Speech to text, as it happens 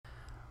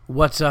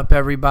What's up,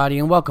 everybody,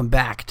 and welcome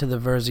back to the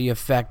Verzi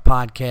Effect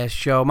podcast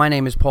show. My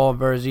name is Paul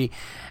Verzi,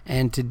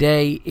 and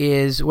today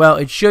is, well,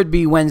 it should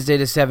be Wednesday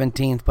the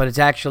 17th, but it's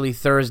actually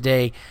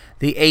Thursday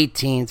the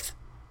 18th,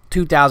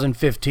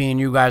 2015.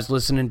 You guys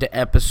listening to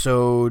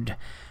episode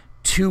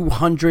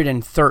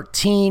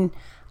 213.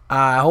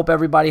 I hope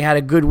everybody had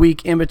a good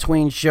week in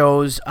between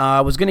shows.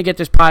 I was going to get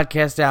this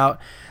podcast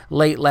out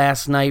late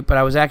last night, but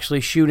I was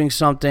actually shooting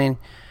something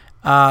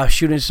for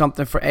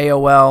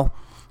AOL.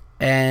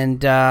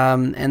 And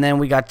then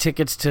we got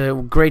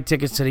great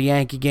tickets to the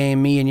Yankee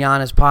game. Me and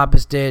Giannis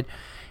Pappas did.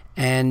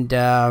 And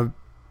by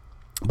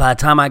the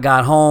time I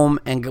got home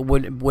and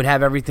would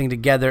have everything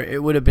together,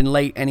 it would have been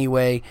late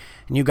anyway.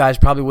 And you guys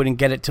probably wouldn't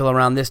get it till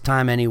around this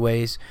time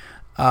anyways,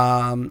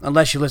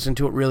 unless you listen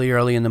to it really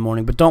early in the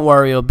morning. But don't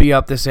worry, it'll be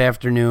up this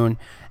afternoon.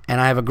 And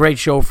I have a great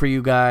show for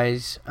you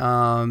guys.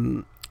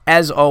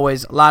 As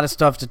always, a lot of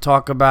stuff to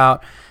talk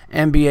about.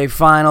 NBA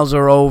Finals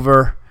are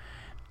over.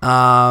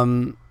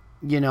 All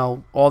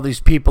these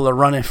people are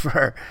running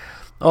for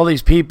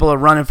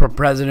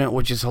president,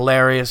 which is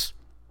hilarious.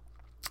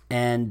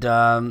 And,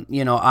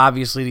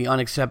 obviously the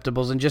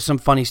unacceptables and just some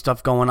funny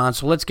stuff going on.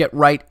 So let's get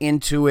right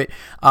into it.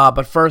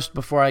 But first,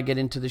 before I get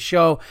into the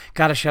show,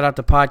 got to shout out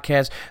the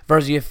podcast.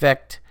 Verzi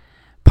Effect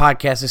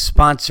podcast is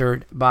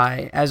sponsored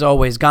by, as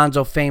always,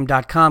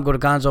 GonzoFame.com. Go to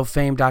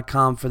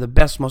GonzoFame.com for the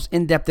best, most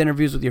in-depth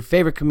interviews with your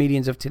favorite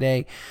comedians of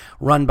today,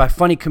 run by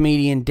funny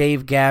comedian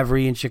Dave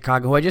Gavry in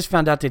Chicago, who I just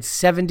found out did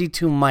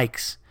 72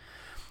 mics.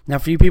 Now,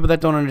 for you people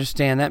that don't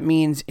understand, that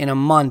means in a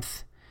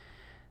month,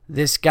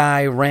 this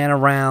guy ran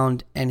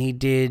around and he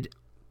did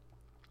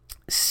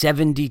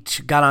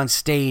 72, got on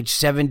stage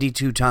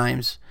 72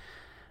 times.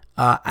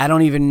 I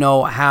don't even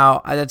know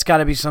how. That's got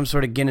to be some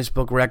sort of Guinness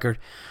Book record.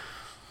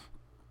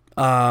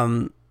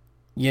 Or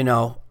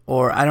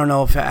I don't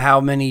know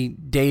how many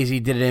days he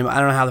did it in. I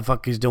don't know how the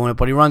fuck he's doing it,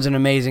 but he runs an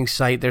amazing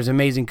site. There's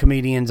amazing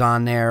comedians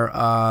on there,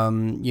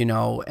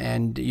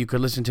 and you could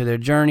listen to their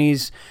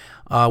journeys,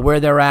 where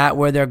they're at,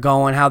 where they're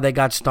going, how they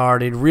got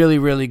started. Really,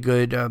 really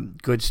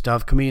good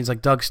stuff. Comedians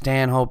like Doug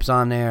Stanhope's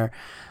on there.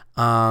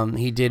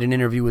 He did an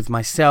interview with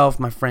myself,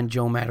 my friend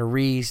Joe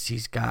Matarese.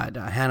 He's got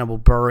Hannibal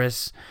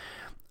Buress.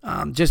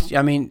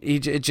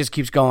 It just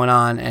keeps going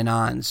on and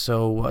on.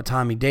 So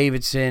Tommy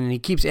Davidson, and he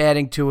keeps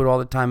adding to it all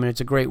the time, and it's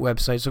a great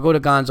website. So go to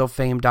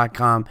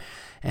GonzoFame.com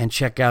and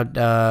check out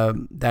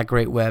that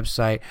great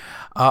website.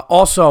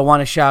 Also, I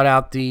want to shout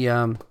out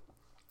the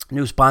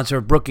new sponsor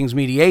of Brookings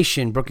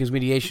Mediation. Brookings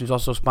Mediation is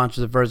also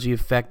sponsored the Verzi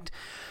Effect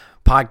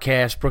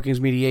podcast. Brookings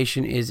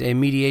Mediation is a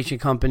mediation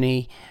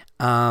company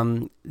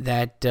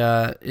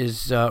that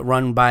is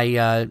run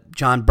by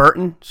John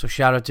Burton. So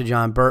shout out to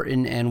John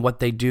Burton. And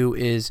what they do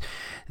is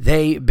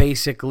they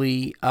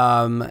basically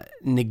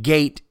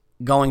negate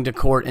going to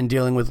court and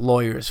dealing with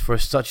lawyers for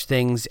such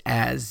things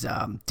as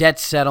debt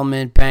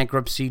settlement,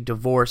 bankruptcy,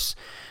 divorce.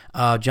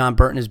 John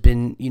Burton has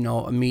been,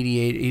 a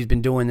mediator. He's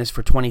been doing this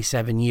for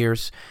 27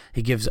 years.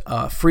 He gives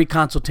a free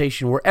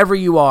consultation wherever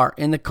you are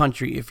in the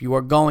country. If you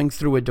are going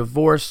through a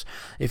divorce,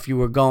 if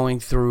you are going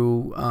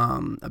through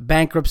a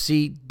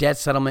bankruptcy, debt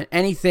settlement,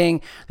 anything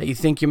that you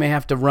think you may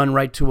have to run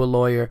right to a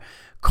lawyer,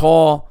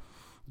 call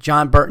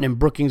John Burton and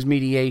Brookings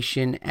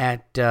Mediation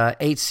at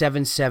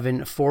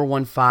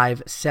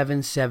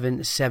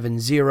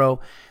 877-415-7770.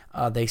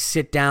 They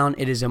sit down.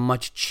 It is a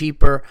much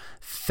cheaper,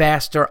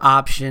 faster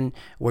option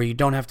where you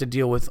don't have to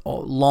deal with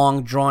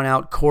long,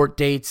 drawn-out court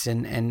dates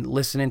and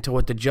listening to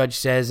what the judge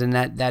says, and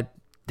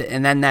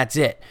then that's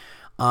it.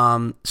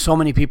 So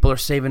many people are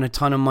saving a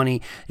ton of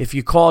money. If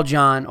you call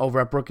John over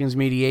at Brookings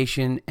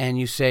Mediation and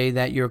you say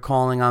that you're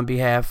calling on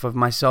behalf of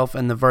myself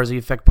and the Verzi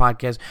Effect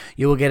podcast,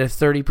 you will get a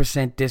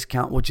 30%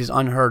 discount, which is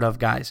unheard of,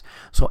 guys.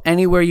 So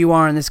anywhere you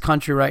are in this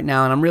country right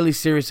now, and I'm really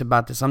serious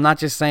about this. I'm not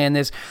just saying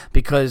this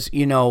because,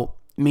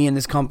 me and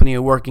this company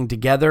are working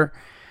together.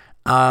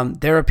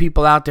 There are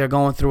people out there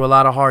going through a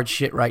lot of hard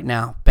shit right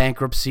now.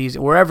 Bankruptcies,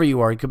 wherever you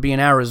are. You could be in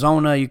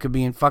Arizona, you could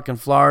be in fucking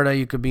Florida,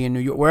 you could be in New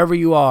York, wherever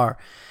you are.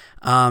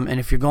 And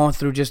if you're going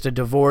through just a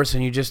divorce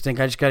and you just think,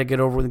 I just got to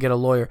get over it and get a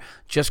lawyer,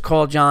 just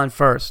call John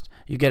first.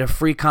 You get a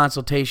free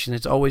consultation.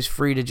 It's always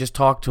free to just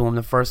talk to him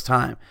the first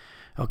time.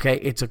 Okay,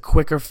 it's a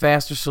quicker,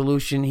 faster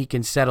solution. He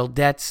can settle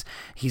debts.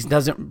 He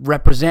doesn't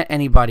represent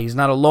anybody. He's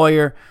not a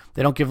lawyer.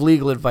 They don't give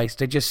legal advice.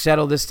 They just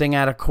settle this thing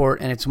out of court,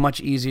 and it's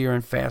much easier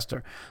and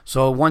faster.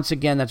 So once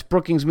again, that's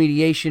Brookings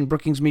Mediation,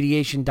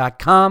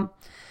 brookingsmediation.com,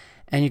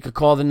 and you could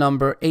call the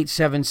number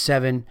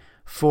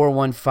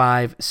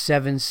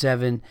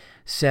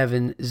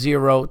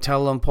 877-415-7770.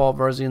 Tell them Paul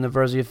Verzi and the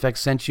Verzi Effect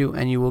sent you,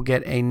 and you will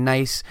get a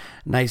nice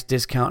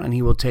discount, and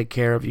he will take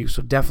care of you.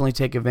 So definitely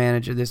take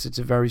advantage of this. It's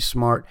a very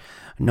smart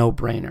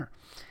no-brainer.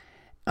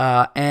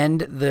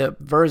 And the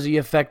Verzi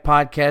Effect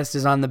podcast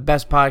is on the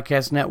best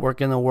podcast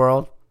network in the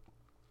world,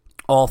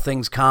 All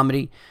Things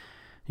Comedy.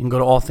 You can go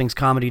to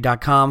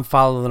allthingscomedy.com,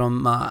 follow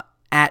them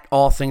at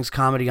All Things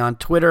Comedy on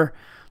Twitter.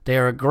 They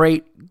are a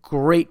great,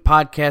 great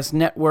podcast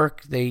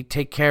network. They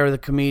take care of the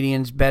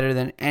comedians better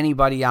than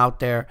anybody out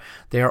there.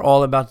 They are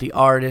all about the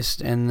artist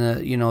and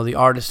the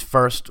artist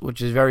first,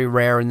 which is very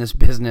rare in this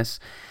business.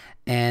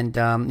 And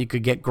you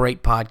could get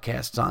great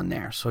podcasts on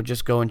there. So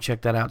just go and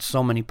check that out.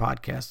 So many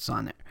podcasts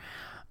on there.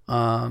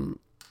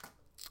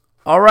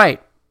 All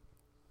right.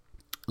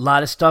 A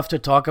lot of stuff to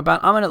talk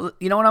about.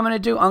 You know what I'm gonna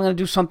do? I'm gonna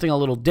do something a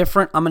little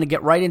different. I'm gonna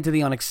get right into the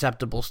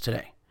unacceptables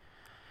today.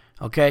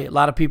 Okay, a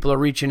lot of people are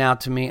reaching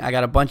out to me. I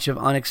got a bunch of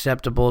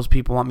unacceptables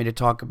people want me to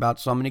talk about,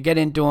 so I'm going to get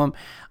into them.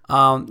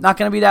 Not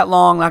going to be that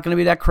long, not going to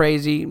be that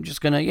crazy. I'm just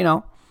going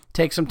to,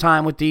 take some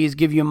time with these,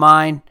 give you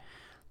mine,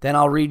 then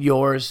I'll read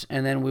yours,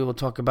 and then we will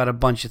talk about a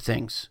bunch of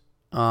things.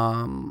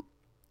 All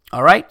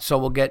right, so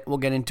we'll get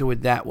into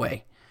it that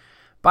way.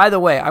 By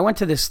the way, I went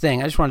to this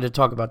thing. I just wanted to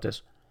talk about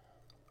this.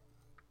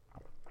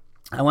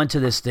 I went to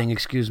this thing,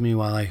 excuse me,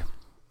 while I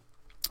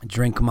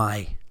drink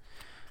my...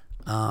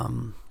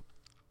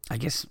 I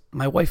guess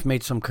my wife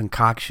made some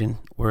concoction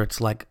where it's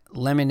like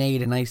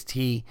lemonade and iced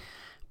tea,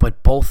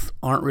 but both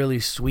aren't really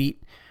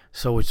sweet,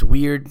 so it's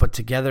weird, but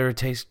together it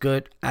tastes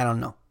good. I don't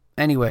know.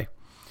 Anyway,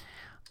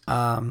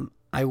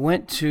 I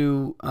went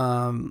to,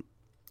 I'm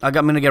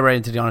going to get right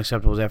into the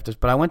unacceptables after this,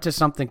 but I went to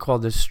something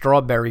called the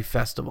Strawberry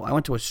Festival. I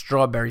went to a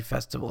strawberry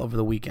festival over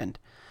the weekend.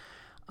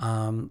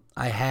 I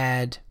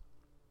had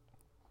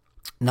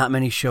not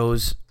many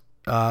shows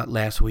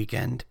last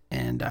weekend,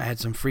 and I had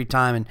some free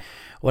time, and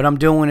what I'm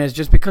doing is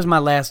just because my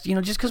last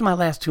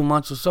 2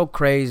 months was so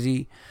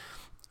crazy,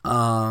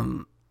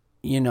 April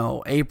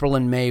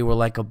and May were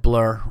like a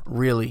blur,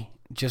 really,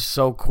 just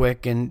so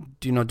quick, and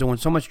doing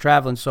so much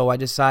traveling. So I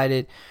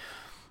decided,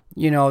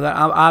 that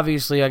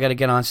obviously I got to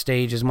get on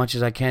stage as much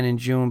as I can in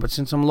June, but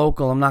since I'm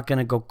local, I'm not going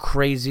to go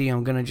crazy.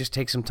 I'm going to just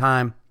take some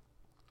time,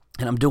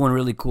 and I'm doing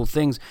really cool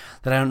things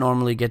that I don't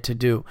normally get to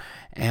do.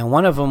 And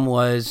one of them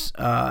was,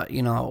 I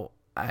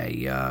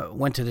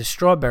went to the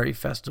Strawberry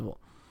Festival.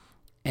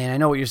 And I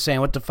know what you're saying.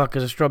 What the fuck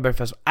is a Strawberry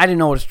Festival? I didn't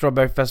know what a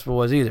Strawberry Festival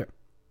was either.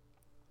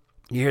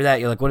 You hear that?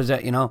 You're like, what is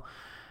that?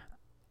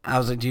 I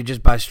was like, do you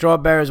just buy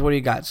strawberries? What do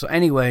you got? So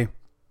anyway,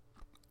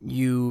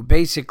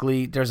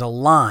 there's a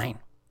line.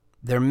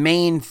 Their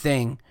main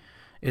thing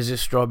is this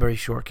strawberry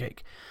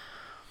shortcake.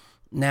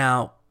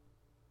 Now,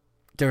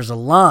 there's a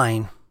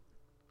line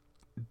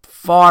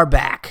far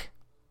back,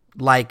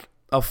 like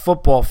a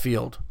football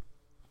field,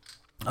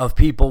 of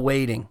people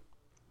waiting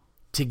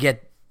to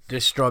get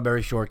this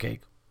strawberry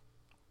shortcake.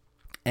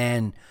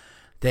 And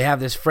they have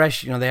this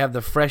fresh, they have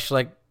the fresh,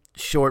 like,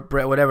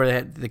 shortbread,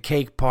 whatever, the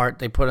cake part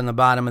they put on the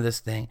bottom of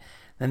this thing.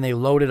 Then they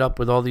load it up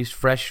with all these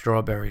fresh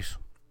strawberries.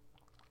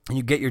 And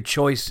you get your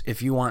choice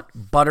if you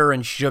want butter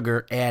and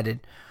sugar added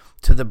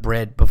to the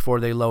bread before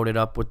they load it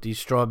up with these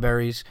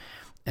strawberries.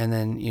 And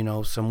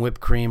then, some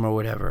whipped cream or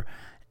whatever.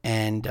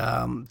 And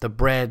the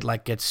bread,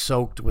 like, gets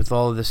soaked with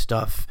all of this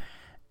stuff.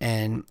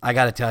 And I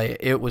got to tell you,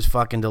 it was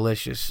fucking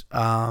delicious.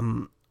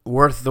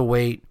 Worth the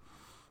wait.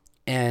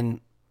 And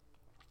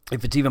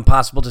if it's even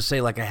possible to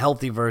say, like, a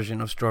healthy version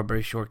of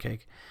strawberry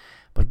shortcake.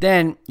 But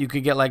then you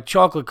could get, like,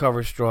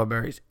 chocolate-covered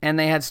strawberries. And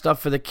they had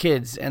stuff for the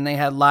kids. And they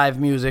had live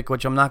music,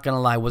 which I'm not going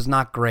to lie, was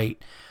not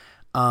great.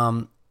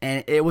 And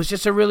it was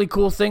just a really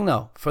cool thing,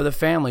 though, for the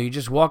family. You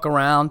just walk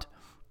around.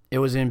 It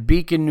was in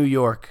Beacon, New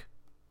York,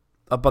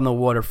 up on the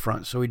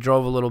waterfront. So we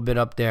drove a little bit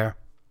up there.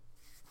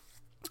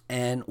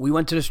 And we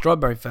went to the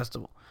Strawberry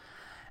Festival.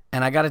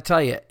 And I got to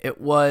tell you,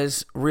 it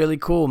was really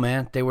cool,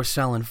 man. They were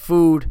selling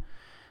food.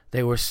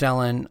 They were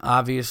selling,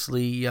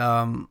 obviously, they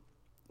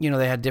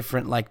had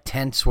different, like,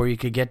 tents where you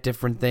could get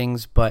different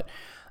things. But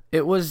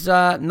it was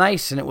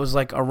nice, and it was,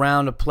 like,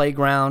 around a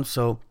playground,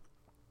 so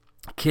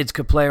kids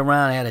could play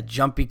around. I had a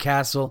jumpy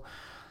castle.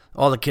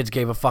 All the kids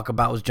gave a fuck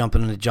about was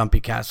jumping in the jumpy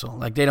castle.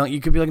 Like,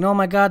 you could be like, oh,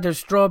 my God, there's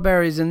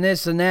strawberries and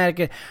this and that.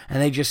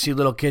 And they just see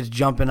little kids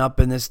jumping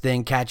up in this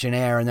thing, catching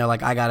air, and they're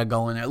like, I got to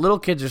go in there. Little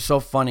kids are so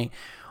funny.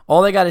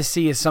 All they got to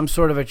see is some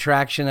sort of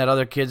attraction that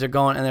other kids are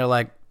going, and they're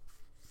like,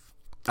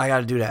 I got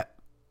to do that.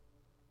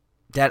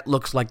 That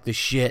looks like the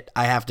shit.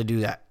 I have to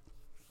do that.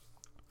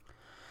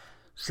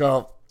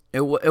 So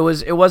it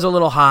was a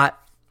little hot,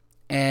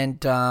 and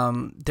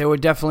there were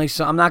definitely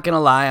some. I'm not gonna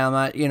lie. I'm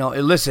not.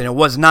 Listen. It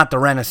was not the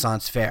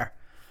Renaissance Fair.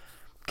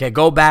 Okay,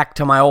 go back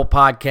to my old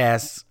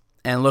podcasts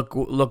and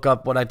look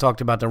up what I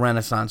talked about the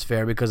Renaissance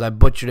Fair, because I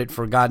butchered it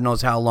for God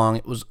knows how long.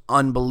 It was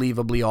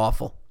unbelievably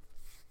awful.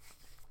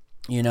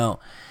 And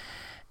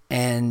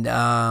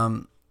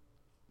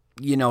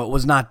it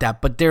was not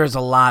that. But there's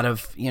a lot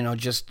of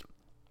just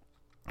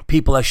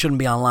people that shouldn't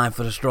be online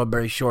for the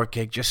strawberry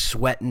shortcake, just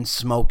sweating,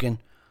 smoking,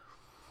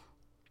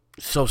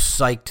 so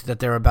psyched that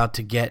they're about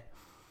to get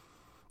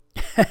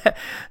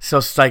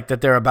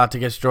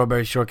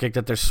strawberry shortcake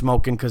that they're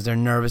smoking because they're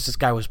nervous. This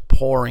guy was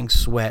pouring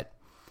sweat.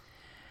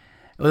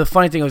 The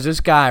funny thing was this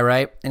guy,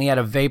 right? And he had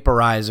a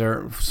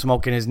vaporizer,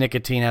 smoking his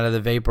nicotine out of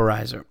the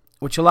vaporizer,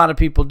 which a lot of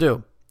people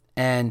do.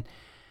 And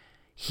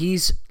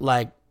he's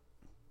like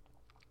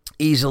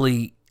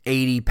easily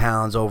 80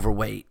 pounds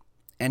overweight,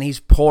 and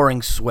he's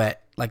pouring sweat.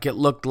 Like, it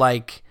looked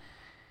like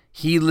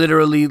He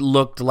literally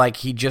looked like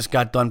he just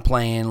got done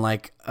playing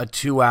like a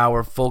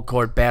 2-hour full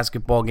court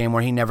basketball game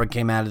where he never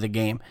came out of the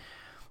game.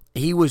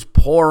 He was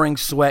pouring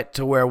sweat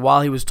to where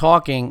while he was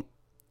talking,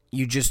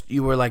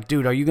 you were like,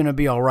 dude, are you going to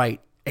be all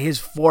right? His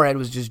forehead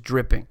was just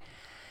dripping.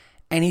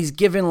 And he's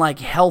giving like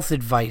health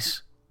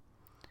advice.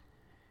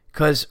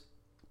 Because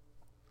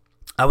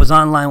I was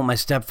online with my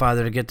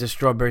stepfather to get this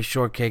strawberry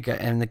shortcake,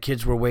 and the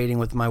kids were waiting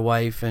with my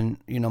wife and,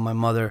 my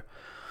mother.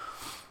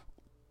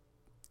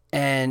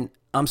 And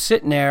I'm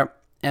sitting there,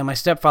 and my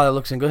stepfather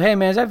looks and goes, hey,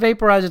 man, is that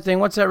vaporizer thing?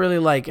 What's that really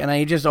like? And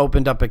he just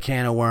opened up a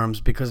can of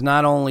worms, because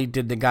not only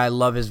did the guy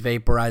love his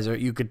vaporizer,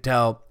 you could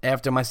tell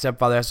after my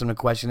stepfather asked him the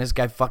question, this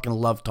guy fucking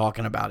loved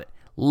talking about it.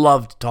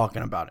 Loved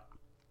talking about it.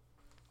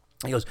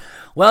 He goes,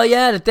 well,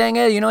 yeah, the thing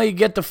is, you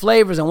get the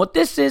flavors. And what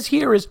this is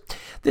here is,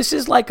 this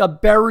is like a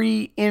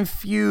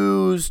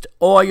berry-infused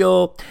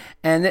oil.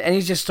 And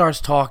he just starts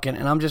talking.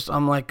 And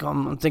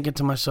I'm thinking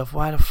to myself,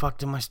 why the fuck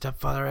did my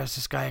stepfather ask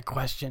this guy a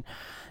question?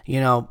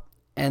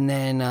 And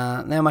then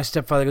my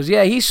stepfather goes,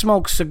 yeah, he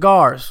smokes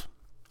cigars.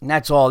 And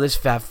that's all this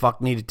fat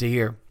fuck needed to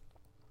hear.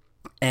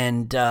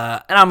 And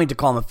I don't mean to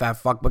call him a fat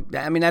fuck, but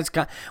I mean, that's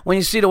kind of, when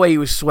you see the way he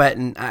was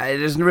sweating,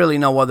 there's really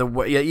no other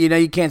way.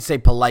 You can't say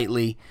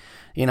politely,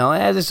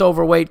 this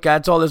overweight guy,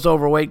 that's all this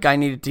overweight guy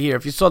needed to hear.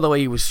 If you saw the way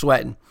he was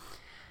sweating.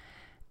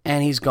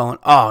 And he's going,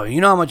 oh,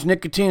 you know how much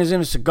nicotine is in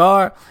a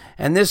cigar?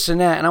 And this and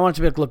that. And I want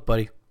to be like, look,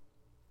 buddy,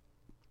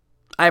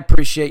 I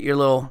appreciate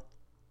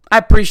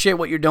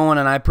what you're doing,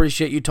 and I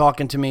appreciate you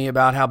talking to me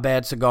about how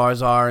bad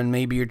cigars are, and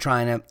maybe you're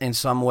trying to, in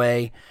some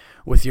way,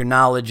 with your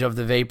knowledge of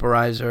the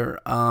vaporizer,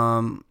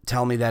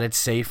 tell me that it's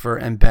safer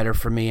and better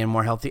for me and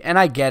more healthy. And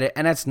I get it,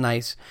 and that's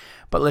nice.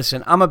 But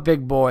listen, I'm a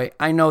big boy.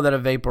 I know that a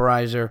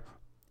vaporizer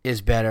is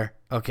better,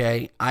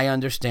 okay? I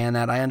understand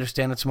that. I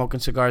understand that smoking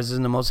cigars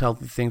isn't the most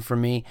healthy thing for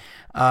me.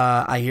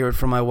 I hear it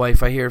from my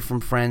wife. I hear it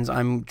from friends.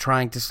 I'm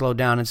trying to slow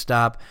down and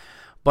stop.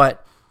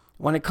 But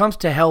when it comes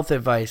to health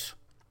advice,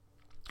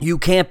 you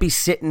can't be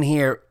sitting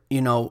here,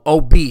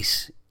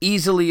 obese,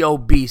 easily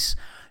obese,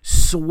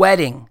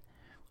 sweating,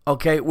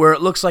 okay, where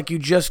it looks like you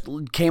just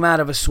came out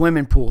of a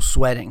swimming pool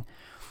sweating,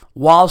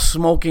 while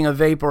smoking a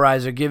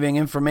vaporizer, giving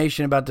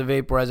information about the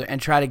vaporizer,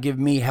 and try to give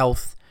me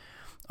health,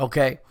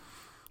 okay?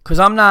 Because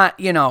I'm not,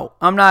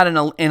 I'm not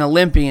in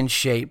Olympian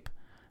shape,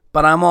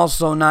 but I'm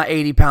also not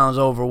 80 pounds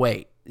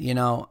overweight.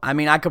 I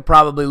mean, I could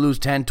probably lose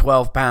 10,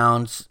 12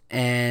 pounds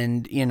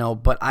and,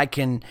 but I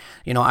can,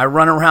 I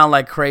run around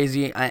like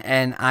crazy,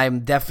 and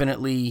I'm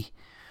definitely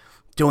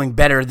doing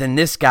better than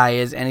this guy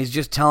is. And he's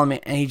just telling me,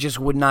 and he just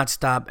would not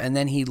stop. And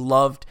then he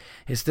loved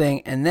his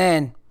thing. And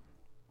then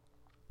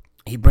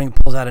he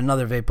pulls out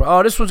another vapor.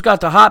 Oh, this one's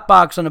got the hot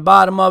box on the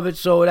bottom of it,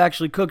 so it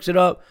actually cooks it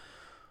up.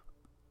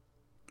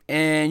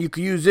 And you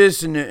could use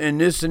this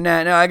and this and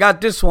that. Now I got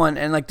this one,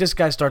 and like this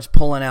guy starts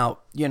pulling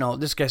out, all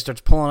these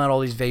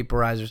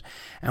vaporizers,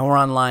 and we're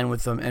online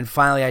with them. And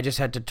finally, I just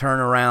had to turn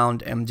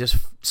around and just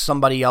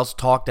somebody else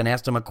talked and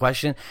asked him a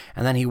question,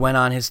 and then he went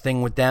on his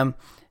thing with them,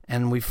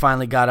 and we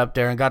finally got up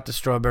there and got the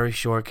strawberry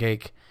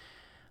shortcake,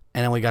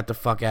 and then we got the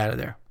fuck out of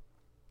there.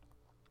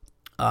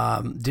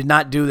 Did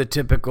not do the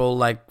typical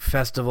like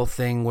festival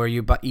thing where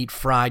you eat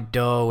fried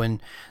dough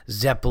and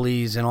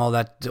Zeppelis and all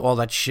that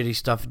shitty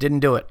stuff.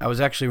 Didn't do it. I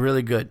was actually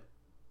really good.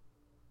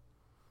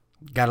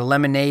 Got a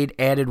lemonade,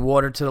 added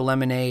water to the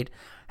lemonade,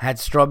 had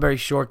strawberry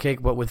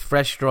shortcake but with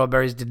fresh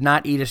strawberries. Did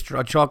not eat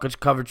a chocolate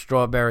covered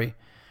strawberry.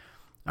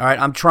 All right,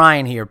 I'm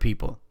trying here,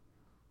 people.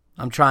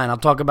 I'm trying. I'll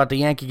talk about the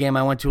Yankee game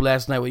I went to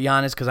last night with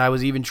Giannis because I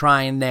was even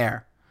trying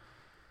there.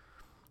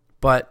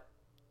 But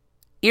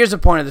here's the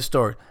point of the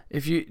story.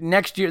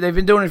 Next year, they've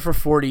been doing it for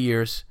 40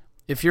 years.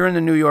 If you're in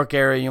the New York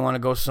area and you want to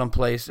go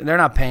someplace, and they're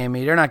not paying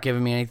me, they're not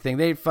giving me anything.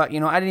 I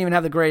didn't even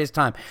have the greatest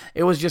time.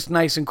 It was just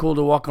nice and cool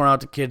to walk around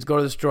with the kids, go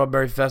to the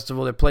Strawberry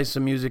Festival, they play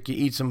some music, you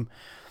eat some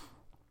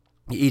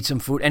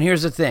food. And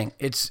here's the thing,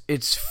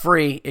 it's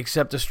free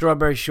except the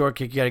strawberry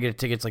shortcake. You got to get a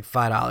ticket. It's like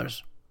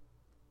 $5.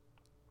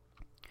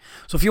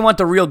 So if you want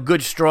the real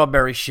good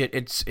strawberry shit,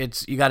 it's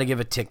you got to give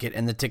a ticket,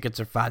 and the tickets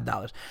are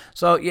 $5.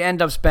 So you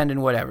end up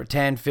spending whatever,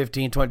 10,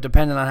 15, 20,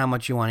 depending on how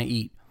much you want to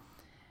eat.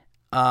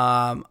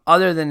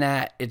 Other than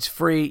that, it's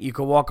free. You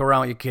can walk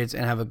around with your kids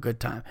and have a good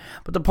time.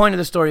 But the point of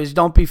the story is,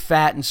 don't be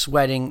fat and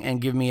sweating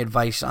and give me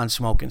advice on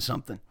smoking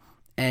something.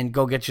 And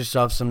go get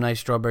yourself some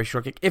nice strawberry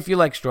shortcake if you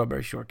like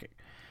strawberry shortcake.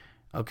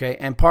 Okay?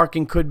 And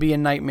parking could be a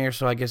nightmare,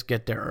 so I guess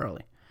get there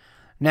early.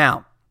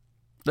 Now,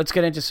 let's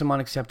get into some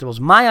unacceptables.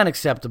 My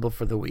unacceptable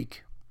for the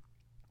week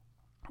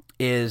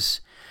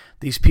is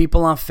these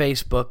people on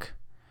Facebook,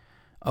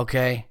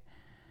 okay?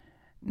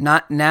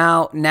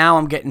 Now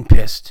I'm getting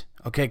pissed,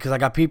 okay? Because I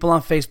got people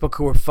on Facebook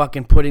who are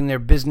fucking putting their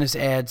business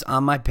ads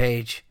on my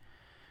page,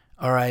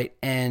 all right?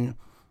 And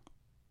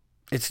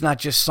it's not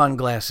just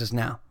sunglasses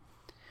now.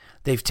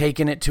 They've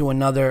taken it to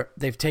another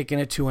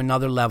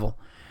level.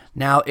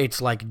 Now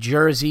it's like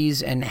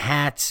jerseys and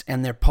hats,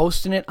 and they're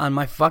posting it on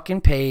my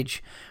fucking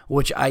page,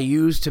 which I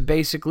use to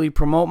basically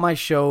promote my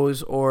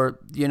shows or,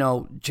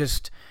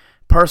 just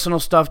personal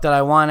stuff that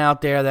I want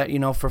out there that,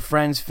 for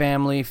friends,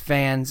 family,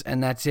 fans,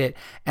 and that's it.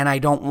 And I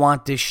don't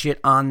want this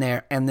shit on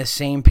there, and the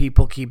same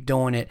people keep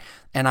doing it.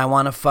 And I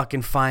want to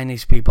fucking find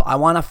these people. I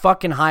want to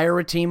fucking hire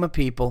a team of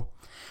people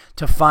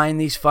to find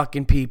these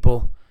fucking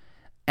people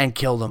and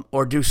kill them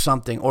or do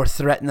something or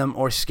threaten them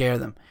or scare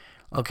them.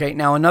 Okay,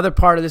 now another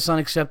part of this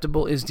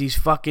unacceptable is these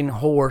fucking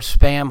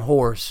spam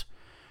whores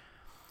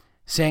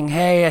saying,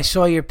 hey, I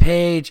saw your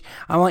page.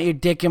 I want your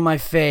dick in my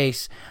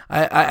face.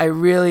 I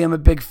really am a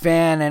big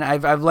fan, and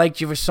I've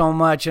liked you for so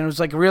much. And it was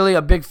like, really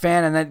a big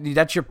fan, and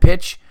that's your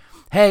pitch?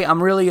 Hey,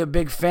 I'm really a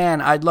big fan.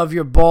 I'd love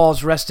your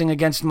balls resting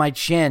against my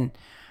chin.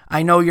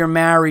 I know you're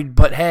married,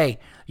 but hey,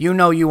 you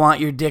know you want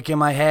your dick in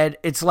my head.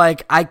 It's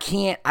like, I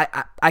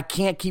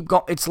can't keep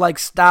going. It's like,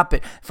 stop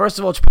it. First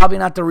of all, it's probably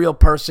not the real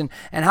person.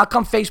 And how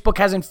come Facebook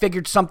hasn't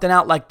figured something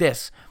out like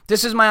this?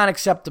 This is my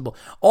unacceptable.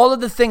 All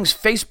of the things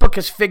Facebook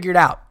has figured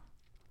out.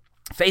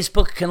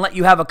 Facebook can let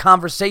you have a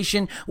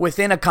conversation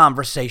within a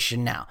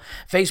conversation now.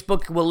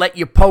 Facebook will let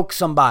you poke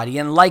somebody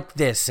and like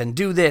this and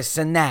do this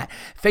and that.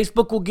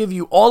 Facebook will give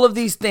you all of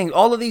these things,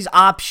 all of these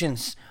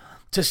options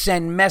to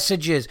send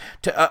messages,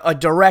 to a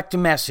direct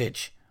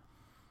message.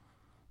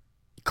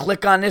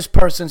 Click on this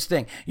person's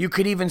thing. You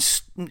could even,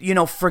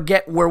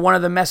 forget where one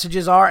of the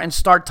messages are and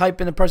start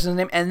typing the person's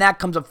name, and that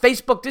comes up.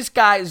 Facebook, this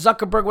guy,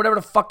 Zuckerberg, whatever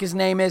the fuck his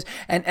name is,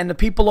 and the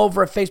people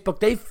over at Facebook,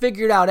 they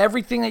figured out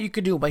everything that you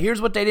could do. But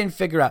here's what they didn't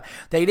figure out.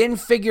 They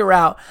didn't figure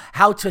out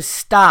how to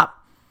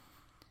stop.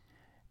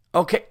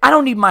 Okay, I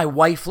don't need my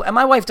wife, and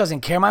my wife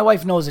doesn't care. My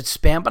wife knows it's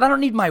spam, but I don't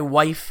need my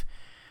wife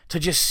to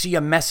just see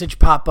a message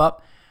pop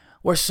up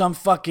where some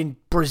fucking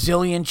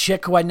Brazilian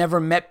chick who I never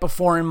met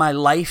before in my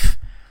life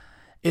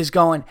is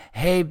going,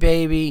 hey,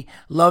 baby,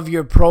 love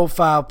your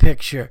profile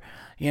picture,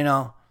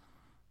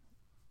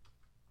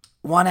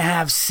 want to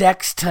have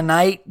sex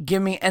tonight?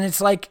 Give me, and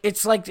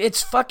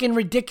it's fucking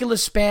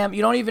ridiculous spam.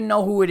 You don't even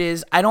know who it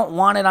is. I don't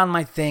want it on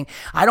my thing.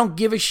 I don't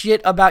give a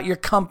shit about your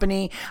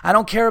company. I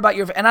don't care about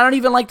and I don't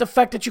even like the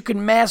fact that you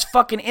can mass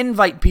fucking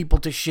invite people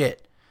to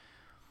shit.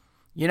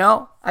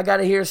 I got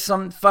to hear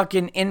some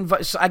fucking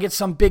invite. So I get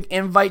some big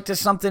invite to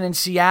something in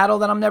Seattle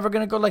that I'm never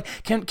going to go. Like,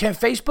 can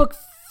Facebook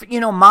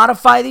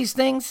modify these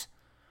things?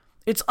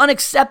 It's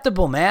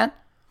unacceptable, man.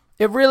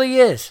 It really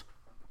is.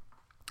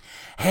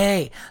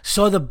 Hey,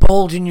 saw the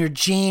bulge in your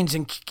jeans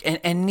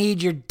and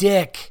need your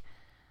dick.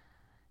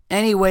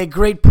 Anyway,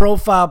 great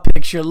profile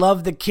picture.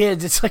 Love the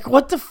kids. It's like,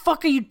 what the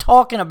fuck are you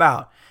talking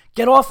about?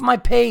 Get off my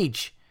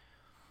page.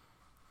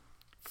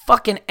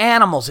 Fucking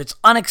animals. It's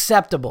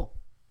unacceptable.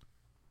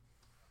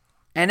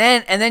 And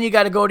then you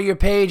got to go to your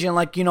page and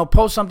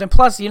post something.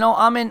 Plus,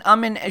 I'm in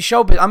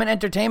showbiz, I'm in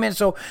entertainment,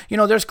 so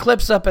there's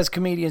clips up as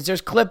comedians.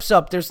 There's clips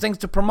up. There's things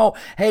to promote.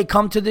 Hey,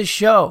 come to this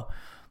show.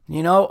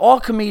 All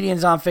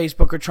comedians on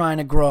Facebook are trying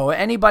to grow.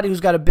 Anybody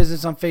who's got a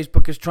business on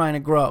Facebook is trying to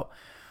grow.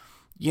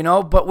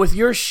 But with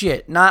your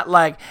shit, not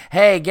like,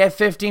 hey, get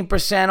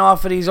 15%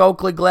 off of these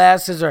Oakley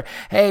glasses, or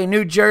hey,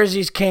 New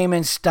Jersey's came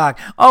in stock.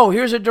 Oh,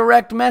 here's a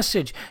direct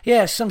message.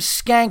 Yeah, some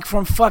skank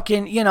from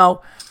fucking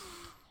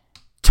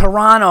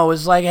Toronto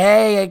is like,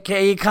 hey, are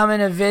you coming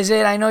to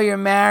visit? I know you're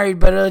married,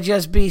 but it'll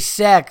just be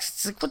sex.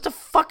 It's like, what the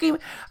fuck?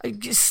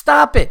 Just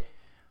stop it.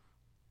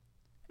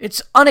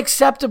 It's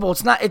unacceptable.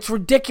 It's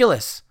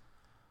ridiculous.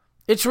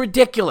 It's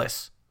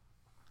ridiculous.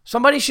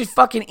 Somebody should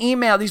fucking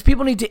email. These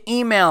people need to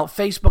email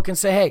Facebook and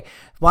say, hey,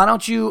 why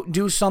don't you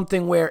do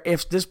something where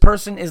if this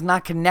person is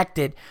not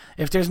connected,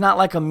 if there's not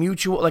like a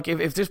mutual, like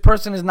if this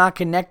person is not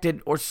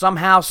connected or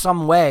somehow,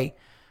 some way,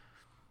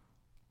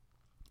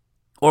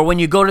 or when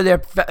you go to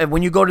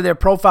their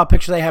profile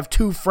picture, they have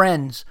 2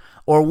 friends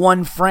or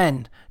 1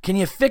 friend. Can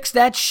you fix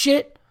that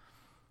shit?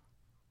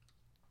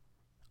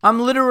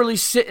 I'm literally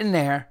sitting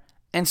there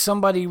and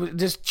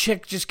this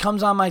chick just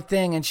comes on my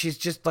thing and she's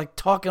just like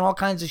talking all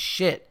kinds of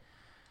shit.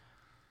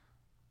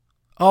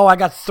 Oh, I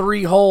got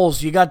 3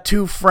 holes. You got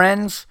 2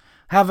 friends?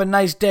 Have a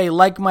nice day.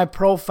 Like my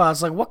profile.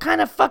 It's like, what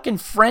kind of fucking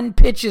friend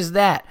pitch is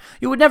that?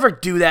 You would never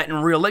do that in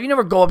real life. You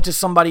never go up to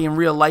somebody in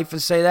real life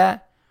and say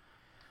that.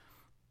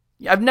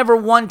 I've never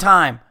one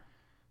time,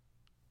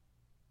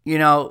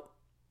 gone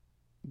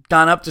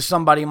up to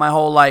somebody my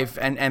whole life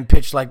and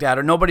pitched like that.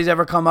 Or nobody's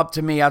ever come up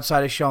to me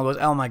outside a show and goes,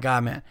 oh my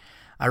God, man,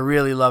 I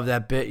really love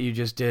that bit you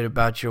just did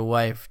about your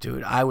wife,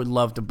 dude. I would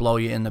love to blow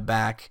you in the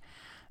back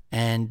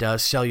and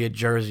sell you a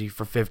jersey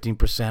for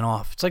 15%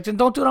 off. It's like, then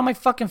don't do it on my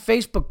fucking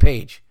Facebook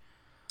page.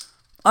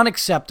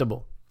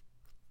 Unacceptable.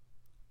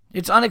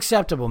 It's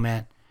unacceptable,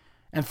 man.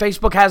 And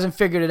Facebook hasn't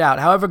figured it out.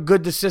 However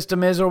good the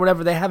system is or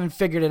whatever, they haven't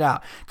figured it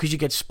out. Because you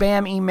get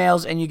spam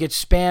emails and you get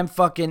spam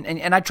fucking...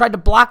 And I tried to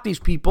block these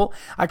people.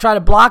 I tried to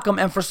block them,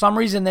 and for some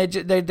reason,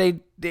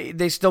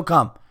 they still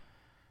come.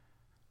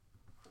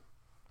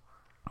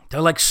 They're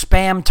like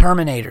spam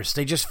terminators.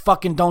 They just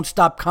fucking don't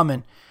stop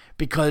coming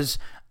because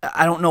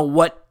I don't know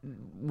what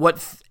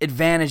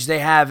advantage they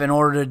have in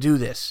order to do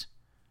this.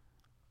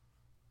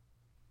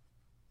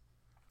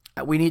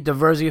 The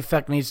Verzi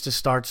Effect needs to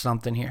start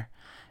something here.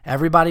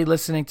 Everybody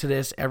listening to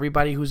this,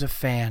 everybody who's a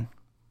fan,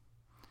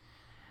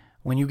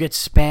 When you get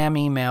spam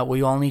email,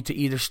 we all need to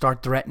either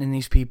start threatening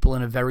these people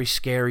in a very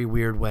scary,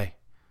 weird way.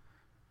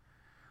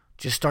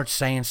 Just start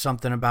saying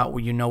something about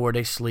where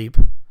they sleep.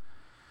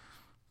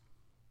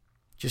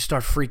 Just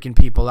start freaking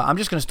people out. I'm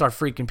just going to start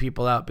freaking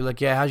people out. Be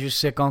like, yeah, how's your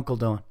sick uncle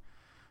doing?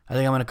 I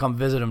think I'm going to come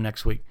visit him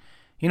next week.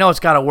 It's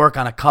got to work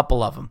on a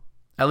couple of them.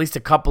 At least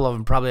a couple of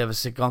them probably have a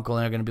sick uncle,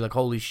 and they're going to be like,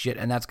 holy shit,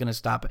 and that's going to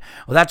stop it.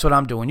 Well, that's what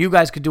I'm doing. You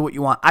guys could do what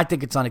you want. I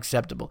think it's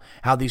unacceptable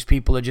how these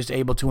people are just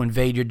able to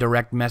invade your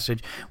direct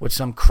message with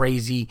some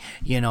crazy,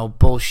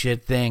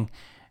 bullshit thing,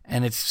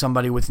 and it's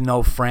somebody with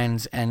no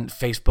friends, and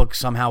Facebook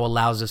somehow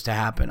allows this to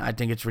happen. I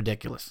think it's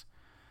ridiculous.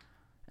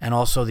 And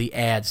also the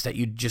ads that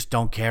you just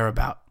don't care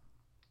about.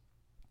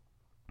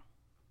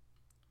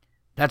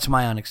 That's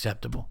my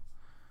unacceptable.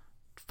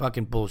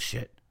 Fucking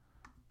bullshit.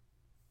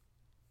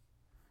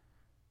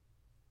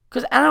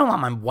 Because I don't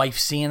want my wife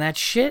seeing that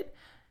shit.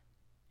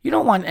 You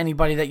don't want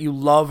anybody that you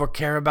love or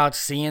care about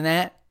seeing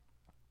that.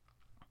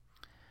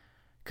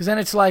 Because then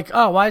it's like,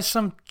 oh, why is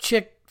some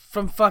chick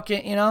from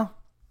fucking,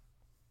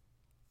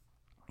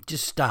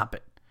 Just stop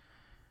it.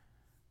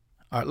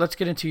 All right, let's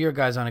get into your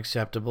guys'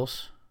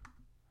 unacceptables.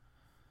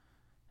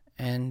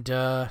 And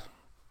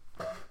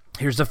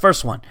here's the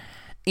first one.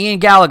 Ian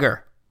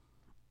Gallagher.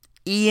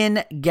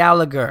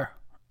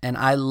 And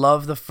I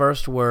love the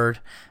first word,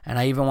 and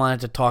I even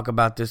wanted to talk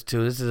about this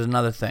too. This is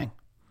another thing.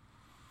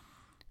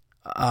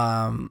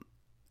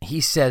 He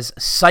says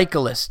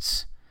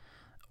cyclists,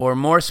 or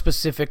more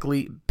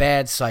specifically,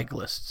 bad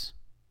cyclists.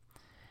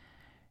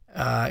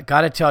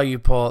 Gotta tell you,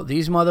 Paul,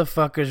 these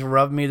motherfuckers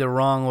rub me the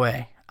wrong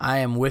way. I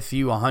am with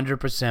you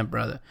 100%,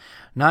 brother.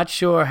 Not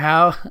sure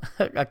how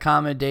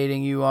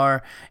accommodating you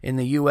are in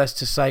the U.S.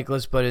 to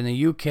cyclists, but in the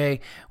U.K.,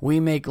 we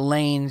make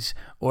lanes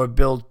or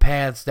build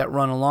paths that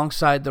run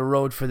alongside the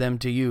road for them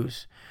to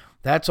use.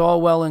 That's all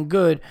well and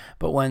good,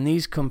 but when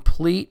these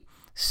complete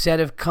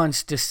set of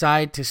cunts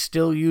decide to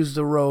still use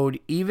the road,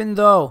 even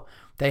though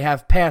they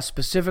have paths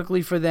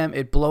specifically for them,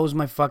 it blows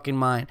my fucking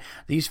mind.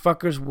 These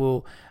fuckers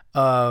will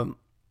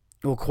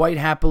quite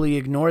happily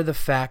ignore the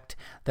fact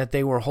that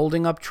they were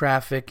holding up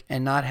traffic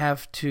and not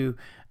have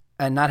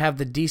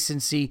the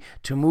decency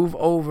to move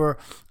over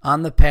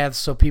on the path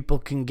so people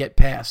can get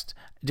past.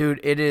 Dude,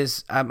 it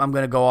is, I'm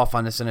going to go off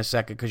on this in a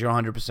second because you're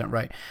 100%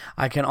 right.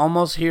 I can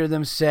almost hear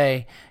them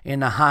say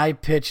in a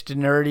high-pitched,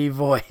 nerdy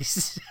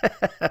voice,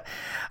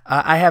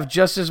 I have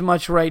just as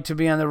much right to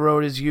be on the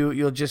road as you.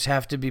 You'll just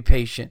have to be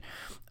patient.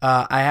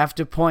 I have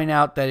to point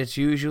out that it's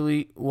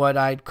usually what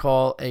I'd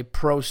call a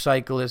pro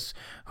cyclist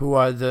who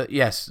are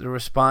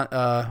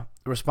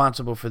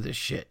responsible for this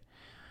shit.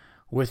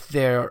 With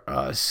their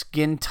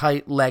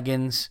skin-tight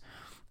leggings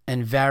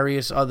and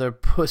various other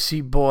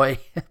pussy boy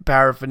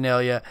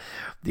paraphernalia,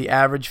 the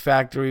average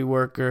factory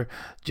worker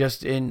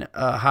just in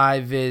a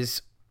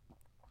high-vis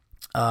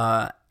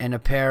and a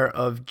pair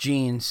of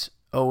jeans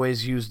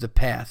always use the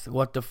path.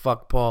 What the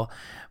fuck, Paul?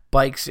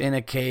 Bikes in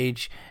a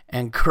cage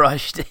and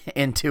crushed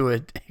into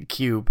a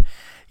cube.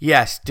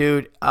 Yes,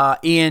 dude.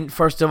 Ian,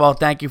 first of all,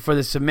 thank you for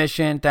the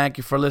submission. Thank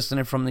you for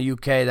listening from the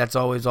UK. That's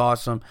always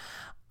awesome.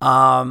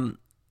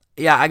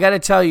 Yeah, I got to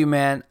tell you,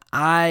 man,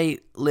 I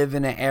live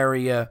in an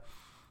area,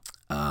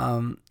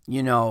 I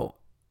live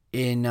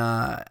in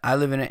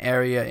an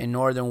area in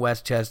northern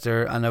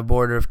Westchester on the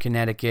border of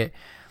Connecticut,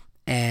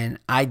 and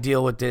I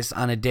deal with this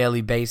on a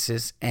daily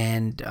basis,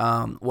 and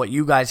what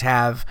you guys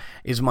have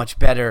is much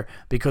better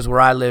because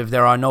where I live,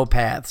 there are no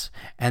paths,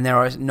 and there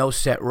are no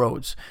set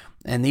roads,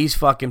 and these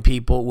fucking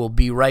people will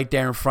be right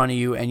there in front of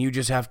you, and you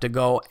just have to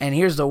go, and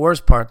here's the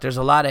worst part, there's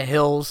a lot of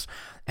hills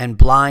and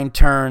blind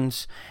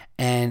turns,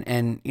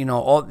 and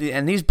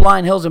these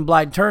blind hills and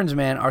blind turns,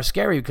 man, are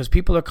scary because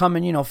people are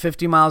coming,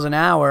 50 miles an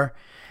hour,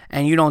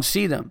 and you don't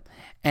see them.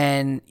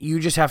 And you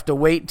just have to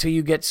wait till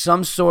you get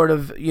some sort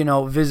of,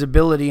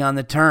 visibility on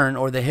the turn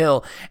or the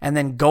hill and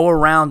then go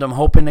around them,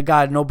 hoping to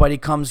God nobody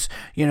comes,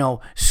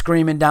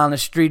 screaming down the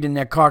street in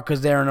their car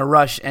because they're in a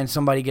rush and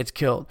somebody gets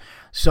killed.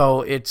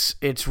 So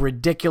it's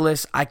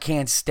ridiculous. I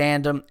can't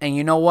stand them. And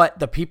you know what?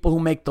 The people who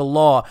make the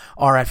law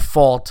are at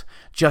fault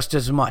just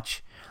as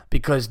much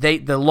because the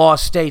law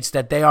states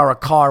that they are a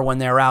car when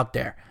they're out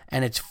there.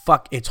 And it's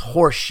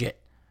horse shit.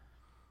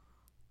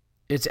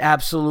 It's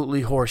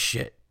absolutely horse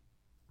shit.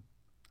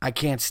 I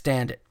can't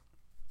stand it.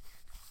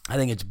 I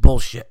think it's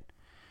bullshit.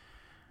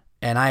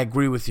 And I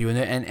agree with you.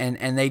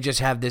 And they just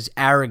have this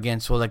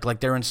arrogance, or like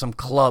they're in some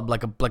club,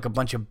 like a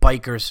bunch of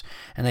bikers,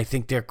 and they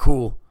think they're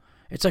cool.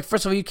 It's like,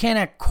 first of all, you can't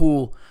act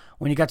cool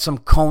when you got some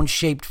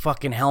cone-shaped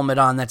fucking helmet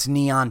on that's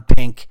neon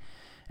pink,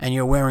 and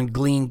you're wearing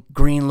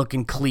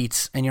green-looking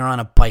cleats, and you're on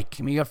a bike.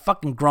 I mean, you're a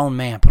fucking grown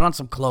man. Put on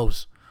some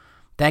clothes.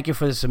 Thank you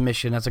for the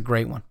submission. That's a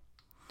great one.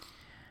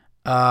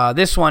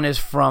 This one is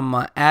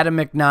from Adam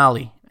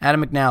McNally.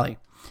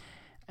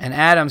 And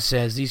Adam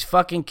says, these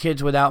fucking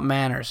kids without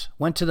manners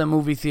went to the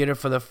movie theater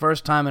for the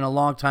first time in a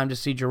long time to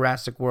see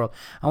Jurassic World.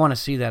 I want to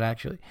see that,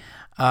 actually.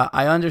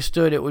 I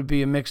understood it would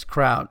be a mixed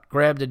crowd.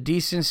 Grabbed a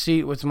decent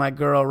seat with my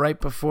girl right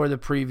before the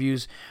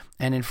previews,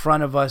 and in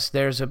front of us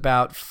there's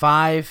about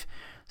 5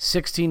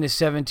 16 to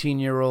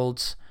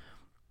 17-year-olds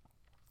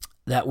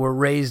that were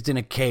raised in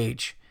a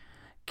cage.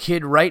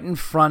 Kid right in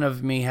front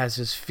of me has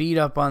his feet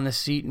up on the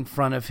seat in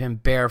front of him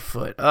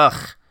barefoot.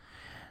 Ugh.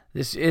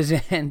 This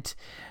isn't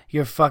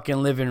your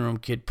fucking living room,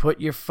 kid. Put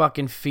your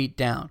fucking feet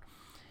down.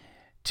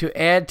 To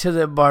add to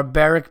the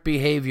barbaric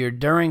behavior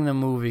during the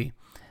movie,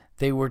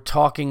 they were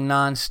talking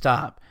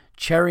nonstop.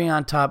 Cherry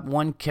on top,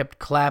 one kept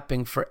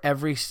clapping for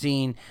every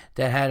scene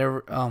that had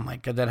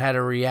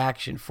a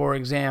reaction. For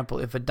example,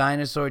 if a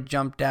dinosaur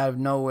jumped out of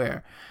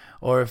nowhere,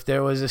 or if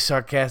there was a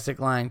sarcastic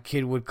line,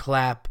 kid would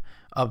clap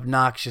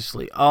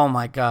obnoxiously. Oh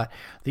my God,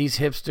 these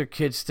hipster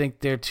kids think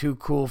they're too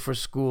cool for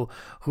school.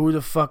 Who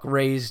the fuck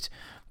raised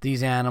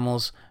these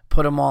animals?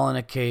 Put them all in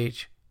a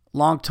cage.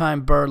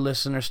 Longtime Bird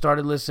listener,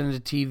 started listening to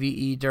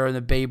TVE during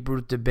the Babe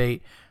Ruth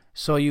debate.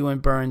 Saw you in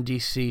Burr in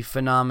D.C.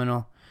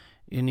 Phenomenal.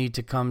 You need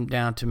to come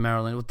down to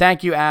Maryland. Well,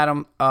 thank you,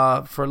 Adam,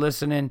 for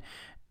listening.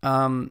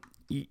 The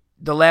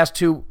last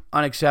two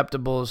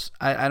unacceptables,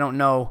 I don't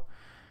know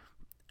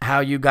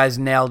how you guys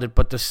nailed it,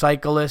 but the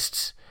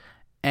cyclists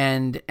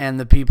and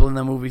the people in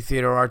the movie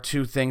theater are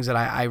two things that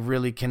I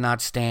really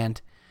cannot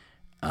stand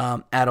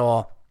at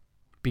all,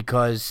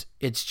 because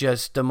it's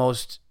just the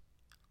most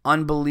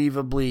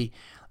unbelievably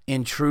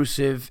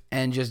intrusive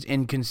and just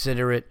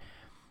inconsiderate.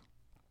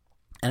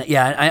 And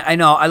yeah, I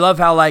know. I love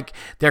how like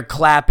they're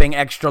clapping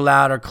extra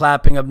loud or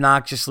clapping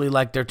obnoxiously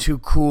like they're too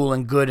cool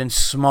and good and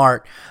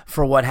smart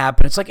for what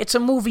happened. It's like, it's a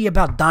movie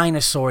about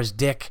dinosaurs,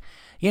 dick.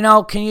 You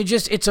know, can you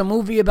just, it's a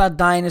movie about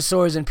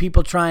dinosaurs and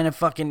people trying to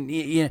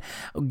fucking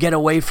get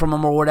away from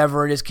them or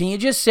whatever it is. Can you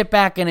just sit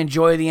back and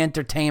enjoy the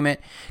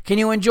entertainment? Can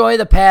you enjoy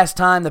the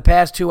pastime, the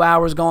past 2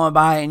 hours going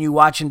by and you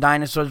watching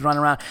dinosaurs run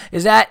around?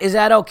 Is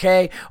that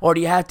okay? Or do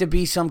you have to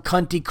be some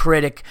cunty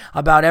critic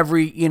about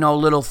every,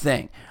 little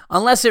thing?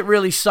 Unless it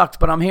really sucked,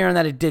 but I'm hearing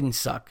that it didn't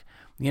suck.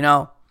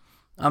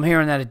 I'm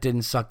hearing that it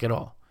didn't suck at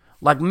all.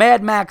 Like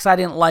Mad Max, I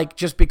didn't like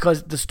just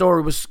because the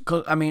story was.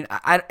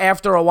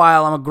 After a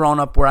while, I'm a grown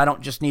up where I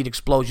don't just need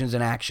explosions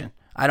and action.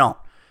 I don't.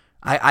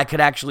 I could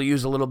actually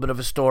use a little bit of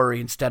a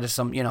story instead of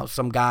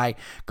some guy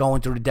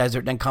going through the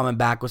desert then coming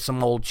back with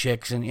some old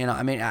chicks and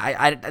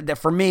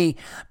for me.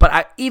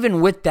 But even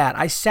with that,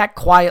 I sat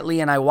quietly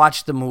and I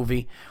watched the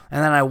movie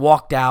and then I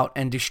walked out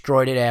and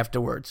destroyed it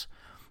afterwards.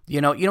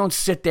 You don't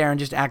sit there and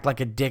just act like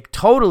a dick.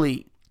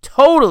 Totally.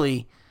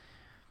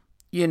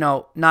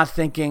 Not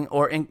thinking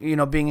or,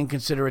 being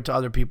inconsiderate to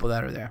other people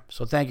that are there.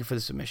 So thank you for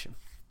the submission.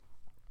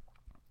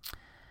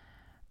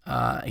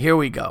 Here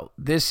we go.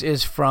 This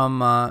is from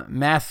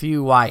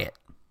Matthew Wyatt.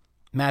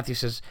 Matthew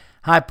says,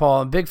 "Hi,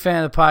 Paul. I'm a big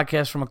fan of the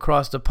podcast from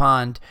across the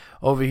pond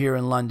over here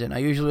in London. I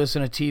usually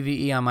listen to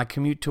TVE on my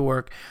commute to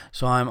work,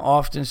 so I'm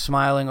often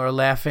smiling or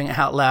laughing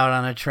out loud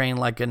on a train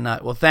like a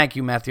nut." Well, thank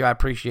you, Matthew. I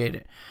appreciate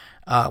it.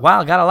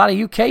 Wow, I got a lot of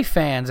UK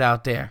fans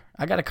out there.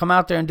 I got to come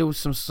out there and do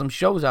some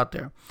shows out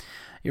there.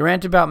 Your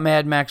rant about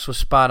Mad Max was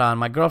spot on.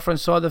 My girlfriend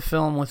saw the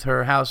film with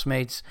her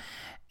housemates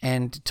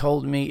and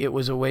told me it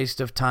was a waste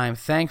of time,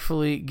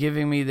 thankfully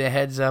giving me the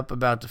heads up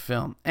about the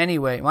film.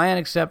 Anyway, my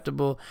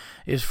unacceptable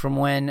is from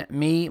when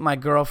me, my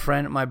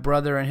girlfriend, my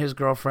brother, and his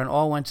girlfriend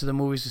all went to the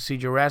movies to see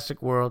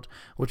Jurassic World,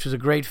 which was a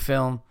great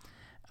film,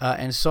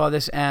 and saw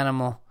this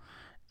animal.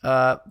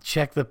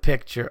 Check the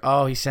picture.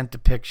 Oh, he sent the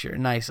picture.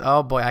 Nice.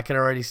 Oh, boy, I could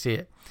already see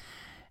it.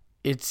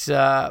 It's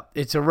a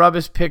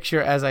rubbish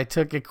picture as I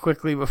took it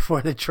quickly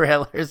before the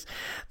trailers.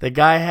 The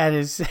guy had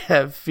his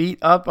feet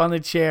up on the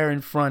chair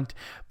in front,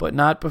 but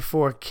not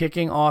before,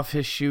 kicking off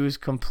his shoes,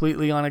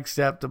 completely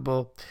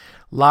unacceptable.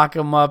 Lock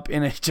him up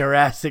in a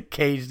Jurassic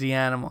cage, the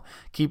animal.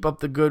 Keep up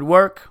the good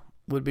work.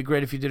 Would be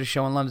great if you did a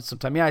show in London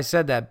sometime. Yeah, I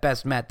said that.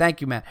 Best, Matt.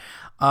 Thank you, Matt.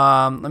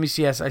 Let me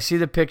see. Yes, I see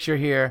the picture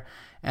here,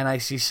 and I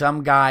see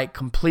some guy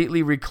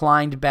completely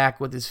reclined back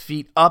with his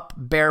feet up,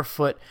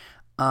 barefoot,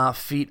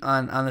 feet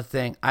on the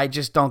thing. I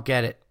just don't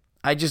get it.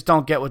 I just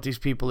don't get what these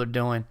people are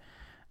doing.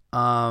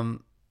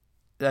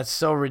 That's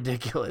so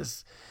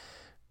ridiculous.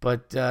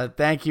 But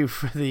thank you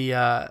for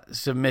the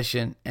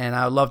submission, and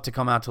I would love to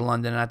come out to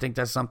London, and I think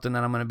that's something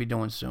that I'm going to be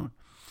doing soon.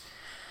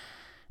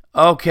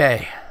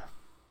 Okay.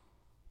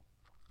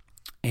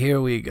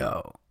 Here we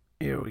go.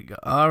 Oh, we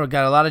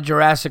got a lot of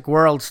Jurassic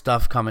World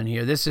stuff coming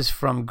here. This is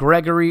from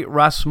Gregory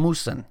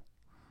Rasmussen.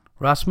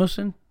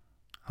 Rasmussen?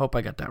 Hope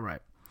I got that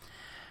right.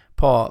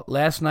 Paul,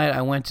 last night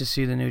I went to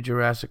see the new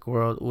Jurassic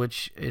World,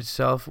 which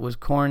itself was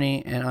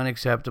corny and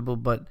unacceptable,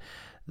 but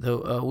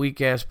the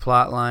weak-ass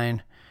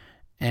plotline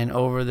and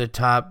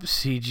over-the-top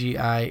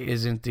CGI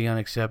isn't the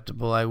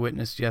unacceptable I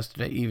witnessed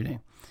yesterday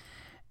evening.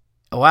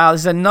 Wow,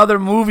 this is another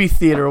movie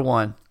theater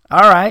one.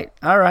 All right.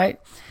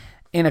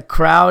 In a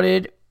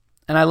crowded,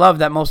 and I love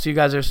that most of you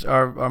guys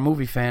are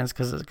movie fans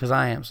because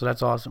I am, so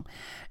that's awesome.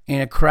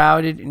 In a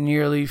crowded,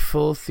 nearly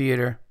full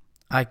theater,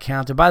 I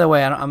counted. By the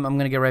way, I'm going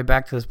to get right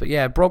back to this, but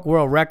yeah, it broke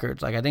world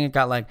records. Like I think it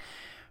got like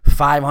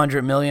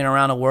 500 million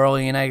around the world.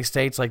 In the United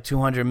States, like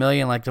 200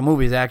 million. Like the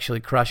movie's actually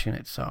crushing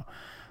it. So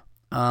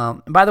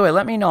By the way,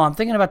 let me know. I'm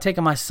thinking about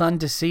taking my son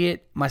to see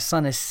it. My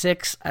son is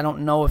 6. I don't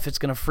know if it's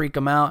gonna freak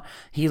him out.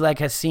 He he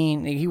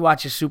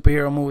watches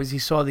superhero movies. He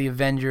saw the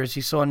Avengers.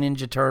 He saw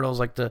Ninja Turtles,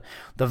 like the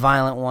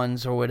violent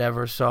ones or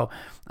whatever. So,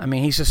 I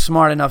mean, he's a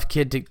smart enough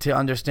kid to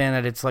understand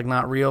that it's like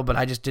not real. But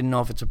I just didn't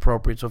know if it's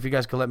appropriate. So if you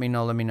guys could let me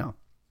know, let me know.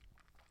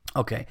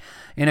 Okay.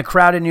 In a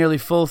crowded, nearly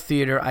full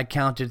theater, I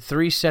counted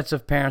 3 sets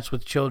of parents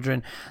with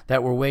children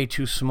that were way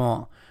too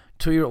small.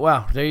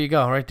 Wow, there you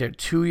go, right there.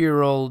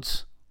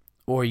 2-year-olds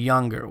or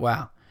younger.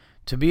 Wow.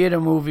 To be at a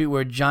movie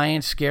where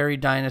giant, scary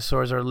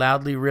dinosaurs are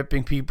loudly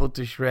ripping people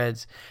to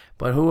shreds.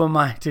 But who am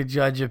I to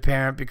judge a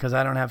parent because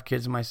I don't have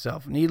kids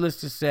myself?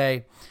 Needless to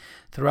say,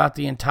 throughout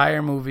the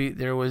entire movie,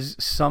 there was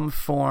some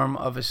form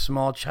of a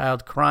small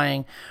child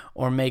crying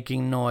or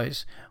making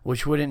noise,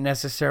 which wouldn't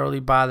necessarily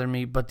bother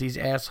me, but these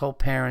asshole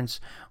parents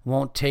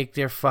won't take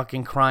their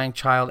fucking crying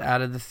child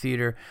out of the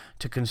theater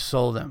to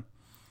console them.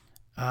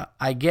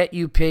 I get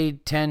you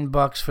paid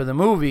 $10 for the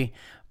movie,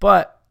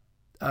 but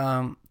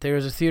there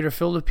is a theater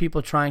filled with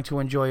people trying to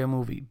enjoy a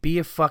movie. Be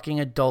a fucking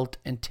adult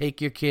and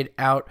take your kid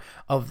out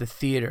of the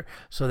theater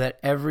so that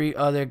every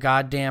other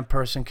goddamn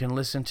person can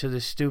listen to the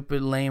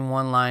stupid, lame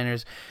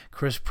one-liners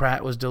Chris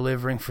Pratt was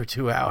delivering for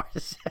 2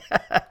 hours.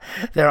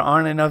 There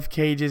aren't enough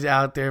cages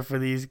out there for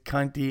these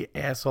cunty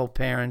asshole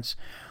parents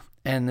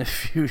and the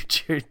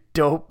future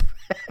dope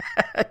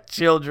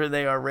children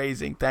they are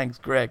raising. Thanks,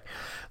 Greg.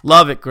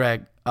 Love it,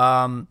 Greg.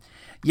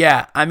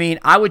 Yeah, I mean,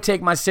 I would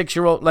take my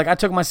 6-year-old, like I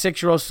took my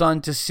 6-year-old son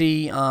to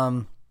see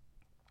the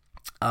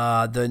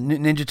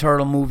Ninja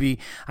Turtle movie.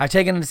 I've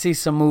taken him to see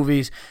some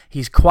movies.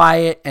 He's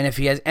quiet, and if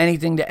he has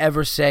anything to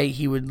ever say,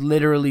 he would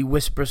literally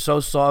whisper so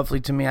softly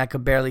to me I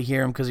could barely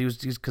hear him because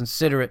he's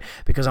considerate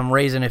because I'm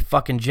raising a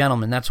fucking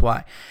gentleman. That's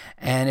why.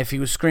 And if he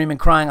was screaming,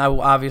 crying, I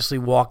will obviously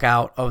walk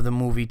out of the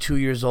movie. 2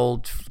 years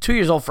old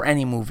for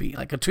any movie,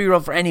 like a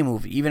 2-year-old for any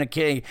movie. Even a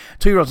kid,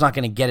 2-year-old's not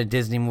going to get a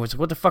Disney movie. It's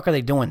like, what the fuck are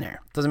they doing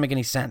there? It doesn't make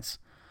any sense.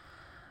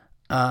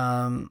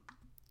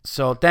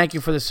 So thank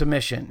you for the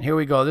submission. Here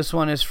we go. This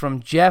one is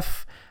from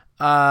Jeff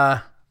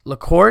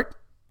LaCourte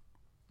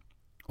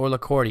or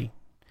LaCourte.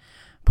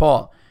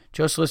 Paul,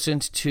 just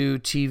listened to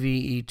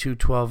TVE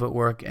 212 at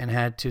work and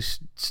had to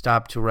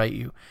stop to write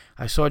you.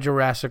 I saw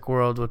Jurassic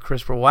World with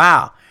Chris Pratt.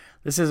 Wow,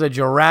 this is a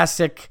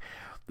Jurassic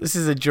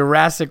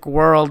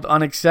World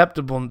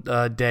unacceptable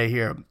day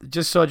here.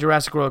 Just saw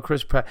Jurassic World with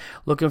Chris Pratt.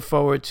 Looking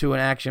forward to an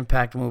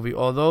action-packed movie.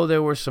 Although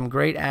there were some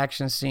great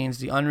action scenes,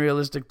 the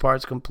unrealistic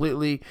parts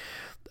completely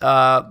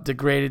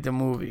degraded the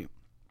movie,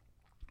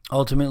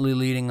 ultimately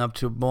leading up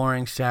to a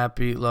boring,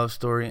 sappy love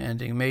story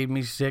ending. Made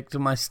me sick to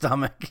my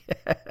stomach.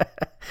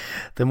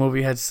 The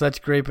movie had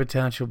such great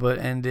potential, but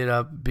ended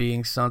up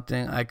being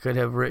something I could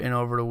have written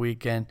over the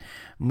weekend.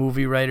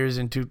 Movie writers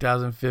in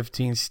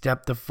 2015,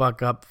 step the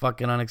fuck up.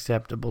 Fucking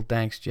unacceptable.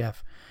 Thanks,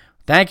 Jeff.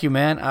 Thank you,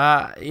 man.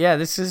 Yeah,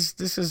 this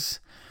is.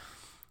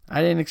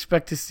 I didn't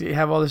expect to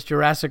have all this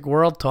Jurassic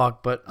World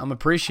talk, but I'm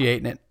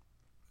appreciating it.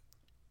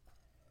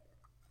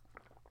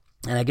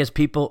 And I guess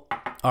people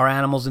are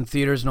animals in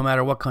theaters no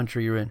matter what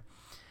country you're in.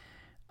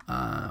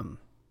 All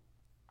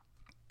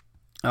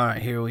right,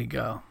 here we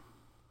go.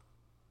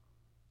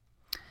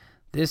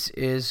 This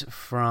is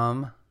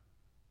from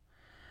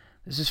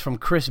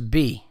Chris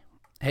B.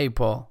 Hey,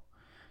 Paul.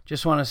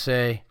 Just want to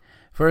say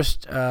I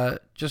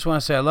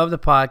love the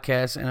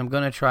podcast, and I'm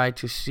going to try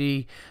to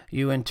see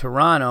you in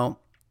Toronto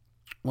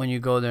when you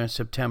go there in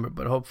September,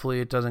 but hopefully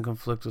it doesn't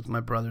conflict with my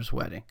brother's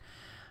wedding.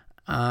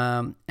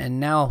 And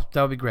now,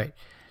 that would be great.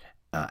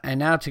 And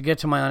now to get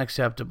to my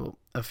unacceptable.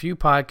 A few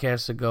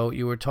podcasts ago,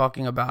 you were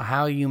talking about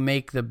how you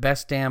make the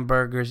best damn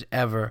burgers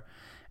ever,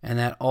 and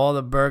that all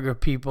the burger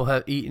people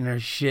have eaten are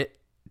shit,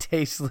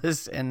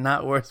 tasteless, and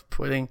not worth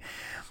putting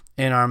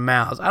in our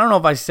mouths. I don't know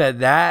if I said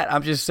that.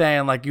 I'm just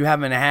saying, like, you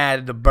haven't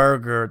had the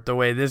burger the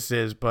way this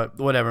is, but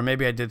whatever.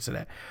 Maybe I did say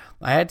that.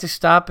 I had to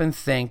stop and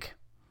think,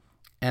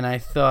 and I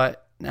thought,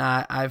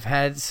 nah, I've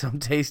had some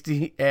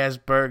tasty-ass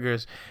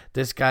burgers.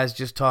 This guy's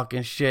just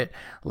talking shit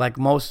like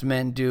most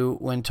men do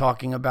when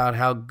talking about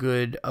how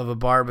good of a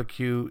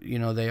barbecue,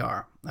 they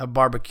are. A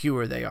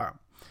barbecuer they are.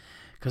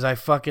 Because I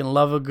fucking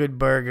love a good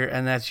burger,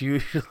 and that's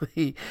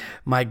usually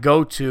my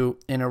go-to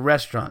in a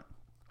restaurant.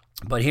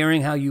 But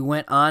hearing how you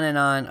went on and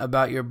on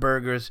about your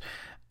burgers,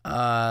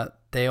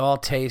 they all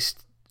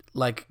taste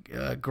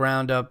like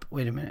ground up.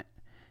 Wait a minute.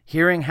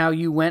 Hearing how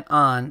you went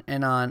on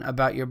and on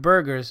about your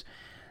burgers,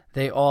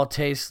 they all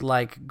taste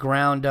like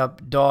ground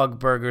up dog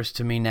burgers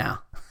to me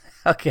now.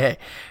 Okay,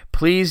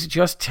 please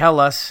just tell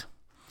us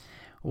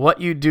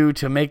what you do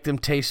to make them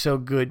taste so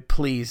good,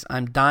 please.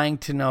 I'm dying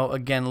to know.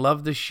 Again,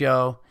 love the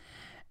show.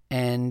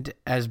 And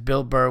as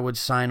Bill Burr would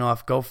sign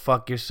off, go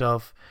fuck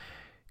yourself.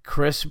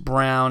 Chris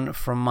Brown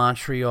from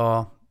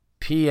Montreal.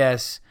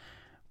 P.S.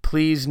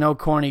 Please, no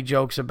corny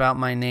jokes about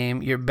my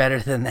name. You're better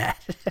than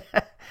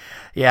that.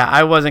 Yeah,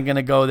 I wasn't going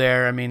to go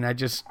there. I mean, I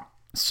just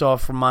saw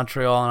from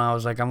Montreal, and I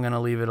was like, I'm going to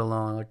leave it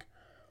alone. Like,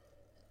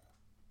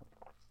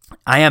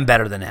 I am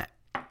better than that.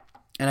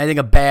 And I think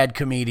a bad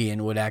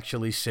comedian would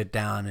actually sit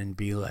down and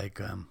be like,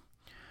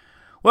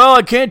 Well,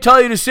 I can't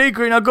tell you the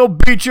secret. Now go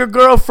beat your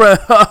girlfriend.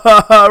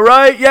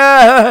 Right?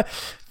 Yeah.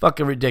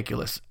 Fucking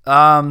ridiculous.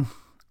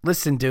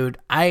 Listen, dude.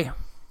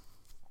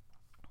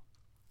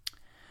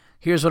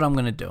 Here's what I'm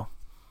going to do.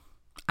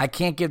 I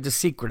can't give the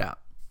secret out.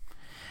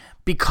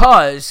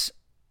 Because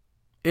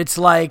it's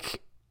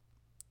like,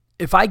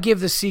 if I give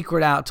the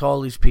secret out to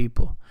all these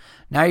people,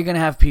 now you're going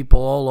to have people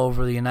all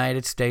over the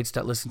United States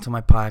that listen to my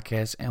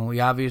podcast, and we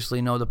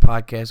obviously know the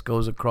podcast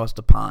goes across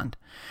the pond,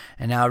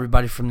 and now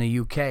everybody from the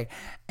UK.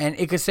 And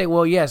it could say,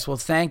 well, yes, well,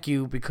 thank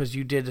you because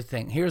you did the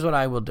thing. Here's what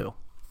I will do.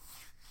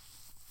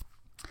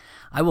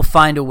 I will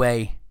find a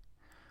way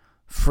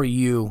for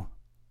you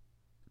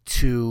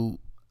to...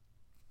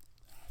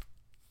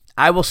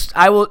 I will,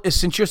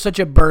 since you're such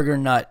a burger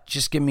nut,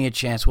 just give me a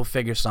chance. We'll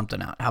figure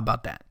something out. How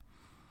about that?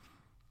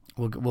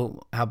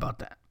 How about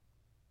that?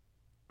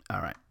 All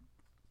right.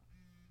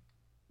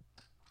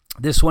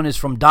 This one is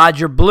from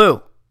Dodger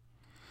Blue.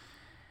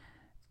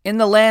 In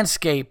the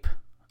landscape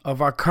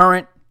of our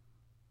current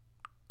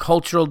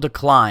cultural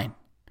decline,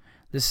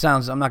 this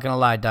sounds, I'm not going to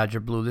lie, Dodger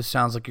Blue, this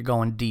sounds like you're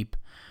going deep,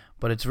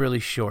 but it's really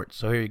short.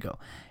 So here you go.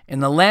 In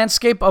the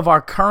landscape of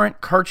our current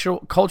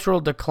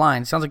cultural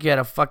decline, sounds like you had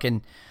a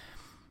fucking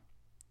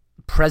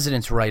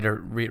president's writer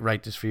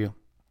write this for you.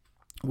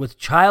 With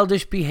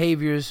childish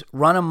behaviors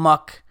run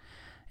amok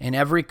in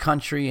every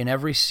country, in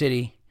every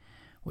city,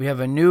 we have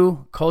a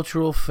new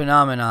cultural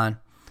phenomenon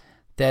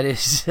that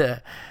is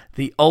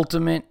the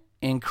ultimate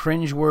in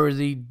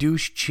cringeworthy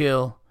douche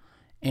chill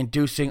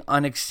inducing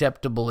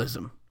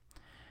unacceptableism.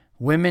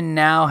 Women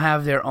now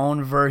have their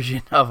own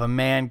version of a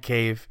man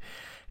cave.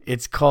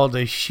 It's called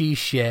a she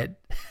shed.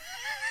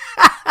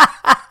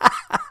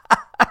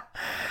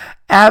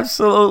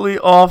 Absolutely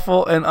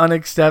awful and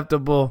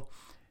unacceptable,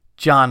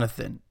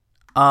 Jonathan.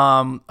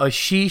 A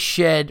she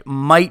shed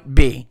might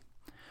be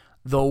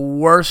the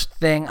worst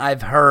thing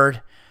I've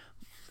heard.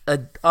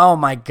 Oh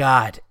my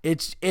God.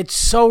 It's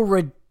so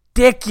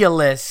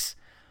ridiculous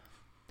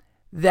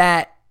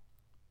that,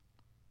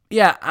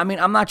 yeah, I mean,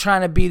 I'm not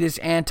trying to be this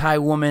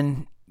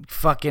anti-woman,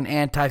 fucking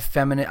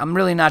anti-feminine. I'm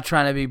really not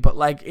trying to be, but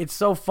like, it's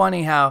so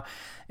funny how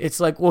it's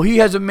like, well, he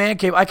has a man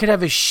cave. I could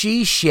have a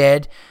she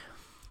shed.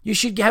 You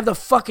should have the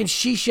fucking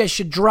she shed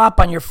should drop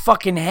on your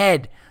fucking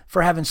head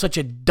for having such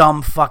a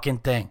dumb fucking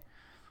thing.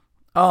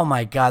 Oh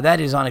my God,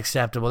 that is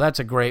unacceptable. That's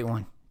a great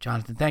one,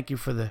 Jonathan. Thank you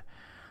for the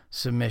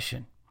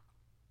submission.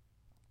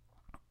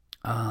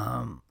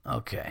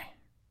 Okay.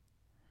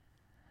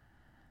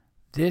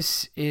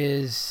 This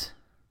is,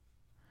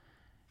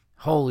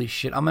 holy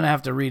shit. I'm going to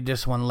have to read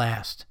this one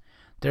last.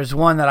 There's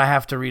one that I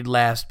have to read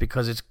last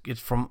because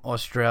it's from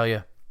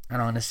Australia. And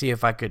I'm going to see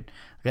if I could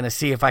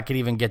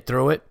even get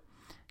through it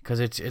because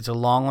it's a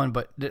long one,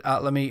 but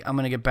I'm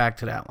going to get back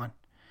to that one.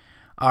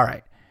 All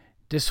right.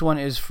 This one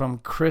is from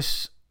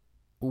Chris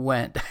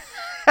Went.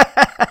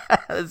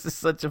 This is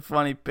such a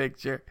funny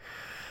picture.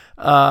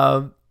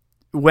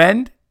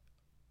 Wend?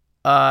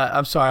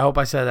 I'm sorry. I hope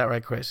I said that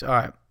right, Chris. All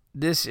right.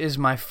 This is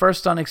my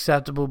first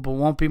unacceptable, but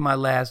won't be my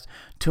last.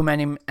 Too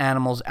many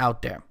animals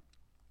out there.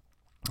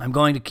 I'm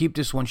going to keep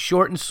this one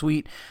short and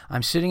sweet.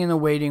 I'm sitting in the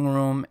waiting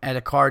room at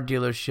a car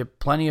dealership.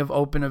 Plenty of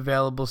open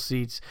available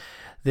seats.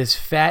 This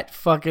fat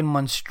fucking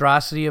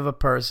monstrosity of a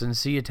person,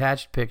 see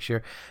attached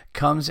picture,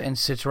 comes and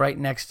sits right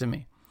next to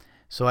me.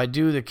 So I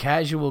do the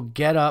casual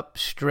get up,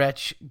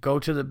 stretch, go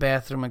to the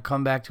bathroom, and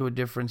come back to a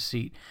different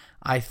seat.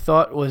 I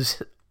thought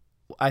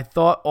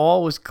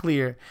all was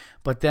clear,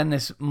 but then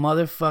this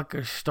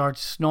motherfucker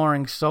starts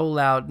snoring so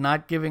loud,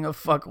 not giving a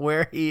fuck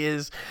where he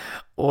is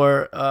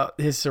or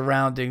his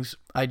surroundings.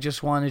 I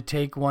just want to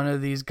take one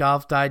of these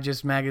Golf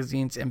Digest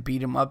magazines and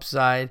beat him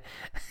upside.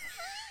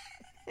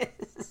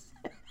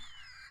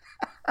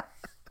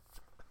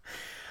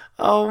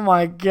 Oh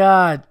my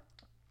God.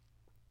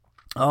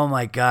 Oh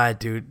my God,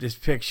 dude. This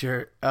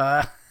picture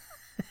had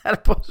a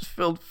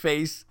post-filled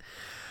face.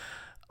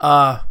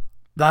 Not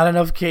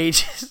enough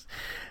cages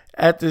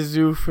at the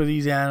zoo for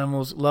these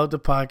animals. Love the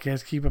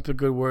podcast. Keep up the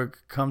good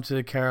work. Come to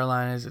the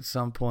Carolinas at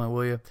some point,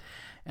 will you?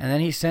 And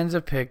then he sends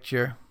a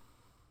picture.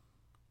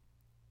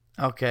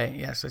 Okay,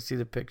 yes, I see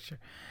the picture.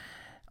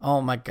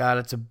 Oh my God,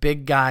 it's a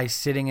big guy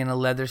sitting in a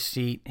leather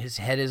seat. His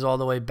head is all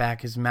the way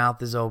back. His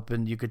mouth is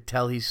open. You could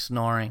tell he's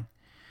snoring.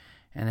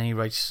 And then he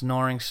writes,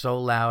 snoring so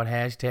loud,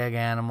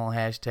 #animal,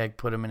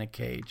 #put him in a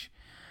cage.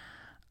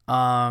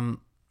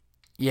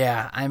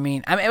 Yeah, I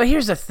mean,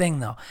 here's the thing,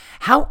 though.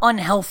 How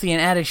unhealthy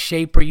and out of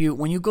shape are you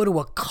when you go to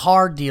a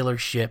car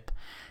dealership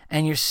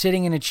and you're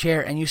sitting in a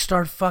chair and you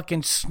start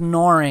fucking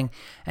snoring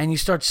and you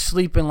start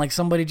sleeping like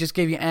somebody just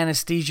gave you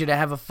anesthesia to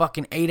have a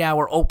fucking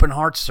 8-hour open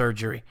heart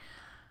surgery?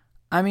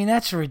 I mean,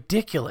 that's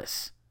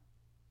ridiculous.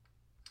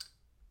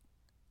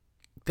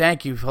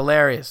 Thank you.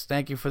 Hilarious.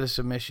 Thank you for the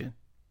submission.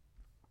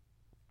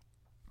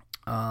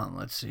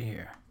 Let's see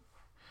here.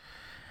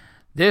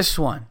 This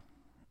one.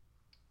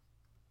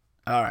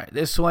 All right.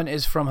 This one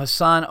is from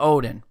Hassan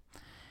Odin.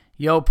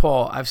 Yo,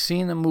 Paul, I've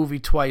seen the movie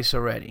twice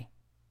already.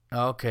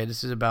 Okay,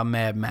 this is about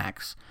Mad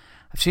Max.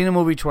 I've seen the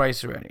movie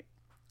twice already.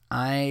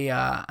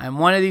 I'm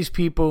one of these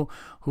people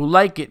who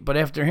like it, but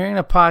after hearing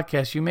the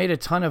podcast, you made a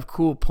ton of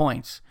cool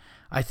points.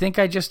 I think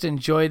I just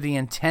enjoyed the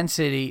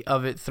intensity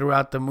of it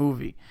throughout the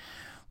movie,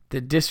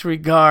 the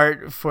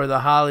disregard for the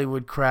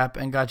Hollywood crap,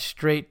 and got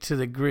straight to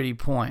the gritty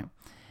point.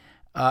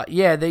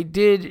 Yeah, they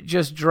did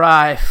just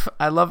drive.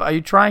 Are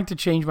you trying to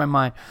change my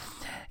mind?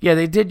 Yeah,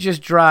 they did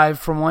just drive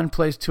from one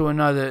place to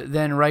another,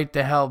 then right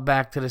the hell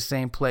back to the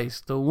same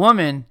place. The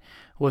woman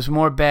was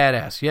more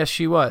badass. Yes,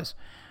 she was.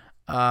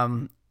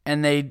 And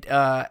they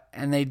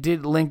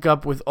did link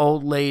up with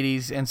old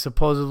ladies and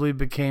supposedly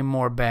became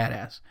more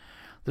badass.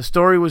 The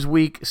story was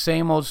weak,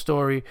 same old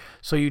story,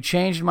 so you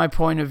changed my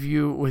point of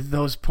view with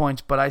those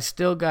points, but I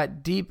still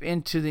got deep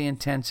into the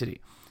intensity.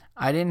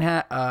 I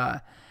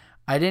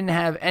didn't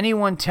have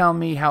anyone tell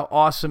me how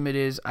awesome it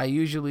is. I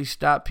usually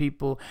stop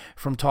people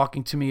from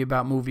talking to me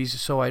about movies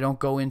so I don't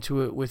go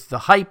into it with the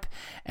hype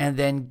and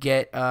then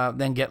get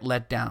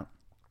let down.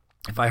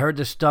 If I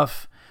heard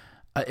stuff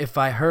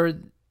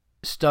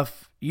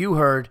you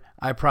heard,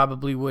 I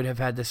probably would have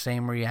had the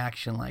same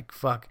reaction, like,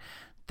 fuck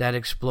that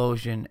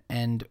explosion,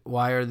 and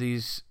why are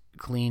these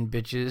clean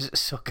bitches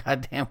so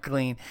goddamn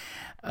clean?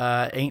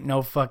 Ain't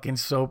no fucking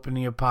soap in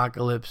the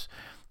apocalypse.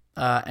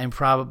 And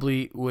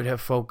probably would have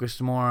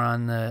focused more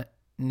on the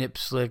nip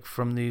slick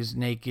from these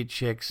naked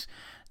chicks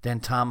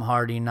than Tom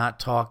Hardy not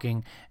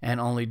talking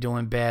and only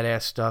doing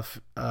badass stuff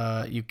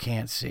you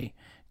can't see.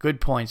 Good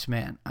points,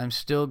 man. I'm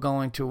still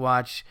going to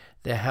watch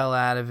the hell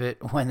out of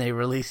it when they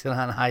release it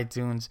on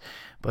iTunes,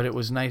 but it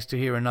was nice to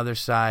hear another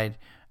side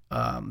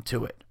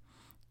to it.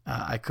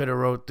 I could have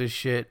wrote this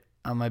shit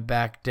on my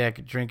back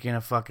deck drinking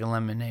a fucking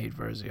lemonade,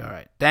 Verzi. All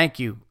right. Thank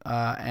you.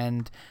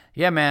 And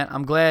yeah, man,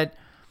 I'm glad.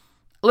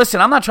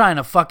 Listen, I'm not trying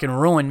to fucking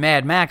ruin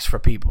Mad Max for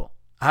people.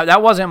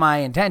 That wasn't my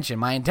intention.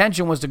 My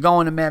intention was to go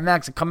into Mad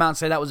Max and come out and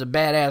say that was a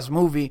badass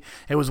movie.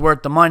 It was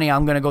worth the money.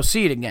 I'm going to go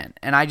see it again.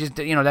 And I just,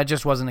 that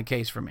just wasn't the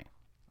case for me.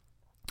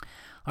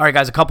 All right,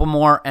 guys, a couple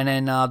more, and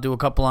then I'll do a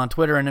couple on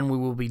Twitter, and then we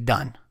will be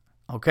done.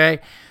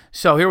 Okay?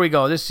 So here we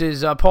go. This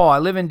is Paul. I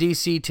live in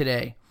D.C.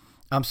 today.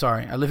 I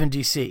live in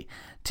D.C.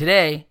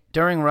 Today,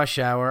 during rush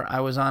hour, I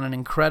was on an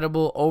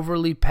incredible,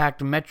 overly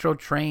packed metro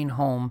train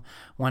home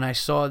when I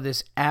saw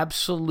this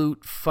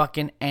absolute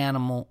fucking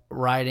animal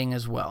riding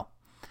as well.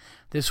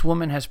 This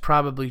woman has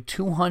probably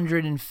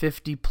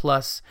 250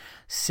 plus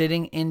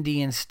sitting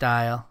Indian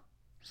style.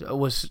 So it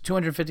was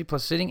 250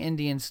 plus sitting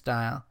Indian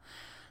style,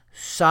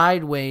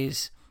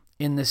 sideways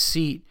in the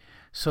seat,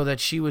 so that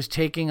she was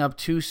taking up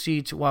two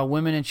seats while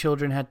women and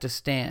children had to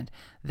stand.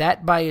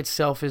 That by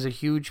itself is a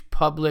huge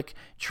public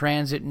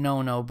transit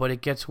no-no, but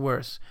it gets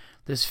worse.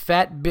 This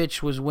fat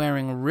bitch was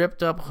wearing a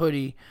ripped-up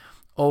hoodie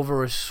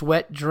over a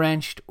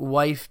sweat-drenched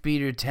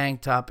wife-beater tank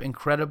top,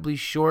 incredibly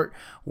short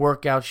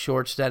workout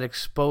shorts that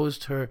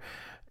exposed her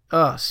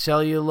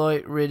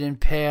cellulite-ridden,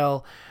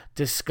 pale,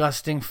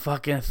 disgusting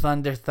fucking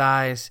thunder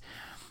thighs.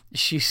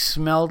 She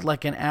smelled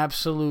like an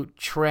absolute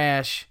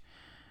trash.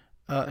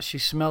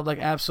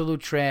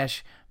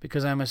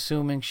 Because I'm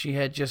assuming she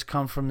had just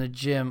come from the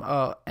gym.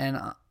 Oh,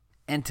 and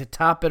to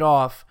top it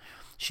off,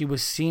 she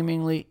was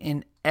seemingly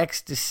in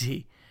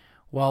ecstasy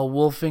while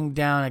wolfing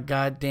down a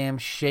goddamn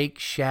Shake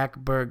Shack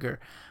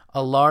burger,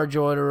 a large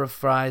order of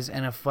fries,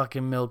 and a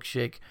fucking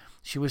milkshake.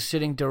 She was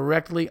sitting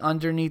directly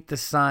underneath the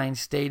sign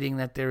stating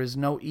that there is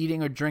no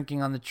eating or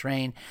drinking on the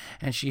train,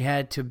 and she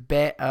had the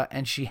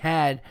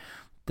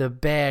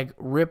bag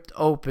ripped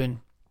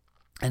open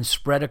and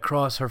spread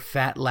across her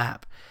fat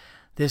lap.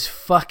 This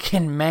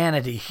fucking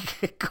manatee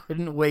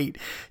couldn't wait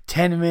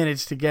 10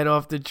 minutes to get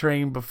off the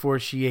train before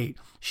she ate.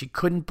 She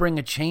couldn't bring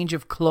a change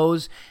of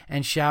clothes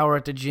and shower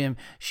at the gym.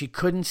 She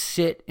couldn't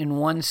sit in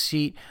one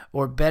seat,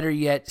 or better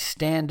yet,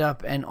 stand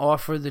up and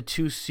offer the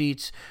two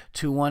seats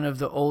to one of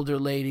the older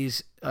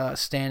ladies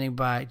standing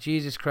by.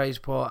 Jesus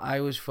Christ, Paul, I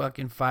was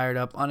fucking fired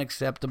up.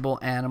 Unacceptable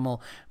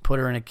animal. Put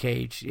her in a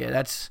cage. Yeah,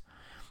 that's...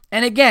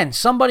 And again,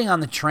 somebody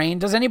on the train.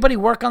 Does anybody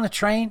work on the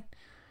train?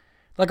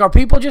 Like, are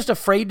people just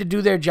afraid to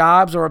do their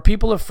jobs, or are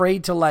people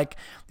afraid to,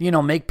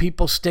 make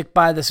people stick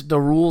by the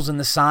rules and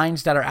the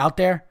signs that are out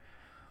there?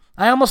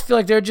 I almost feel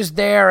like they're just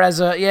there as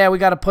we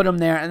got to put them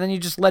there, and then you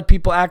just let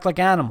people act like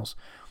animals.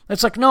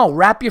 It's like, no,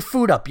 wrap your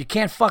food up. You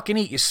can't fucking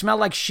eat. You smell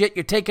like shit.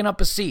 You're taking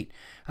up a seat.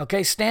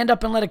 Okay, stand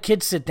up and let a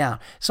kid sit down.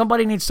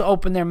 Somebody needs to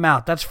open their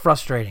mouth. That's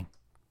frustrating.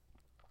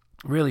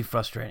 Really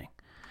frustrating.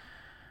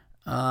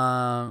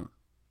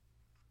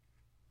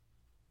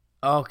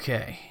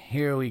 Okay,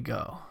 here we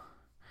go.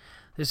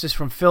 This is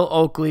from Phil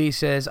Oakley. He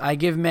says, I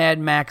give Mad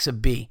Max a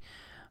B,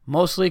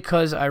 mostly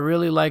because I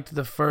really liked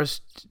the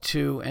first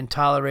two and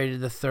tolerated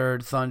the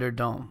third,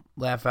 Thunderdome.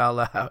 Laugh out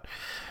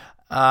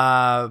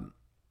loud.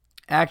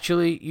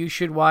 Actually, you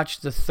should watch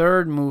the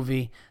third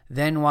movie,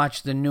 then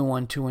watch the new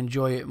one to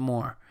enjoy it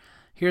more.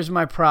 Here's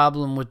my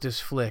problem with this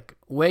flick.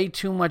 Way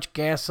too much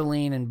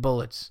gasoline and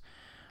bullets.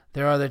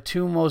 There are the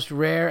two most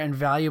rare and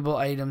valuable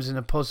items in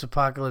a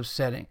post-apocalypse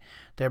setting.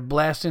 They're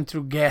blasting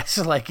through gas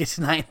like it's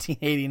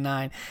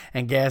 1989,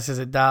 and gas is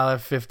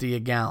 $1.50 a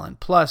gallon.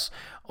 Plus,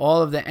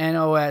 all of the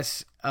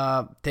NOS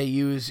they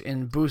use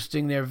in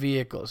boosting their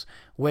vehicles.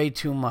 Way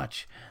too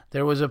much.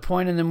 There was a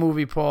point in the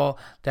movie, Paul,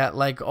 that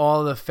like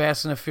all the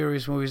Fast and the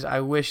Furious movies, I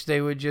wish they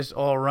would just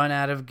all run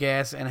out of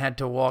gas and had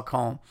to walk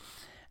home.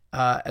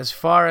 As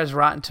far as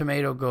Rotten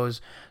Tomato goes,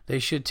 they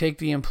should take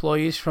the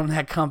employees from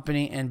that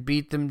company and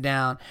beat them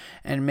down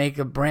and make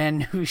a brand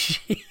new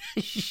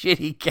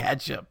shitty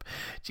ketchup.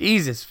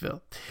 Jesus,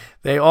 Phil.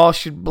 They all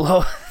should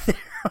blow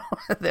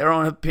their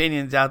own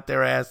opinions out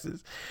their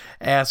asses.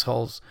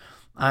 Assholes.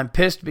 I'm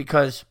pissed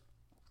because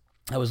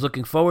I was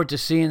looking forward to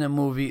seeing the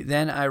movie.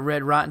 Then I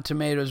read Rotten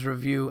Tomatoes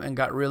review and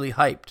got really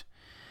hyped.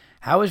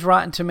 How is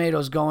Rotten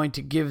Tomatoes going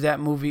to give that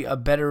movie a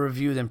better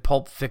review than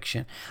Pulp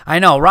Fiction? I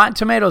know, Rotten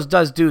Tomatoes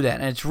does do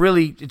that, and it's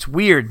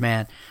weird,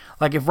 man.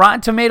 Like, if Rotten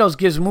Tomatoes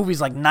gives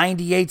movies like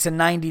 98s and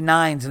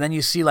 99s, and then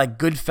you see like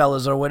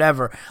Goodfellas or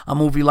whatever, a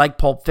movie like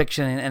Pulp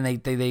Fiction, and they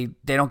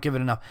don't give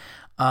it enough.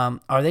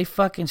 Are they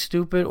fucking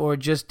stupid or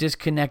just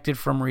disconnected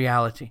from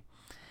reality?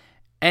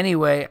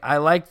 Anyway, I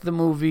liked the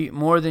movie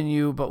more than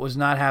you, but was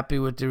not happy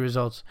with the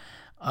results.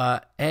 All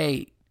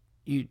right,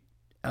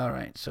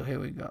 so here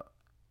we go.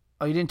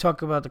 Oh, you didn't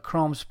talk about the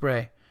chrome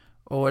spray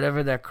or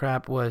whatever that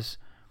crap was.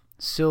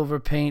 Silver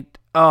paint.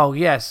 Oh,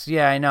 yes.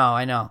 Yeah, I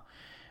know.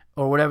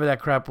 Or whatever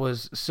that crap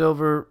was.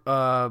 Silver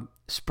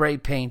spray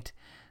paint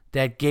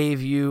that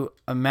gave you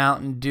a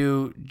Mountain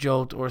Dew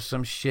jolt or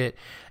some shit.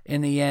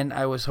 In the end,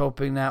 I was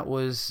hoping that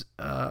was...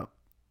 In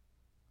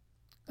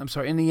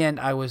the end,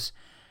 I was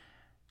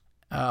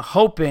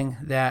hoping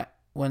that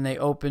when they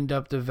opened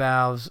up the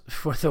valves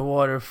for the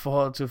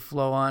waterfall to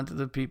flow onto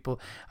the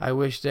people, I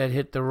wish they'd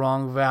hit the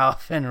wrong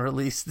valve and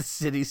released the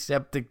city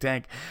septic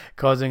tank,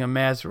 causing a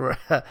mass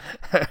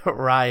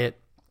riot.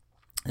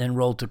 Then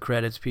roll to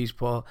credits. Peace,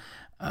 Paul.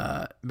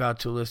 About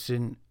to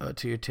listen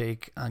to your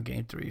take on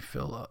Game 3,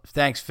 Phil.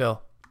 Thanks,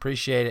 Phil.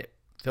 Appreciate it.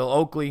 Phil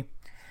Oakley.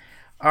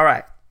 All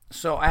right.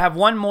 So I have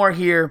one more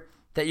here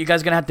that you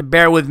guys are going to have to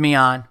bear with me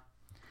on.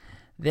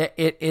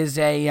 It is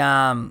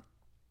a...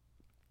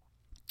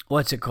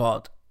 what's it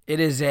called? It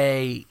is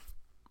a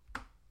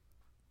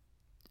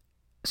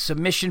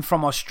submission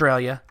from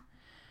Australia,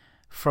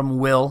 from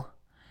Will.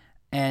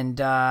 And,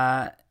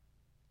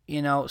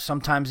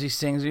 sometimes these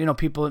things,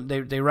 people,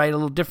 they write a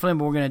little differently,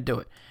 but we're going to do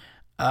it.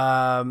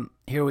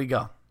 Here we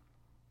go.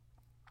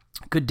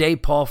 Good day,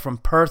 Paul, from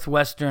Perth,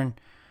 Western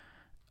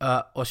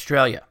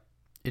Australia.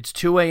 It's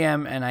 2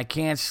 a.m. and I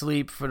can't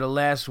sleep for the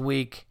last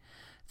week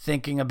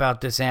thinking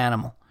about this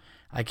animal.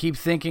 I keep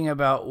thinking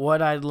about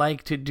what I'd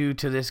like to do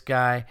to this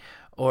guy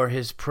or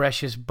his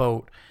precious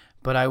boat,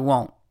 but I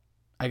won't.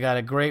 I got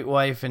a great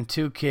wife and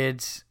 2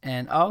 kids,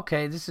 and I got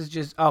it. This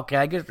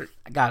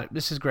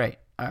is great.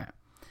 All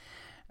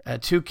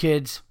right. 2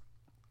 kids,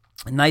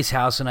 a nice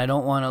house, and I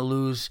don't want to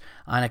lose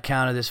on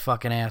account of this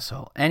fucking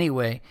asshole.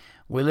 Anyway,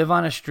 we live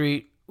on a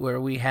street where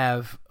we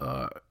have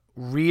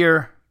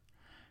rear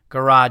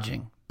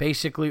garaging.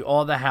 Basically,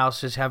 all the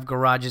houses have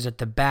garages at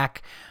the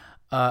back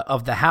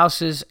of the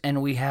houses,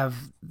 and we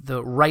have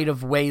the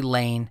right-of-way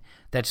lane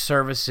that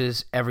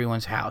services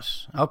everyone's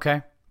house.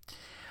 Okay.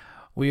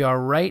 We are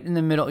right in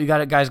the middle.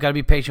 Guys got to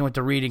be patient with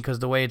the reading because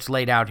the way it's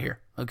laid out here.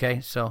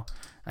 Okay, so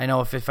I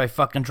know if I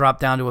fucking drop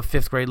down to a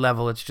 5th grade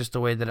level, it's just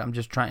the way that I'm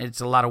just trying.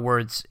 It's a lot of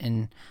words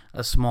in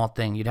a small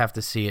thing. You'd have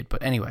to see it,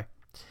 but anyway.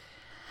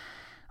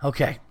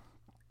 Okay.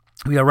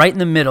 We are right in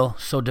the middle,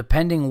 so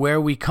depending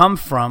where we come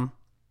from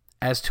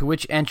as to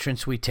which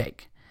entrance we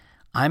take.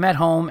 I'm at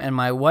home, and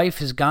my wife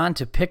has gone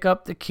to pick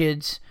up the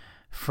kids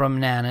from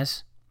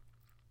Nana's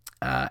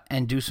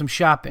and do some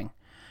shopping.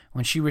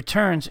 When she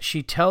returns,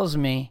 she tells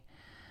me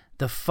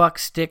the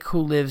fuckstick who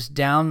lives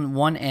down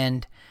one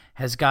end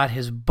has got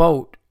his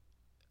boat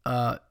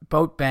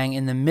bang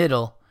in the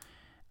middle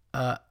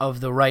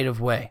of the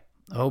right-of-way.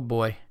 Oh,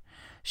 boy.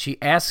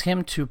 She asks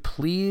him to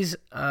please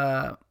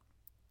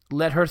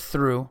let her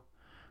through.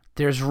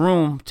 There's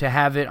room to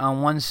have it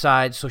on one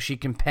side so she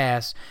can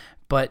pass,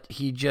 but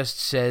he just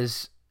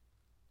says,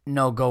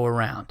 no, go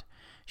around.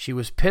 She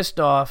was pissed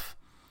off,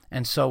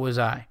 and so was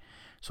I.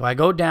 So I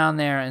go down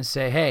there and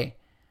say, hey,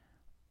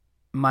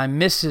 my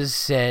missus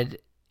said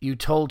you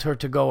told her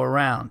to go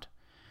around.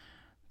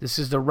 This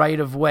is the right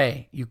of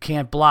way. You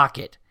can't block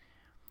it.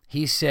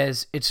 He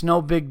says, it's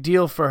no big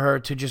deal for her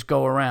to just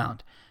go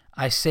around.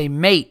 I say,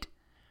 mate,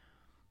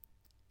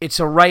 it's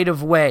a right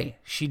of way.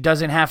 She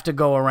doesn't have to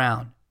go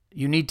around.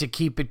 You need to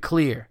keep it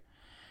clear.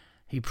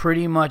 He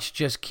pretty much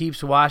just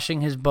keeps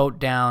washing his boat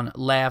down,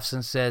 laughs,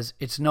 and says,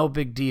 it's no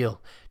big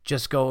deal.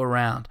 Just go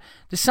around.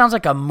 This sounds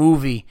like a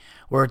movie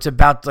where it's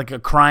about, like, a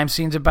crime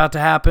scene's about to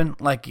happen.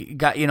 Like,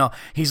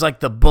 he's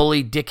like the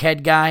bully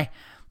dickhead guy,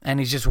 and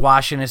he's just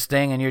washing his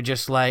thing, and you're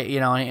just like,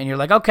 and you're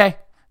like, okay,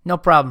 no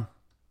problem.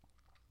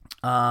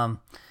 All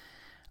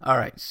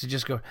right, so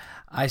just go.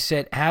 I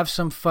said, have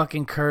some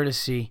fucking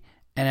courtesy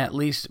and at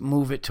least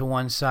move it to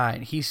one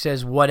side. He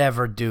says,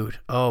 whatever, dude.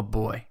 Oh,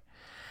 boy.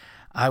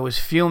 I was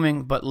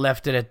fuming, but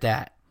left it at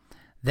that.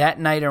 That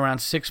night around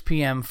 6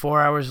 p.m.,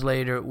 4 hours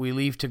later, we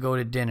leave to go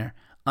to dinner.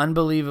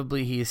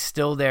 Unbelievably, he is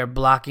still there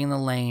blocking the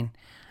lane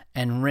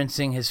and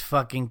rinsing his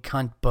fucking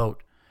cunt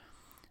boat.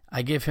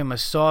 I give him a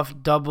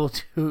soft double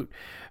toot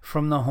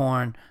from the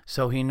horn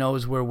so he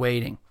knows we're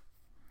waiting.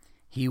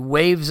 He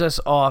waves us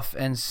off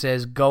and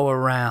says, go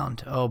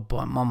around. Oh,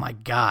 boy, oh my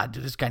God,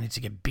 dude, this guy needs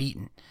to get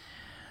beaten.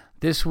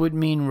 This would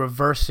mean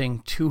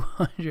reversing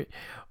 200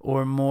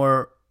 or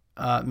more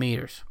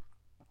meters.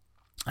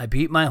 I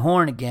beat my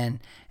horn again,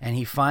 and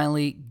he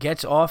finally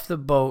gets off the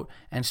boat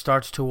and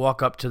starts to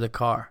walk up to the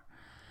car.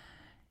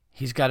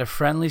 He's got a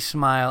friendly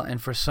smile,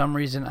 and for some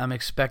reason I'm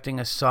expecting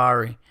a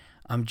sorry.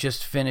 I'm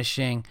just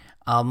finishing.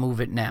 I'll move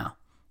it now.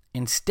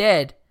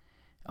 Instead,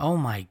 oh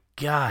my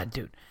God,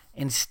 dude.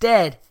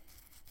 Instead,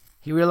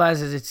 he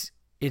realizes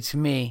it's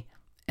me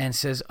and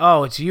says,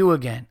 oh, it's you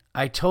again.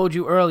 I told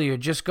you earlier,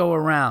 just go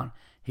around.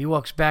 He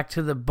walks back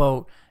to the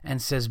boat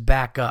and says,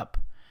 back up.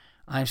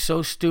 I'm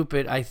so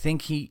stupid. I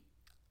think he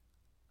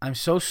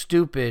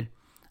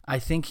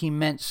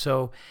meant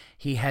so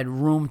he had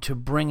room to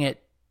bring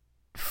it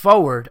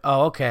forward.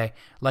 Oh, okay.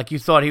 Like you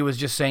thought he was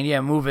just saying, yeah,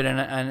 move it,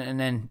 and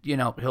then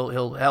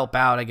he'll help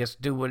out. I guess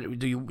do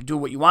what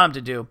you want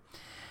him to do,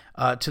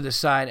 to the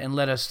side and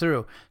let us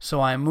through.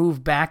 So I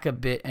move back a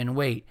bit and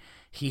wait.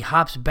 He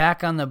hops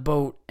back on the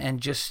boat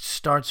and just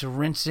starts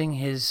rinsing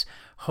his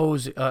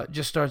hose.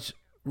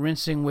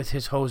 Rinsing with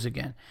his hose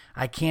again.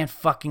 I can't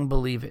fucking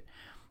believe it.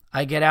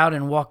 I get out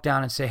and walk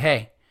down and say,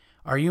 hey,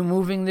 are you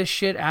moving this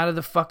shit out of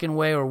the fucking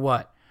way or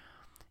what?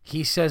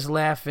 He says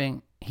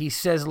laughing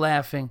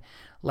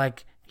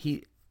like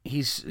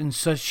he's in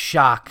such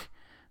shock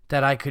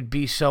that I could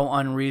be so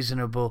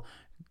unreasonable.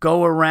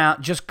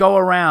 Just go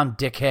around,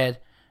 dickhead.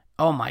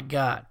 Oh my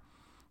God.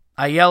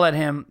 I yell at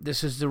him,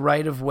 this is the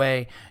right of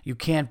way. You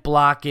can't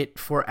block it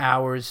for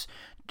hours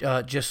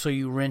just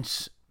to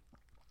rinse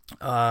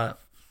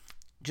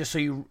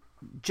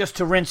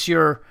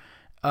your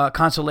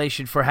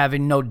consolation for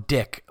having no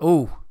dick.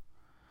 Ooh.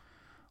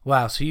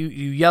 Wow, so you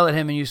yell at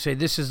him and you say,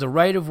 this is the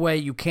right of way.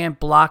 You can't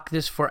block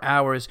this for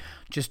hours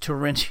just to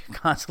rinse your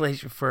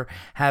consolation for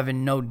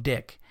having no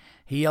dick.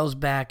 He yells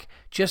back,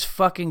 just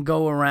fucking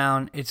go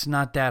around. It's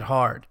not that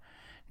hard.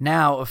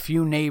 Now a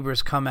few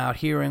neighbors come out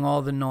hearing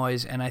all the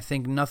noise, and I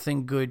think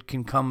nothing good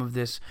can come of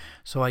this,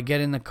 so I get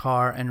in the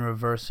car and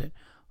reverse it.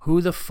 Who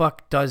the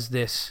fuck does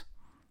this?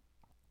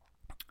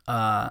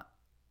 Ass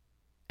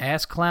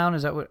Clown?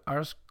 Is that what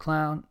Ass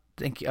Clown?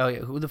 Oh yeah,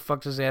 who the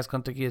fuck does Ass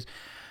Clown think he is?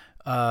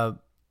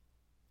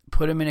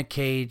 Put him in a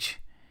cage.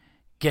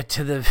 Get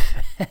the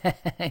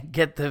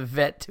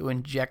vet to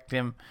inject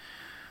him.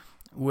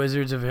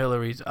 Wizards of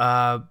Hillary's.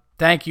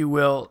 Thank you,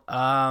 Will.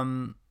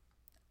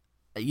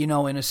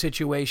 In a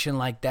situation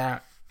like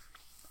that,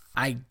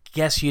 I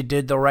guess you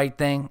did the right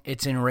thing.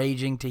 It's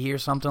enraging to hear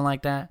something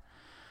like that,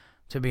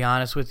 to be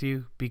honest with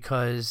you,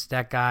 because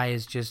that guy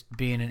is just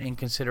being an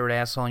inconsiderate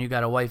asshole, and you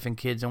got a wife and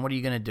kids, and what are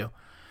you going to do?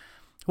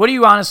 What are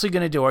you honestly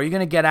going to do? Are you going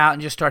to get out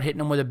and just start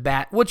hitting him with a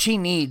bat, which he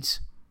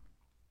needs?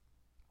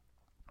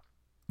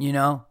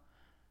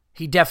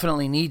 He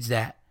definitely needs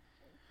that.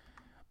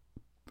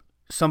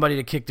 Somebody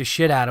to kick the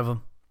shit out of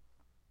him.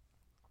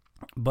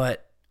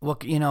 But,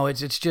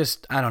 it's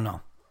just, I don't know.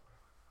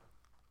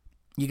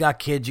 You got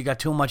kids, you got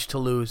too much to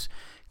lose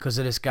because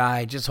of this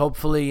guy. Just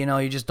hopefully,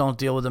 you just don't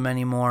deal with him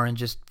anymore and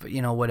just,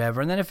 whatever.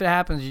 And then if it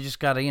happens, you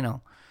just got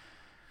to,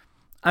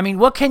 I mean,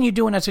 what can you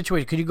do in that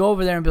situation? Could you go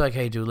over there and be like,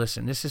 hey, dude,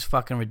 listen, this is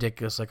fucking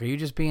ridiculous. Like, are you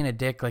just being a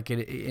dick? Like,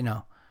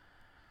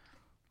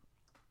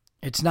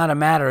 it's not a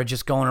matter of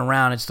just going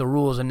around. It's the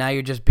rules, and now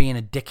you're just being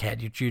a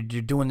dickhead.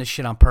 You're doing this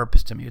shit on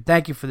purpose to me.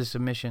 Thank you for the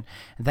submission,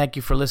 and thank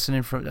you for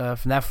listening from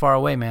that far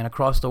away, man,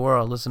 across the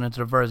world, listening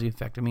to the Verzi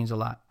Effect. It means a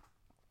lot.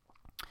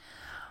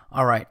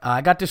 All right,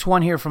 I got this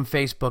one here from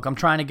Facebook. I'm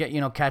trying to get,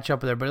 catch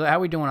up with everybody. How are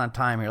we doing on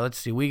time here? Let's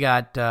see. We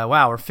got,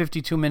 we're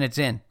 52 minutes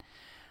in.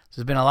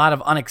 There's been a lot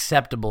of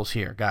unacceptables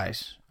here,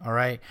 guys. All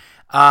right.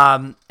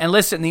 And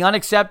listen, the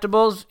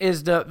unacceptables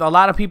is a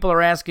lot of people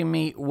are asking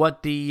me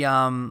what the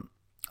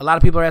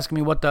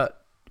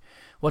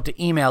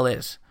email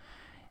is.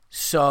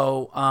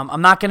 So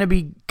I'm not going to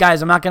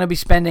be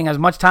spending as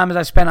much time as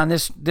I spent on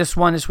this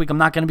one this week. I'm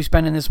not going to be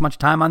spending this much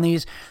time on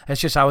these.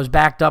 It's just I was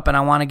backed up and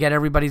I want to get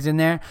everybody's in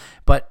there.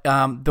 But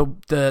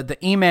the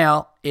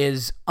email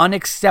is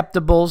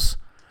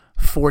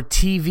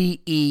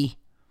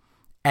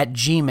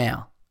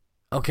unacceptablesfortve@gmail.com.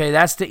 Okay,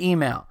 that's the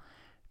email.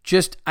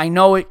 Just, I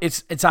know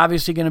it's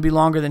obviously going to be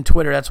longer than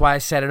Twitter. That's why I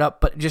set it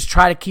up. But just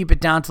try to keep it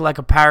down to like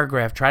a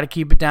paragraph. Try to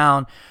keep it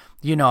down,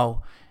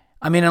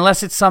 I mean,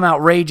 unless it's some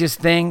outrageous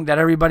thing that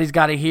everybody's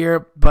got to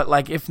hear. But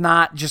like, if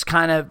not, just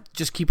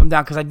keep them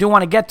down because I do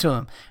want to get to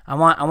them. I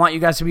want you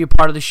guys to be a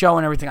part of the show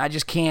and everything. I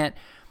just can't,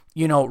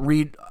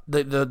 read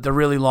the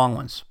really long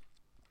ones.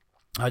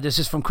 This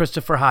is from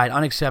Christopher Hyde.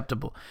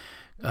 Unacceptable.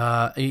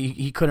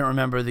 He couldn't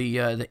remember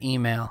the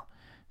email.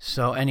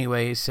 So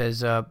anyway, he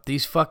says,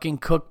 these fucking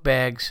cook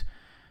bags.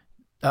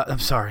 I'm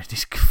sorry,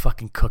 these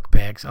fucking cook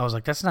bags. I was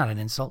like, that's not an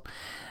insult.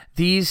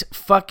 These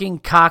fucking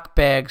cock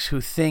bags who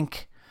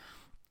think,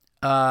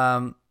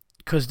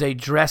 because they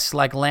dress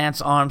like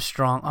Lance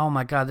Armstrong. Oh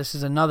my God, this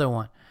is another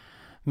one.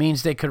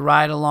 Means they could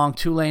ride along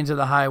 2 lanes of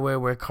the highway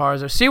where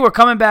cars are. See, we're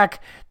coming back.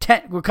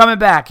 We're coming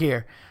back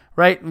here.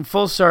 right in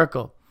full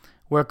circle,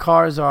 where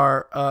cars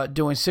are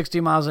doing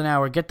 60 miles an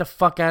hour. Get the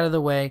fuck out of the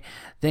way,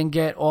 then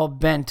get all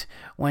bent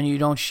when you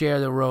don't share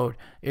the road.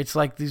 It's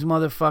like these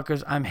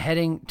motherfuckers, I'm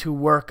heading to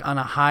work on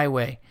a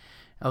highway,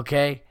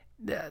 okay?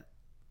 I'm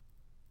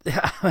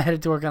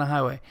headed to work on a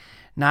highway,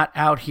 not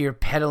out here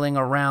pedaling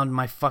around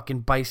my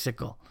fucking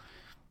bicycle.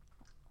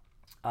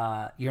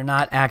 You're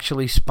not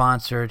actually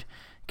sponsored.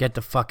 Get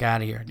the fuck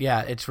out of here.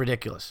 Yeah, it's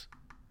ridiculous.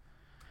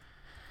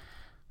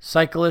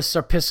 Cyclists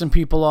are pissing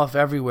people off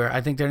everywhere.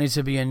 I think there needs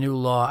to be a new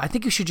law. I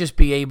think you should just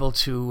be able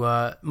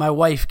to... my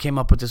wife came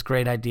up with this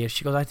great idea.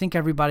 She goes, I think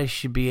everybody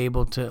should be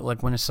able to...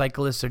 Like, when a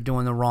cyclist are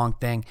doing the wrong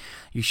thing,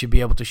 you should be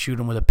able to shoot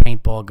them with a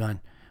paintball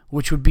gun,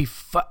 which would be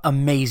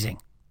amazing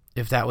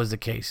if that was the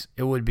case.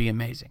 It would be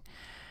amazing.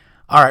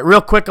 All right,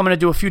 real quick, I'm going to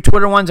do a few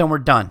Twitter ones, and we're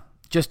done.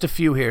 Just a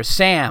few here.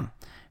 Sam,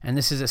 and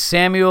this is a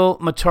Samuel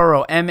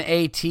Maturo,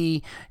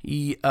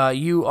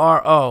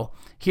 Maturo.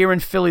 Here in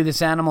Philly,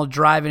 this animal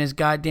driving his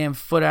goddamn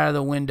foot out of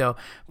the window,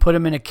 put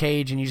him in a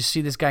cage, and you just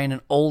see this guy in an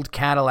old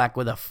Cadillac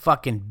with a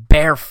fucking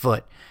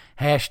barefoot.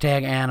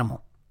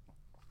 #animal.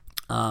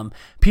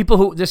 People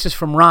who, this is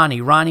from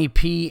Ronnie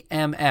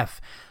PMF.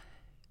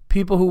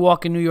 People who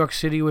walk in New York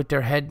City with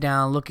their head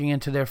down, looking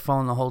into their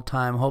phone the whole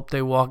time, hope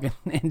they walk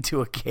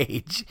into a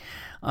cage.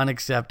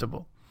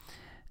 Unacceptable.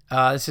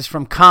 This is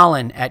from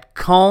Colin at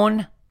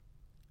Cone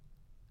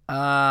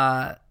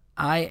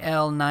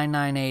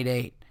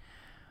IL9988.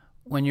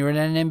 When you're at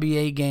an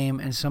NBA game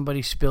and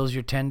somebody spills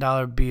your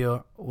 $10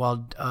 beer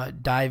while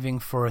diving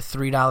for a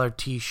 $3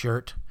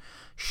 T-shirt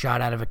shot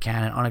out of a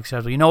cannon,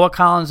 unacceptable. You know what,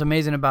 Colin's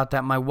amazing about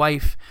that? My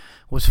wife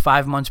was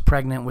 5 months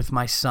pregnant with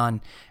my son,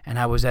 and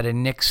I was at a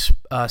Knicks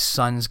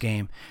Suns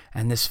game,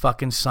 and this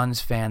fucking Suns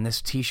fan, this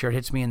T-shirt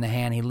hits me in the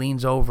hand. He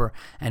leans over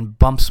and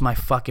bumps my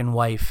fucking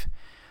wife.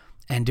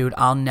 And dude,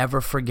 I'll never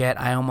forget.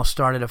 I almost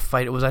started a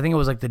fight. I think it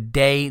was like the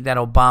day that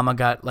Obama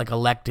got like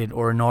elected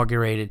or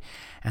inaugurated.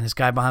 And this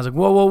guy behind was like,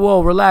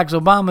 whoa, relax.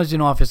 Obama's in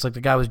office. Like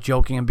the guy was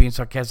joking and being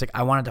sarcastic.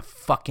 I wanted to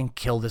fucking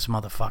kill this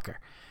motherfucker.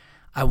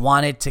 I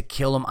wanted to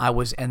kill him.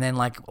 And then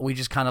like we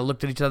just kind of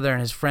looked at each other and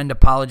his friend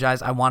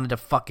apologized. I wanted to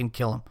fucking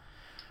kill him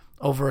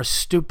over a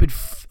stupid,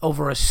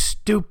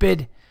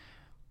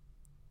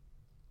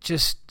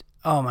 just,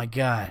 oh my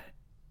God,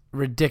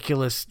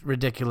 ridiculous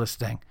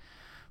thing.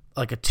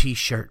 Like a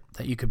T-shirt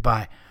that you could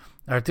buy.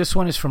 All right, this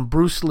one is from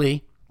Bruce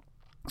Lee,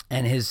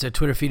 and his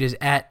Twitter feed is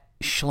at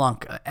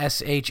Schlunk,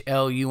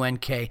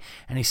 SHLUNK,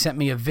 and he sent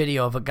me a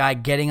video of a guy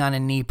getting on a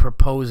knee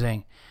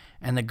proposing,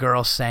 and the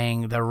girl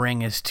saying the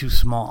ring is too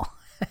small.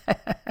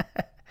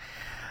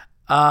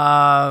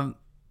 All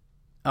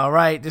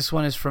right, this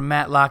one is from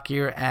Matt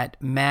Lockyer at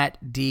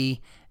Matt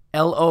D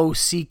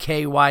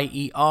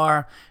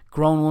LOCKYER.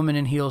 Grown woman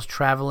in heels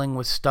traveling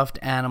with stuffed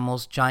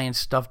animals, giant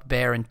stuffed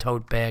bear and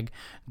tote bag.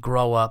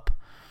 Grow up.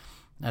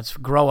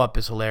 Grow up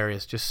is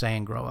hilarious. Just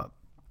saying grow up.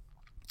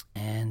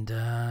 And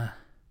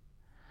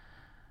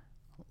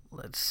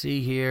let's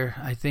see here.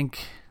 I think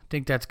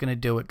that's going to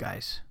do it,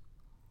 guys.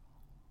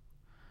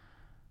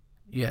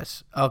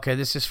 Yes. Okay,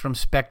 this is from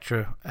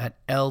Spectra at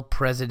El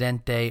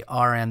Presidente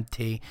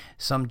RMT.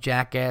 Some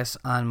jackass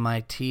on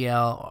my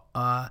TL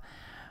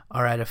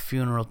are at a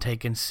funeral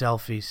taking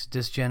selfies.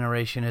 This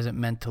generation isn't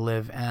meant to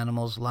live.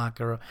 Animals,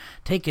 locker,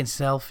 taking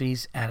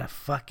selfies at a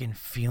fucking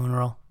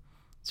funeral.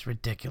 It's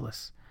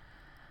ridiculous.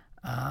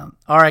 All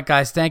right,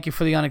 guys. Thank you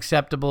for the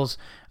unacceptables.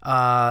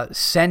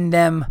 Send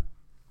them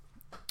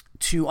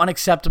to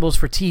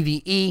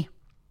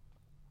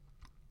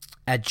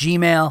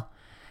unacceptablesfortve@gmail.com.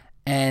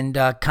 And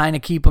kind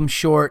of keep them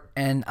short,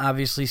 and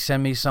obviously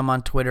send me some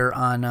on Twitter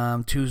on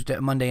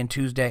Monday and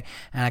Tuesday,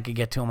 and I could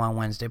get to them on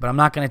Wednesday. But I'm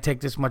not going to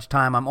take this much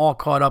time. I'm all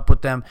caught up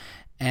with them,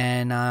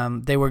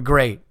 and they were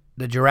great.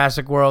 The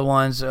Jurassic World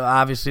ones,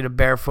 obviously the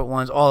barefoot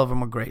ones, all of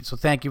them were great. So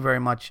thank you very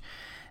much,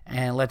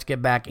 and let's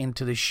get back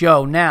into the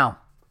show now.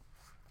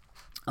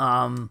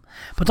 But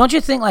don't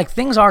you think like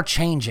things are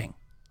changing?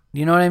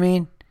 You know what I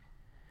mean?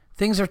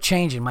 Things are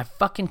changing. My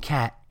fucking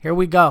cat. Here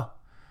we go.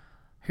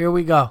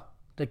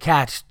 The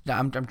cats.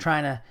 I'm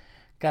trying to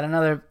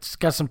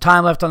got some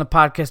time left on the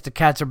podcast. The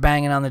cats are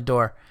banging on the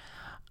door.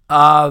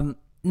 No,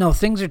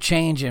 things are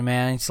changing,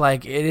 man. It's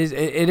like it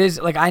is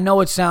like I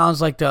know it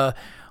sounds like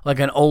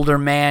an older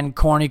man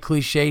corny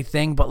cliche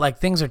thing, but like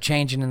things are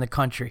changing in the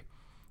country.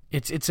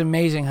 It's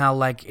amazing how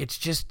like it's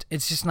just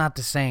not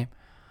the same.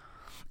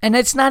 And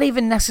it's not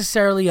even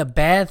necessarily a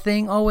bad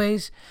thing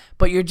always,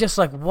 but you're just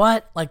like,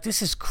 what? Like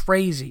this is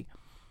crazy.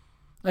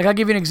 Like I'll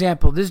give you an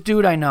example. This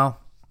dude I know,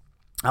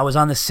 I was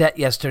on the set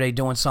yesterday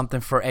doing something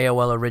for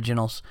AOL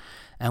Originals,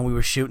 and we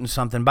were shooting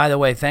something. By the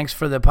way, thanks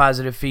for the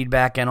positive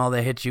feedback and all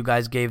the hits you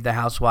guys gave the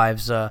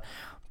Housewives. I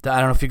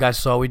don't know if you guys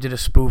saw, we did a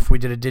spoof. We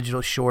did a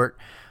digital short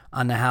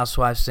on the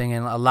Housewives thing,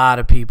 and a lot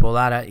of people,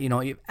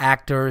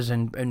 actors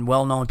and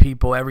well-known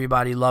people,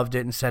 everybody loved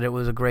it and said it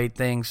was a great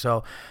thing.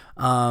 So,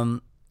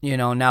 now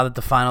that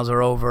the finals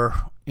are over,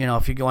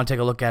 if you want to take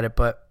a look at it.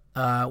 But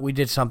we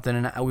did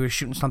something, and we were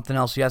shooting something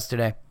else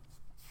yesterday.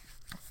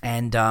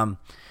 And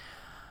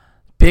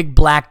big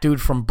black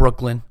dude from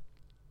Brooklyn,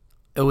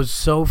 it was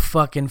so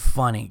fucking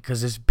funny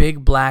because this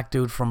big black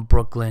dude from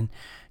Brooklyn,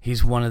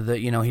 he's one of the,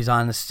 he's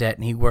on the set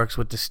and he works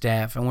with the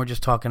staff, and we're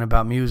just talking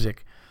about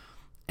music.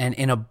 And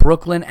in a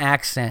Brooklyn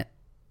accent,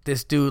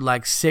 this dude,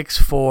 like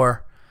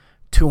 6'4",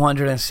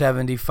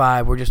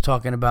 275, we're just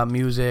talking about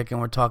music and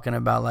we're talking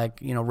about, like,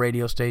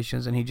 radio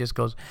stations, and he just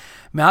goes,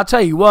 man, I'll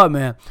tell you what,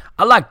 man,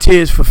 I like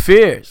Tears for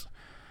Fears.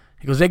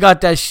 He goes, they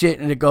got that shit,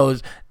 and it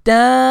goes,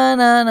 da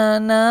na na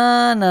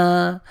na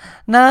na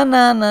na na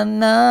na na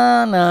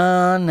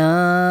na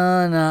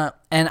na na.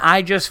 And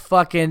I just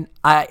fucking,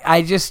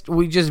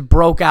 we just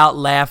broke out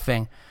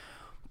laughing.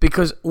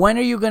 Because when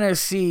are you going to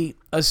see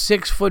a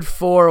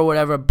 6'4" or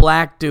whatever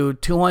black dude,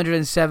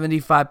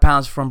 275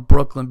 pounds from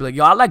Brooklyn, be like,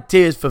 yo, I like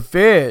Tears for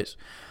Fears?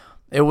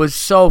 It was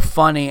so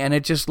funny, and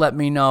it just let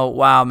me know,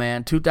 wow,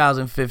 man,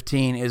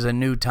 2015 is a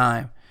new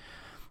time.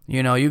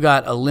 You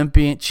got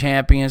Olympian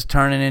champions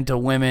turning into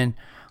women,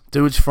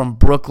 dudes from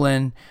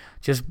Brooklyn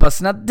just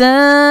busting up,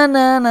 da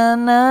na na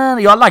na.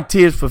 Yo, I like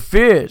Tears for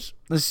Fears.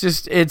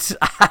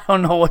 I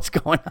don't know what's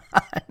going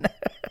on.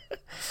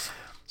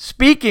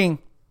 Speaking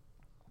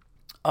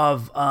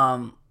of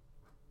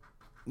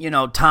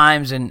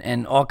times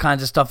and all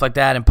kinds of stuff like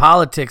that, and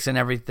politics and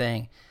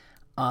everything,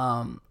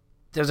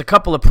 there's a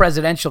couple of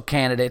presidential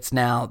candidates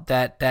now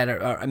that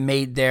are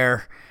made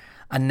their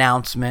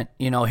announcement.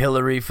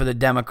 Hillary for the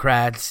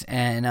Democrats,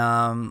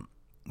 and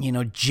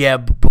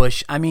Jeb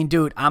Bush. I mean,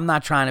 dude, I'm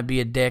not trying to be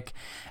a dick,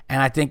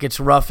 and I think it's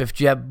rough if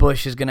Jeb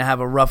Bush is going to have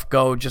a rough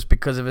go just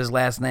because of his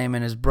last name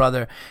and his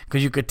brother,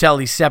 because you could tell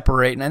he's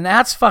separating, and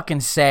that's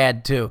fucking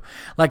sad, too.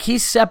 Like,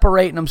 he's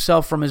separating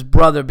himself from his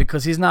brother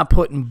because he's not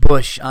putting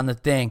Bush on the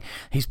thing.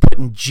 He's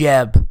putting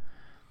Jeb.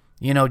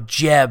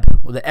 Jeb,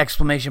 with an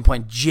exclamation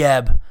point,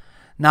 Jeb,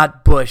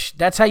 not Bush.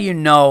 That's how you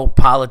know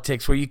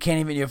politics, where you can't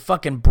even, your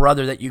fucking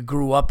brother that you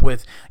grew up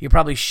with, you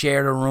probably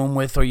shared a room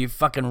with, or you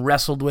fucking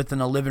wrestled with in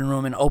the living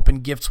room and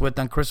opened gifts with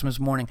on Christmas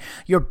morning.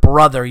 Your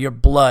brother, your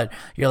blood.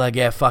 You're like,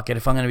 yeah, fuck it.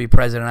 If I'm going to be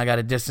president, I got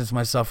to distance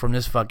myself from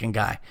this fucking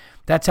guy.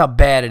 That's how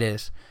bad it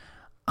is.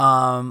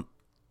 But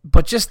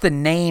just the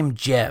name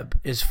Jeb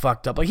is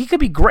fucked up. Like, he could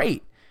be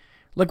great.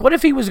 Like, what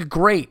if he was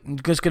great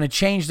and just going to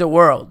change the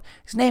world?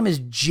 His name is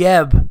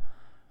Jeb.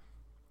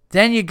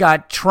 Then you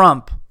got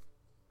Trump.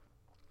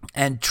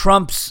 And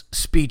Trump's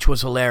speech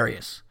was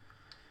hilarious.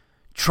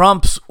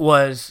 Trump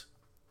was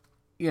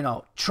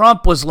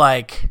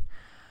like,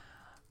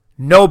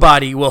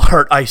 nobody will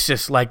hurt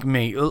ISIS like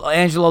me.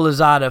 Angelo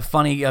Lozada,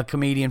 funny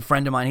comedian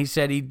friend of mine, he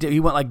said he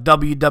went like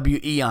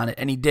WWE on it,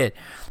 and he did.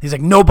 He's like,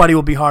 nobody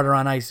will be harder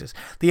on ISIS.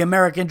 The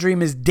American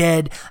dream is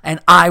dead, and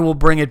I will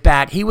bring it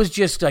back. He was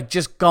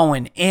just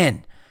going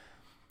in.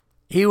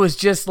 He was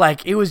just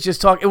talking.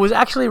 It was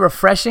actually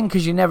refreshing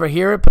because you never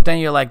hear it, but then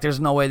you're like, there's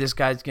no way this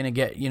guy's going to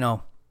get,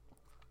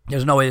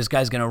 there's no way this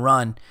guy's going to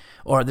run,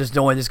 or there's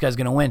no way this guy's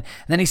going to win.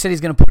 And then he said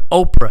he's going to put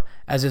Oprah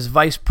as his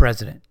vice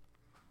president.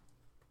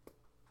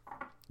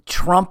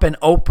 Trump and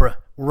Oprah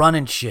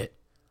running shit.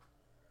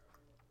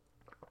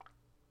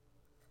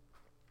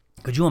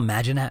 Could you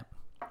imagine that?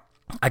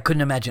 I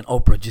couldn't imagine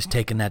Oprah just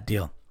taking that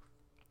deal.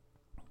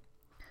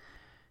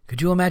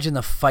 Could you imagine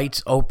the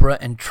fights Oprah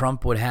and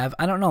Trump would have?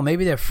 I don't know.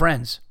 Maybe they're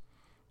friends.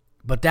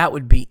 But that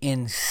would be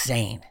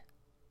insane.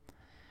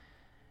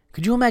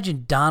 Could you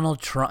imagine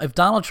Donald Trump? If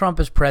Donald Trump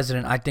is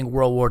president, I think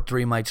World War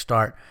III might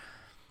start.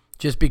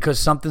 Just because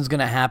something's going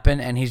to happen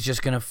and he's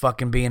just going to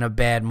fucking be in a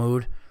bad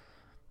mood.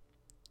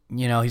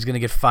 He's going to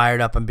get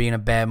fired up and be in a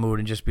bad mood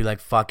and just be like,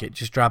 fuck it.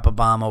 Just drop a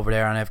bomb over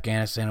there on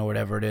Afghanistan or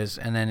whatever it is.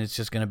 And then it's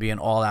just going to be an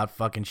all-out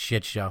fucking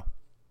shit show.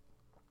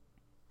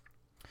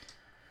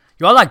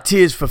 Yo, I like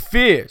Tears for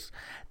Fears.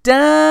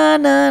 Da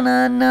na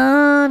na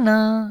na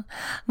na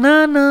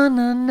na na na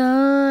na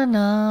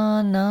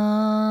na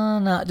na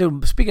na.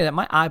 Dude, speaking of that,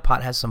 my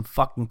iPod has some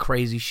fucking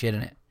crazy shit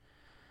in it.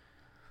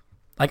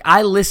 Like,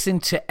 I listen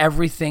to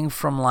everything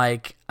from,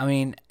 like,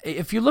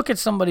 if you look at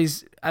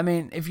somebody's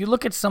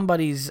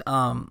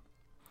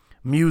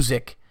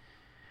music,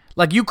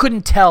 like, you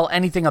couldn't tell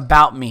anything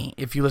about me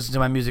if you listen to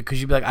my music,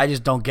 because you'd be like, I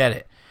just don't get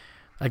it.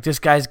 Like, this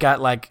guy's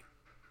got, like,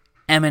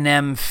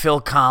 Eminem,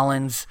 Phil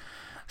Collins,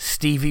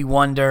 Stevie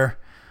Wonder.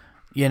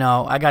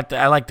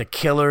 I like the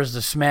Killers,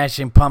 the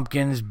Smashing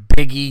Pumpkins,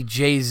 Biggie,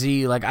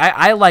 Jay-Z. Like,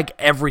 I like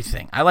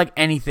everything. I like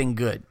anything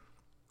good.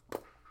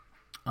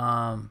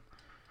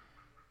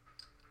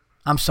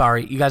 I'm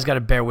sorry. You guys got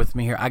to bear with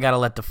me here. I got to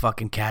let the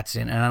fucking cats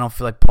in, and I don't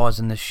feel like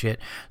pausing this shit.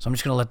 So I'm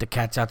just going to let the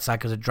cats outside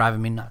because they're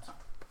driving me nuts.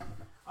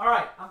 All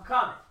right, I'm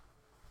coming.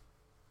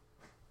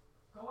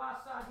 Go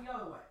outside the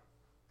other way.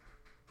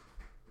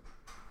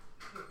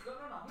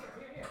 No.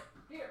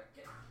 Here.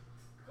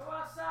 Go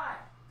outside.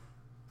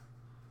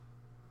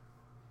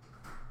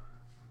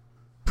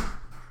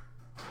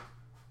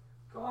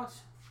 Go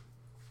outside.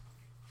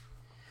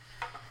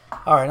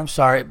 All right, I'm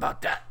sorry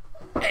about that.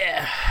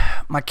 Yeah,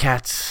 my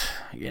cats,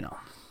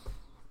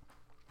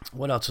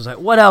 What else was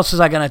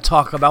I going to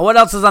talk about? What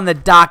else is on the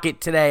docket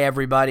today,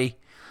 everybody?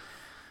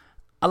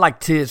 I like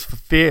Tears for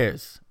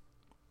Fears.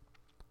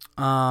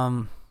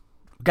 Got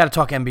to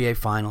talk NBA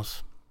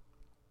Finals.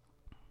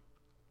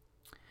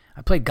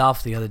 I played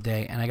golf the other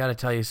day, and I got to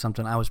tell you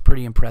something. I was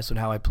pretty impressed with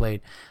how I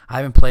played. I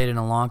haven't played in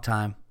a long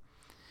time.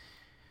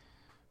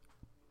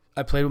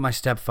 I played with my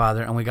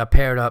stepfather, and we got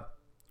paired up,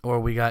 or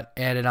we got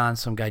added on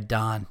some guy,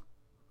 Don.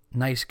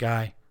 Nice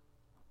guy.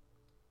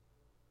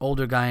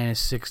 Older guy in his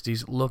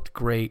 60s. Looked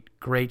great.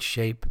 Great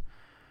shape.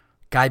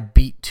 Guy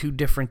beat 2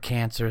 different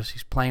cancers.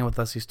 He's playing with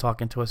us. He's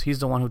talking to us. He's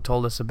the one who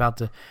told us about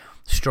the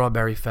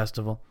Strawberry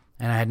Festival.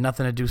 And I had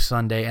nothing to do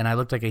Sunday, and I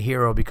looked like a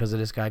hero because of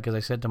this guy, because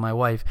I said to my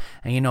wife,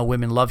 and you know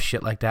women love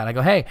shit like that. I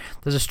go, hey,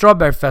 there's a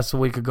Strawberry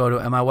Festival we could go to,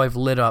 and my wife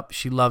lit up.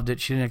 She loved it.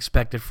 She didn't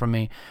expect it from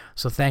me.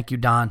 So thank you,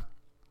 Don.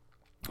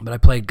 But I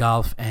played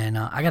golf, and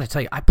I got to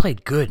tell you, I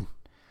played good.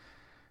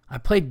 I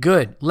played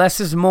good. Less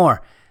is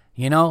more.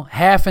 You know,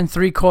 1/2 and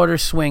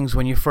 3/4 swings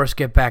when you first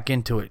get back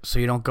into it, so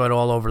you don't go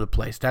all over the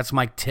place. That's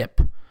my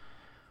tip.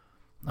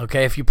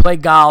 Okay, if you play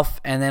golf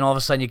and then all of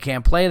a sudden you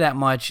can't play that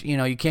much, you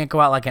know, you can't go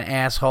out like an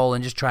asshole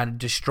and just try to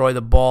destroy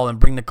the ball and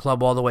bring the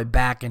club all the way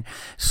back and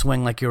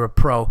swing like you're a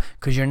pro,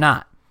 because you're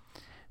not.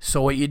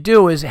 So what you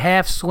do is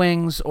half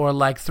swings or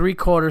like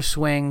 3/4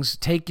 swings,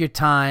 take your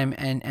time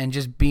and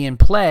just be in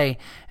play,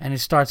 and it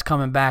starts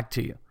coming back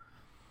to you.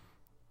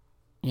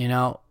 You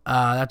know,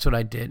 that's what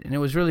I did, and it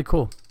was really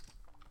cool.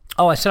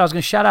 Oh, I said I was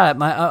going to shout out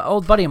my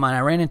old buddy of mine. I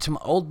ran into my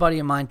old buddy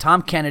of mine,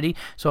 Tom Kennedy.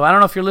 So I don't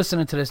know if you're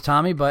listening to this,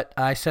 Tommy, but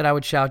I said I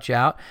would shout you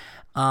out.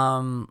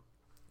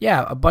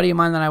 Yeah, a buddy of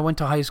mine that I went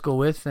to high school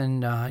with,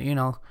 and, you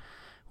know,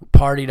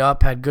 partied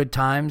up, had good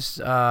times,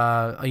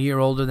 a year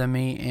older than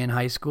me in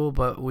high school.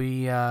 But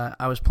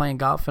I was playing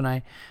golf, and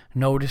I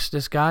noticed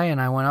this guy, and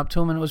I went up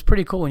to him, and it was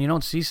pretty cool. And you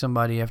don't see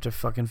somebody after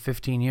fucking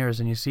 15 years,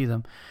 and you see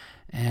them.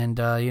 And,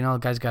 you know, the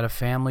guy's got a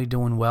family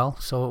doing well,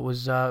 so it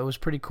was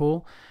pretty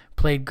cool.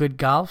 Played good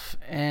golf,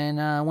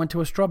 and went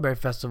to a Strawberry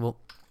Festival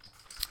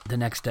the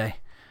next day,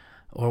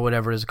 or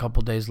whatever it is, a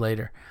couple days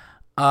later.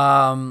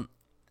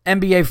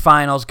 NBA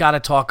Finals, got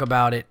to talk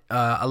about it.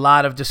 A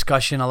lot of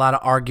discussion, a lot of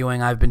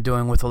arguing I've been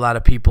doing with a lot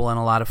of people and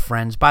a lot of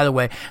friends. By the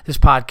way, this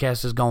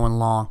podcast is going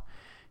long,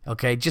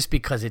 okay, just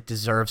because it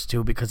deserves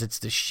to, because it's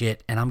the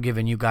shit, and I'm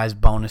giving you guys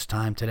bonus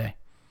time today.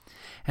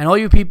 And all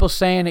you people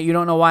saying that you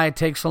don't know why it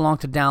takes so long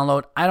to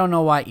download, I don't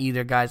know why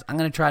either, guys. I'm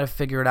going to try to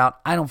figure it out.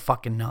 I don't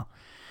fucking know.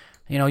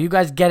 You know, you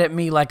guys get at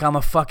me like I'm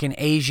a fucking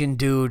Asian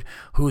dude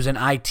who's an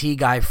IT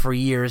guy for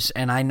years,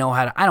 and I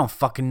don't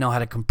fucking know how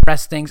to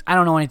compress things. I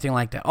don't know anything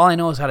like that. All I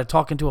know is how to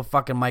talk into a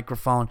fucking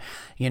microphone,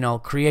 you know,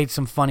 create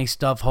some funny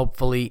stuff,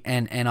 hopefully,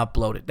 and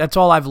upload it. That's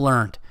all I've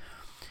learned.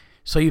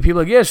 So you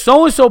people are like, yeah,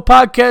 so-and-so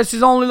podcast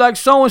is only like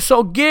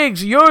so-and-so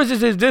gigs. Yours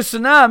is this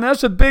and that. Man,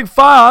 that's a big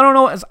file. I don't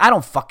know. I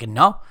don't fucking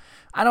know.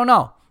 I don't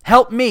know.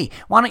 Help me.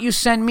 Why don't you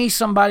send me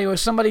somebody, or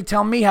somebody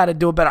tell me how to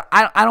do it better?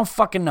 I don't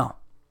fucking know.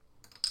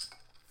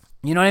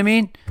 You know what I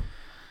mean?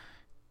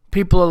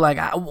 People are like,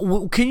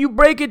 can you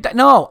break it down?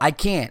 No, I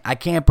can't. I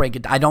can't break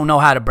it. I don't know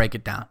how to break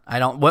it down. I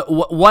don't.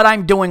 What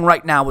I'm doing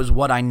right now is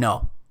what I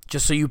know.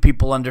 Just so you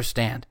people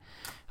understand.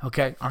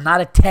 Okay? I'm not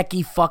a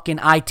techie fucking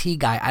IT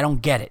guy. I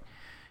don't get it.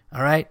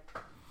 All right?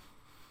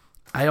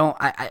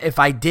 If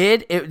I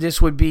did,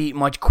 this would be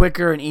much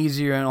quicker and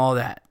easier and all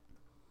that.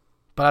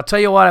 But I'll tell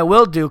you what I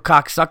will do,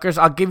 cocksuckers.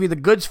 I'll give you the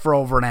goods for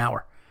over an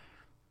hour.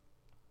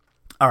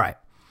 All right.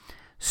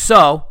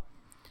 So,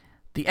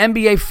 the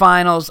NBA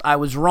Finals, I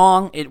was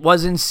wrong. It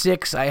was in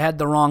 6. I had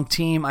the wrong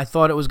team. I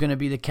thought it was going to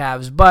be the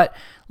Cavs. But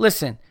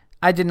listen,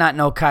 I did not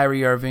know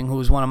Kyrie Irving, who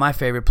was one of my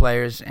favorite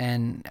players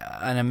and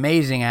an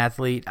amazing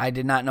athlete. I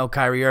did not know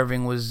Kyrie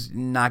Irving was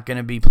not going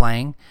to be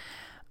playing.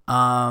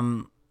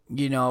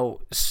 You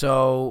know,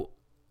 so,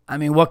 I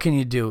mean, what can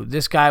you do?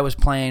 This guy was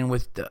playing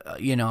with,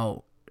 you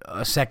know,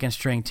 a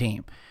second-string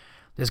team.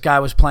 This guy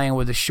was playing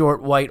with a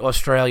short, white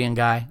Australian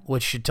guy,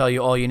 which should tell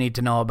you all you need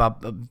to know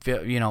about,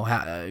 you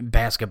know,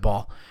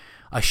 basketball.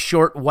 A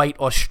short, white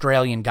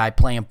Australian guy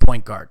playing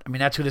point guard. I mean,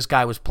 that's who this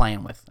guy was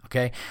playing with,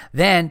 okay?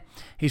 Then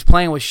he's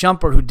playing with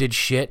Shumpert, who did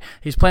shit.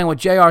 He's playing with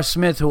J.R.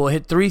 Smith, who will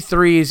hit 3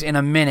 threes in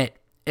a minute,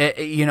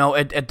 you know,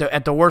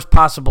 at the worst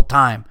possible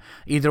time,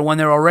 either when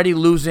they're already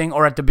losing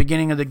or at the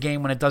beginning of the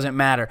game when it doesn't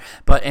matter.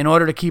 But in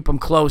order to keep them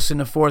close in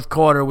the fourth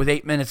quarter with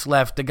 8 minutes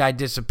left, the guy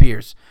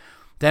disappears.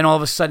 Then all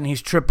of a sudden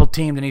he's triple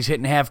teamed and he's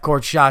hitting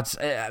half-court shots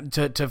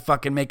to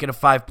fucking make it a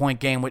 5-point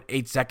game with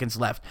 8 seconds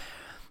left.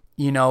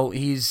 You know,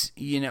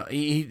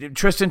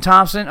 Tristan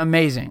Thompson,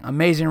 amazing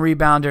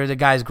rebounder. The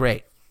guy's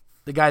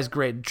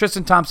great.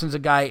 Tristan Thompson's a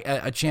guy,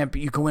 a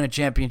champion. You can win a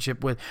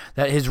championship with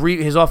that.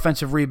 His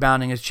offensive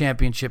rebounding is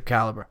championship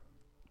caliber.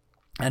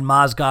 And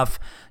Mozgov,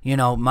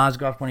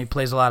 when he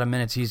plays a lot of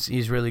minutes,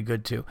 he's really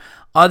good too.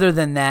 Other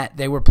than that,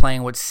 they were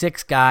playing with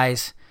 6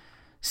 guys.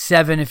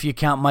 7 if you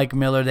count Mike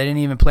Miller. They didn't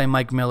even play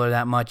Mike Miller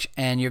that much,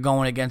 and you're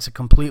going against a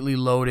completely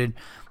loaded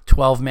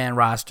 12-man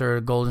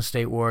roster, Golden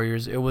State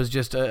Warriors. It was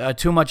just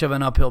too much of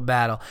an uphill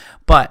battle.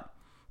 But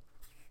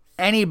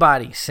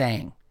anybody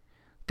saying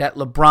that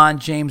LeBron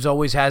James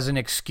always has an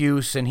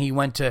excuse and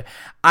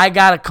I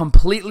got to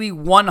completely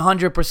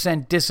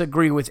 100%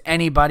 disagree with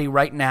anybody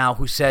right now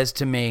who says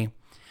to me,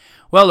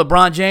 well,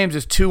 LeBron James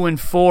is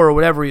 2-4 or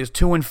whatever he is,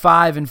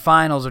 2-5 in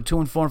finals or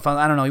 2-4 in finals.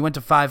 I don't know. He went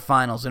to 5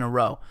 finals in a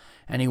row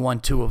and he won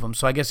 2 of them.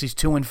 So I guess he's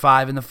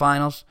 2-5 in the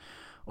finals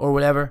or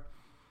whatever.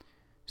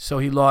 So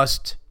he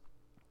lost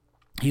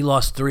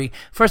 3.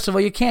 First of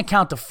all, you can't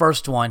count the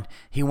first one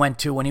he went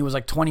to when he was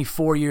like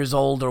 24 years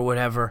old or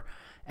whatever.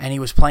 And he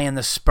was playing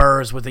the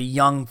Spurs with a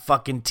young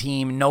fucking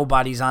team.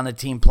 Nobody's on the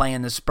team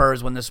playing the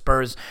Spurs when the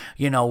Spurs,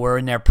 were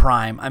in their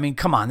prime. I mean,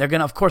 come on.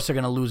 Of course they're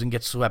gonna lose and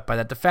get swept by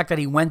that. The fact that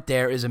he went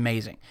there is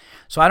amazing.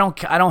 So I don't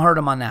hurt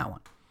him on that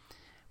one.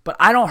 But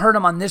I don't hurt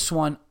him on this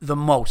one the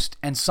most.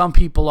 And some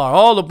people are,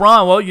 oh,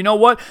 LeBron, well, you know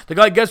what? The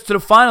guy gets to the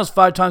finals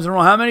 5 times in a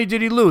row. How many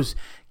did he lose?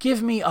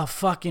 Give me a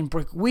fucking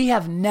break. We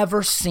have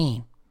never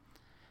seen.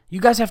 You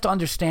guys have to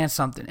understand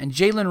something. And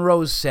Jalen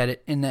Rose said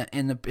it in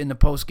the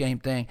post-game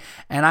thing,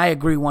 and I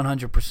agree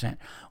 100%.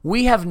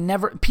 We have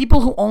never,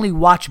 people who only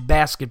watch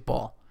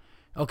basketball,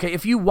 okay,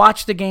 if you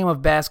watch the game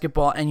of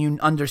basketball and you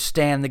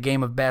understand the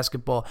game of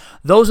basketball,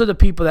 those are the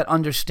people that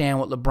understand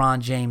what LeBron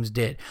James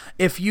did.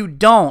 If you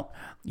don't,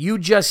 you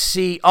just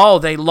see, oh,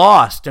 they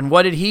lost, and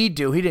what did he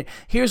do?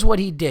 Here's what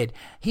he did.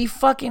 He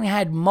fucking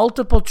had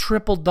multiple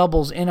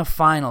triple-doubles in a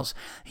finals.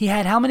 He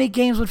had how many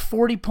games with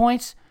 40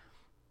 points?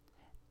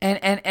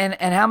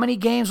 And how many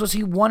games was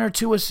he 1 or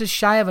 2 assists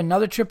shy of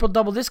another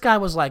triple-double? This guy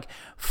was like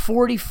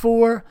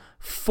 44,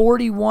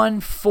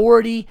 41,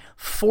 40,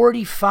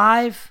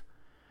 45.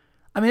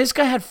 I mean, this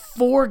guy had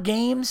 4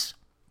 games.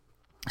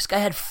 This guy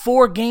had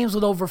 4 games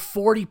with over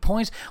 40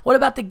 points. What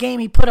about the game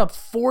he put up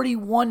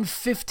 41,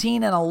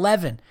 15, and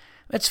 11?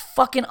 That's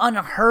fucking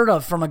unheard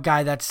of from a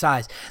guy that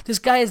size. This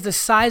guy is the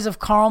size of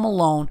Karl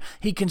Malone.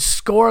 He can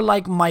score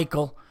like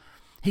Michael.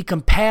 He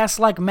can pass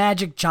like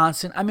Magic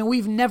Johnson. I mean,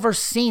 we've never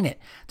seen it.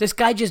 This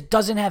guy just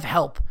doesn't have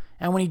help.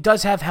 And when he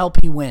does have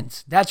help, he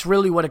wins. That's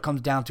really what it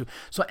comes down to.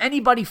 So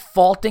anybody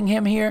faulting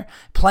him here,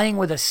 playing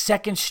with a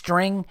second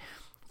string,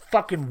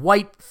 fucking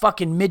white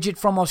fucking midget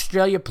from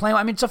Australia playing,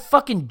 I mean, it's a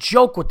fucking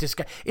joke with this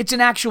guy. It's an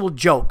actual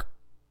joke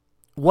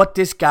what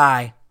this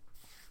guy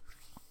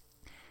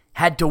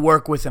had to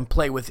work with and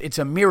play with. It's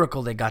a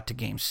miracle they got to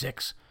Game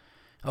 6.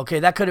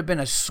 Okay, that could have been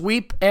a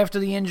sweep after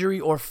the injury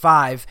or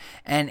 5,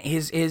 and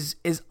his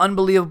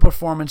unbelievable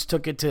performance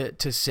took it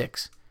to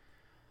 6.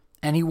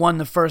 And he won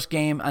the first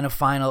game on a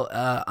final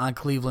on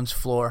Cleveland's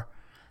floor.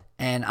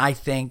 And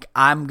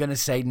I'm going to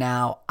say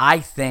now,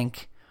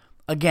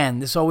 again,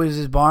 this always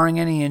is barring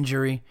any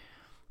injury,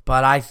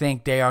 but I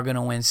think they are going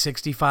to win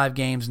 65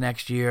 games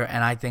next year,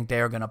 and I think they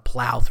are going to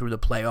plow through the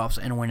playoffs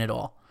and win it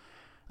all.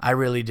 I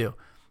really do.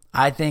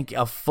 I think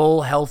a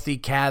full, healthy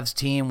Cavs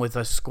team with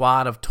a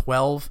squad of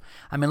 12.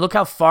 I mean, look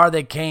how far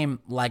they came,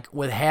 like,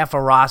 with half a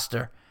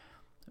roster,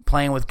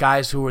 playing with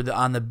guys who were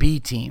on the B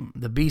team,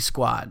 the B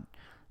squad.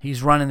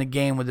 He's running the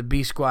game with the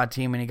B squad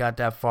team, and he got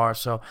that far.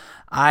 So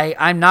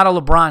I'm not a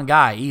LeBron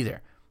guy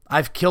either.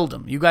 I've killed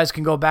him. You guys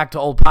can go back to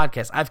old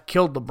podcasts. I've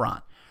killed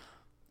LeBron.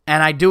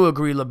 And I do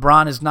agree,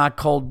 LeBron is not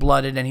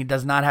cold-blooded, and he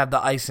does not have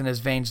the ice in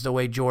his veins the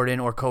way Jordan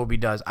or Kobe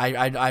does.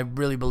 I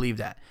really believe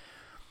that.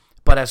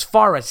 But as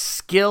far as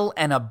skill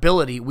and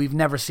ability, we've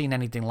never seen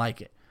anything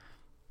like it.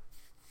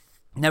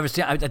 Never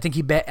seen. I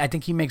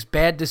think he makes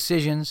bad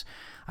decisions.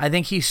 I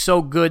think he's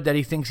so good that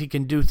he thinks he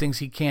can do things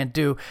he can't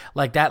do.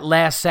 Like that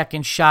last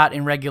second shot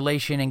in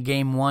regulation in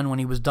Game 1 when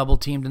he was double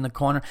teamed in the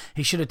corner.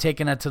 He should have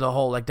taken that to the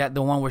hole. Like that,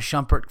 the one where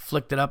Shumpert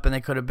flicked it up and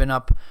they could have been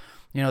up.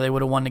 They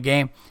would have won the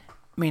game.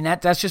 I mean,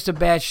 that's just a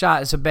bad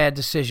shot. It's a bad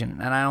decision,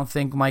 and I don't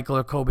think Michael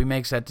or Kobe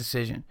makes that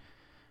decision.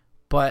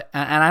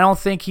 And I don't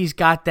think he's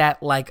got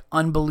that, like,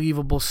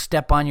 unbelievable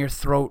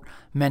step-on-your-throat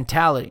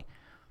mentality.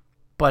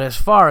 But as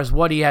far as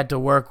what he had to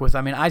work with,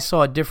 I mean, I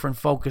saw a different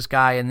focus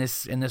guy in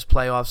this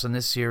playoffs, in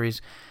this series,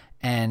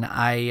 and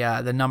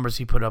the numbers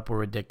he put up were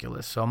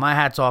ridiculous. So my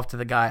hat's off to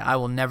the guy. I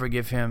will never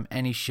give him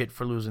any shit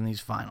for losing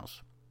these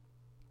finals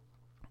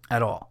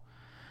at all.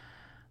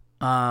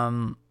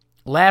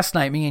 Last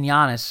night, me and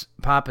Giannis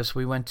Pappas,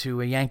 we went to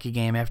a Yankee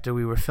game after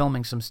we were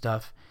filming some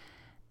stuff,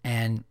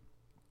 and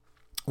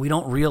we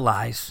don't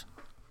realize,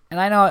 and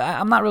I know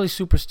I'm not really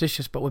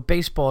superstitious, but with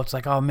baseball, it's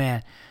like, oh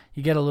man,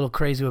 you get a little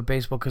crazy with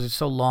baseball because it's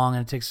so long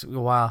and it takes a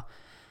while.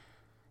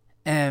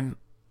 And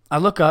I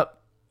look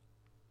up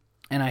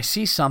and I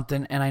see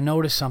something and I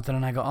notice something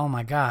and I go, oh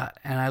my God.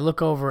 And I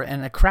look over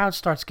and the crowd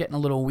starts getting a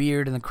little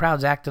weird and the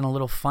crowd's acting a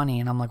little funny.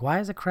 And I'm like, why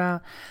is the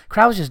crowd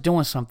was just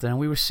doing something. And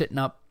we were sitting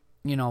up,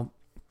 in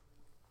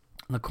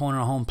the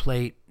corner of home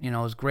plate, it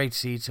was great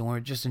seats and we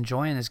were just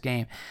enjoying this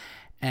game.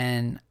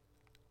 And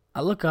I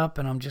look up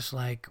and I'm just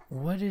like,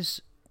 what's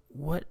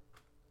going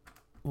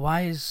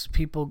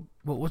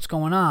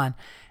on?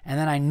 And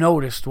then I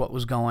noticed what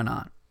was going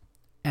on.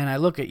 And I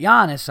look at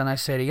Giannis and I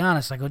say to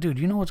Giannis, I go, dude,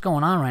 you know what's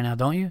going on right now,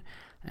 don't you?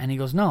 And he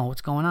goes, no,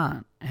 what's going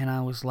on? And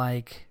I was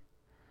like,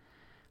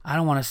 I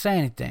don't want to say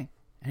anything.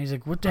 And he's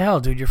like, what the hell,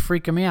 dude? You're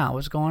freaking me out.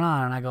 What's going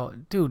on? And I go,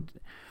 dude,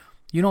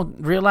 you don't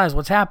realize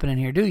what's happening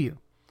here, do you?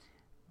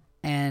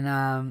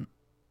 And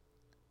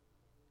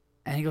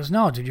he goes,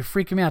 no, dude, you're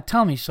freaking me out.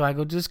 Tell me. So I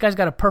go, this guy's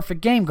got a perfect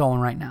game going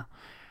right now.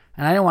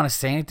 And I didn't want to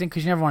say anything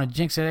because you never want to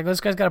jinx it. I go,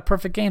 this guy's got a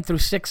perfect game through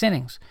 6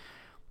 innings.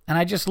 And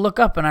I just look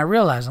up and I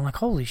realize, I'm like,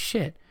 holy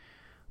shit.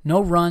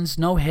 No runs,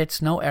 no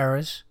hits, no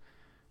errors.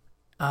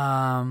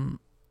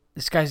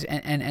 This guy's,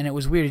 and it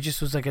was weird. It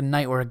just was like a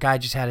night where a guy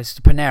just had his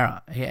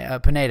Pineda.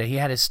 He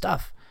had his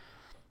stuff.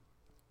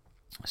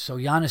 So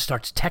Giannis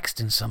starts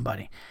texting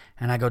somebody.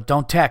 And I go,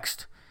 don't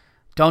text.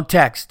 Don't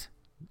text.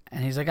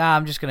 And he's like,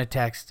 I'm just going to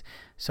text.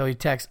 So he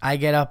texts. I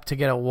get up to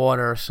get a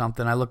water or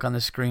something. I look on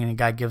the screen and the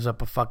guy gives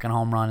up a fucking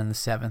home run in the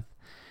 7th.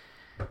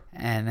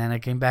 And then I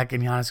came back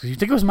and Giannis goes, you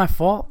think it was my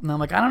fault? And I'm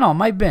like, I don't know. It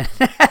might have been.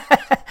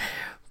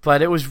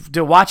 But it was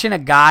watching a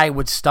guy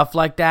with stuff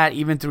like that,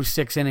 even through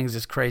 6 innings,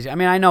 is crazy. I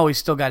mean, I know he's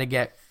still got to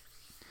get.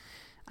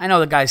 I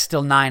know the guy's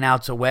still 9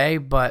 outs away,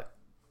 but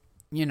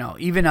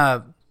even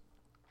a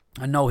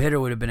no hitter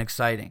would have been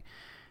exciting,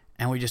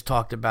 and we just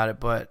talked about it.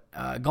 But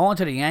going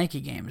to the Yankee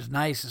game is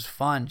nice, it's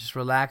fun, just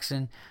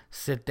relaxing,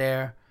 sit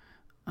there,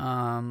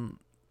 and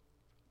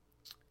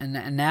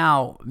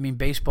now I mean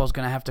baseball's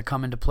gonna have to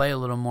come into play a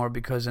little more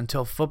because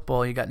until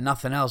football, you got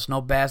nothing else,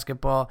 no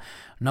basketball,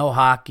 no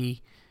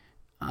hockey.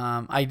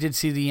 I did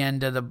see the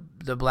end of the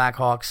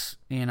Blackhawks,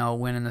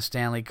 winning the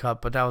Stanley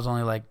Cup, but that was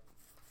only like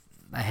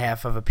a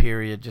half of a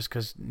period just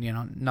because,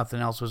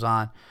 nothing else was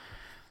on.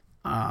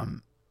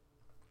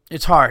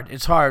 It's hard.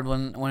 It's hard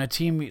when a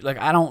team, like,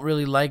 I don't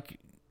really like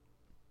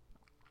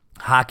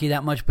hockey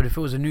that much, but if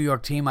it was a New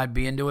York team, I'd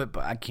be into it,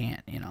 but I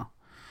can't,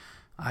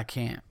 I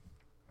can't.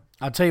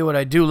 I'll tell you what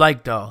I do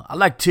like, though. I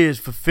like Tears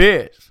for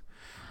Fears.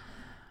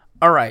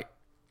 All right.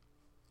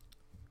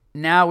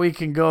 Now we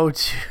can go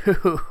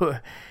to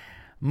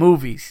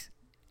movies.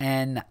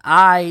 And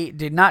I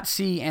did not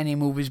see any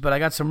movies, but I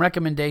got some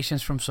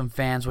recommendations from some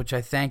fans, which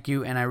I thank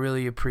you and I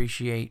really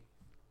appreciate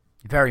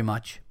very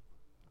much.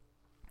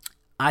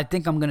 I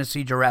think I'm going to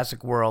see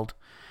Jurassic World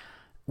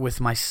with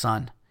my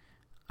son.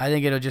 I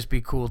think it'll just be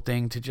a cool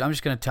thing to. I'm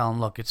just going to tell him,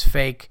 look, it's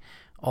fake.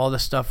 All the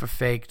stuff are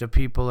fake. The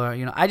people are,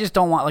 I just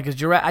don't want, like,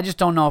 I just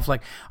don't know if,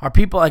 like,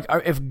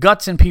 if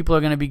guts and people are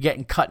going to be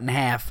getting cut in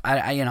half.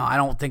 I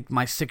don't think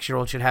my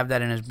 6-year-old should have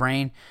that in his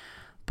brain.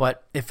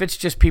 But if it's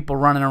just people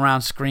running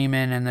around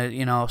screaming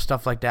and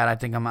stuff like that, I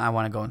think I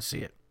want to go and see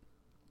it.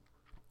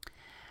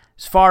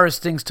 As far as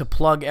things to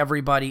plug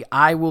everybody,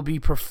 I will be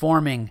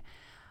performing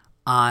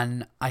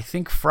on, I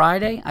think,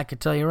 Friday. I could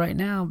tell you right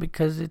now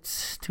because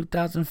it's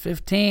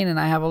 2015 and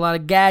I have a lot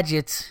of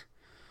gadgets.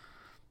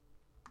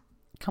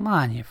 Come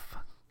on, you.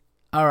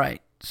 All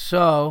right.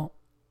 So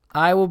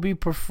I will be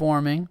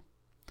performing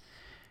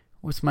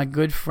with my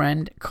good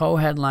friend,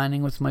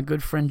 co-headlining with my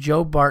good friend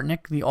Joe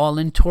Bartnick. The All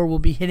In Tour will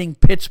be hitting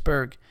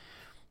Pittsburgh,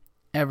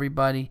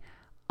 everybody,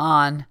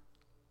 on...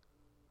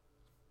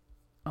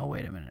 Oh,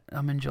 wait a minute.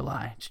 I'm in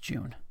July. It's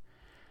June.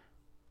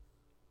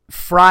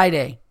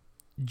 Friday,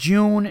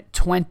 June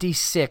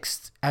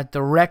 26th at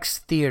the Rex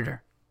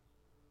Theater.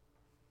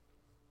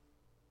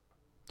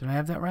 Did I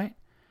have that right?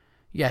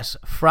 Yes,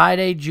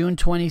 Friday, June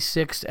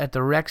 26th at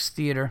the Rex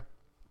Theater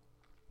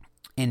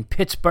in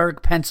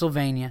Pittsburgh,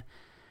 Pennsylvania.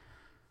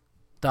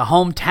 The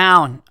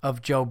hometown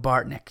of Joe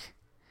Bartnick.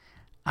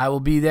 I will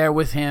be there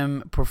with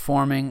him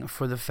performing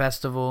for the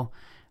festival.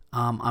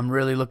 I'm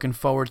really looking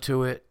forward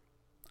to it.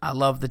 I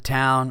love the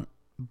town.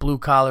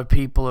 Blue-collar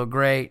people are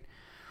great.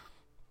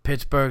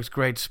 Pittsburgh's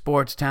great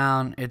sports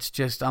town. It's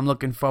just, I'm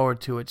looking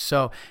forward to it.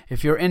 So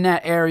if you're in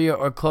that area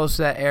or close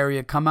to that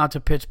area, come out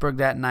to Pittsburgh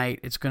that night.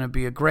 It's going to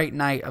be a great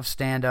night of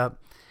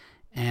stand-up.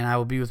 And I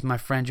will be with my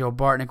friend Joe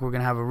Bartnick. We're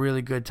going to have a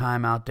really good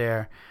time out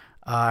there.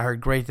 I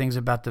heard great things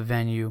about the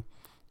venue.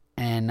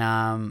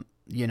 And,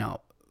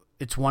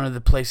 it's one of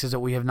the places that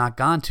we have not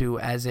gone to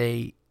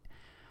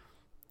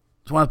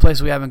it's one of the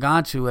places we haven't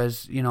gone to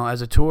as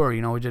a tour. We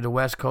did the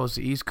West Coast,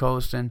 the East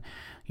Coast, and,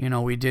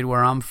 we did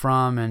where I'm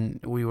from, and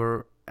we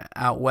were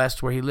out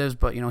west where he lives,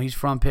 but, he's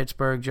from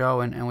Pittsburgh,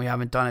 Joe, and we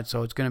haven't done it,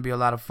 so it's going to be a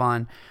lot of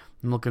fun.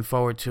 I'm looking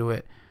forward to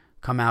it.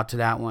 Come out to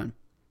that one.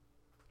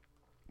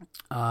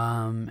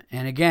 And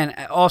again,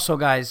 also,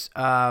 guys,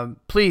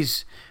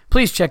 please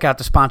check out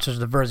the sponsors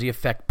of the Verzi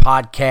Effect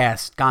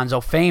podcast,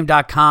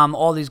 GonzoFame.com.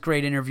 All these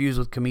great interviews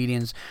with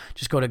comedians.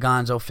 Just go to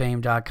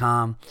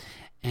GonzoFame.com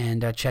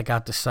and check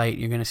out the site.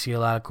 You're going to see a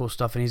lot of cool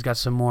stuff, and he's got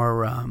some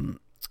more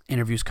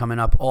interviews coming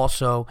up.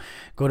 Also,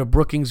 go to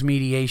Brookings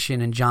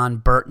Mediation and John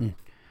Burton,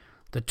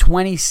 the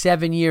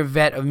 27-year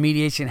vet of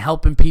mediation,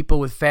 helping people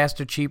with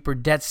faster, cheaper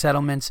debt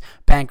settlements,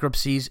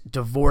 bankruptcies,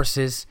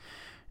 divorces.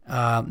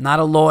 Not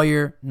a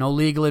lawyer, no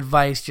legal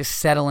advice, just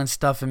settling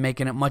stuff and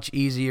making it much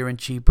easier and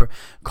cheaper.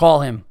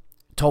 Call him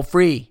toll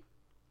free,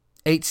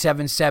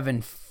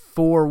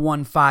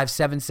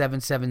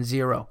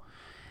 877-415-7770,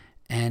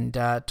 and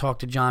talk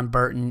to John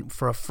Burton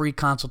for a free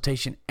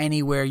consultation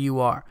anywhere you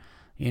are.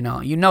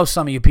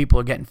 Some of you people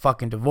are getting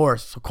fucking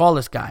divorced, so call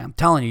this guy. I'm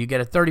telling you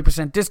get a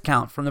 30%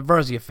 discount from the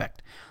Verzi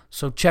Effect.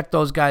 So check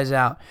those guys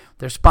out.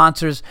 They're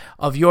sponsors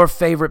of your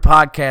favorite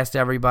podcast,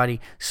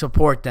 everybody.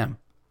 Support them.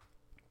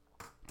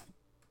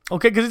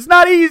 Okay, because it's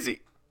not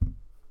easy.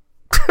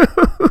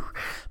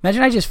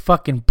 Imagine I just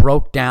fucking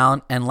broke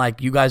down and,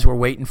 like, you guys were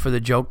waiting for the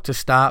joke to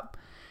stop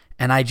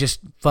and I just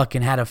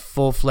fucking had a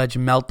full-fledged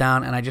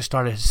meltdown, and I just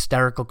started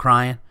hysterical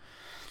crying.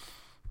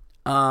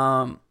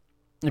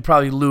 You'd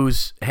probably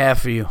lose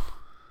half of you.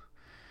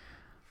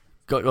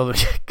 Go,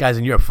 guys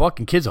in Europe,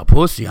 fucking kids are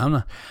pussy. I'm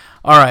not.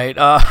 All right.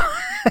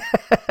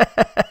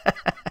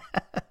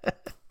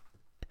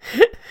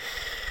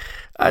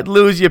 I'd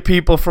lose you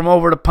people from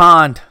over the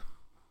pond.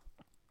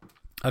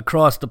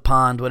 Across the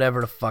pond,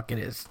 whatever the fuck it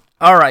is.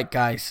 All right,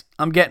 guys.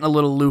 I'm getting a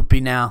little loopy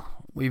now.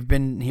 We've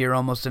been here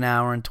almost an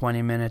hour and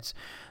 20 minutes.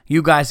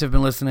 You guys have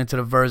been listening to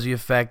The Verzi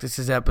Effect. This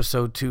is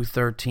episode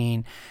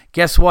 213.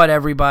 Guess what,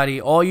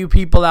 everybody? All you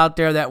people out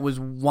there that was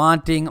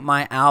wanting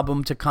my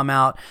album to come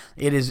out,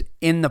 it is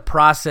in the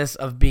process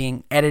of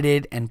being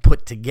edited and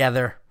put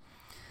together.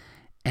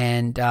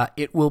 And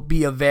it will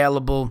be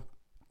available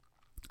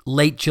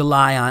late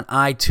July on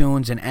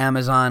iTunes and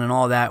Amazon and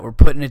all that. We're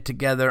putting it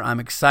together.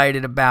 I'm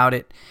excited about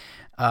it.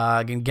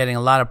 Getting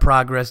a lot of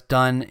progress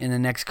done in the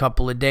next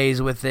couple of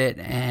days with it.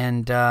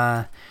 And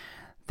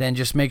then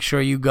just make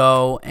sure you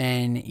go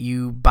and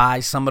you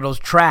buy some of those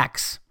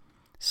tracks,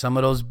 some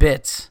of those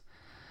bits.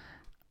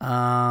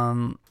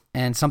 And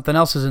something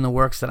else is in the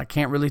works that I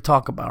can't really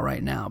talk about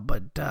right now,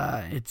 but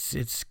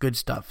it's good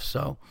stuff.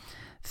 So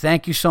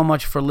thank you so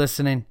much for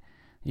listening.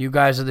 You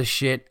guys are the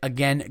shit.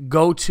 Again,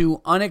 go to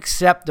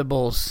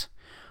Unacceptables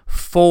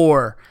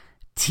for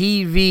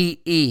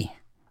TVE.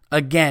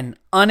 Again,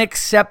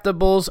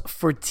 Unacceptables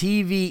for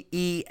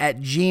TVE at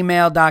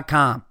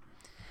gmail.com.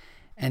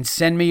 And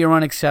send me your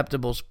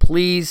unacceptables.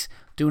 Please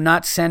do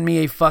not send me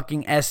a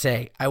fucking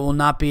essay. I will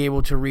not be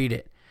able to read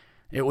it.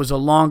 It was a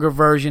longer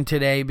version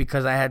today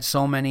because I had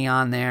so many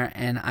on there,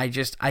 and I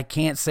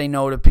can't say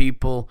no to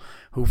people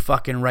who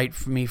fucking write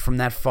for me from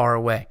that far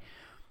away.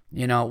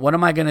 You know, what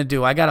am I going to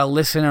do? I got a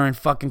listener in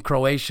fucking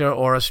Croatia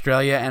or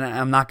Australia, and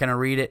I'm not going to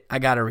read it. I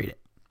got to read it.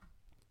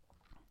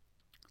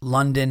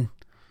 London.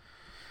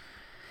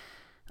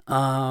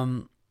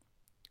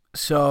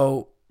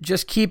 So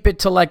just keep it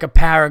to like a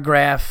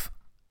paragraph.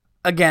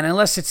 Again,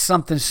 unless it's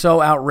something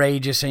so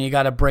outrageous and you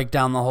got to break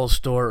down the whole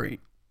story,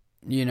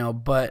 you know.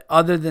 But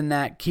other than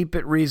that, keep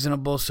it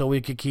reasonable so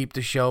we could keep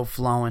the show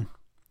flowing.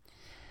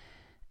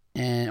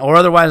 Or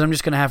otherwise, I'm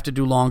just going to have to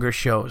do longer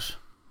shows.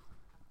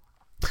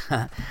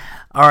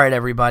 All right,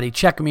 everybody.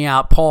 Check me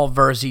out,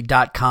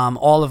 paulverzi.com.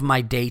 All of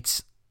my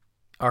dates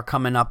are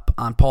coming up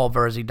on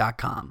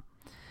paulverzi.com.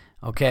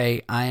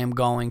 Okay, I am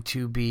going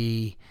to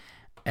be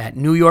at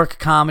New York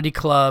Comedy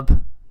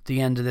Club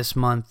the end of this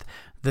month.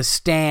 The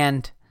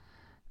Stand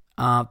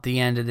the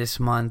end of this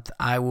month.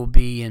 I will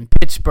be in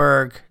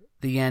Pittsburgh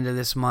the end of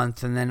this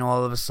month, and then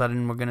all of a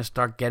sudden we're going to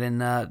start getting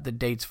the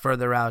dates,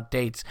 further out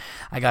dates.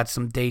 I got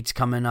some dates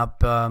coming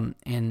up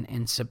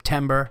in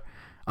September.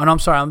 Oh, no, I'm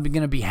sorry. I'm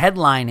going to be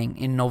headlining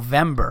in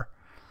November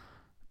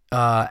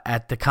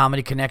at the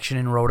Comedy Connection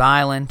in Rhode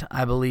Island.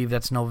 I believe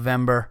that's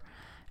November.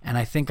 And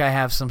I think I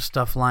have some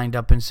stuff lined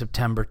up in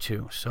September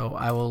too. So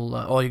I will,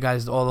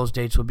 all those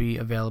dates will be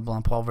available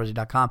on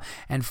paulverzi.com.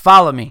 And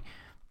follow me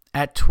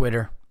at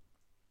Twitter,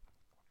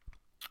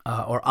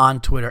 or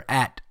on Twitter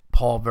at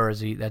Paul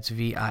Verzi. That's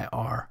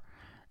VIRZI.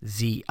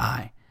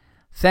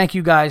 Thank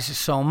you guys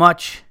so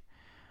much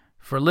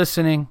for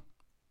listening.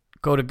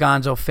 Go to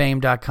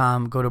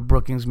gonzofame.com. Go to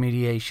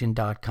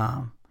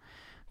brookingsmediation.com.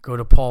 Go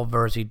to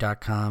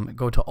paulverzi.com.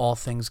 Go to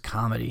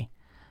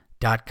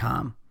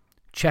allthingscomedy.com.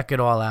 Check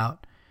it all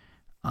out.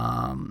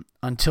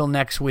 Until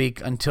next week,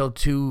 until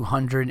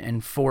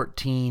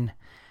 214,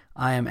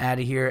 I am out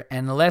of here.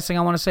 And the last thing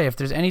I want to say, if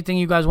there's anything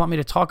you guys want me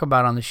to talk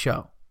about on the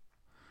show,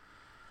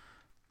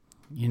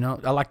 you know,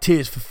 I like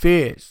Tears for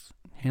Fears.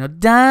 You know,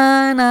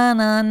 da na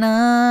na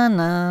na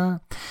na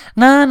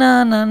na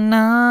na na na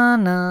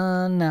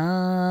na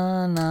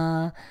na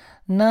na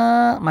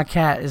na. My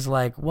cat is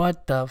like,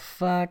 what the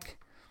fuck?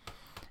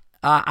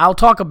 I'll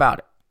talk about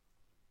it.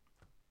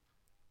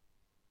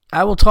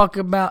 I will talk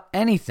about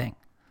anything.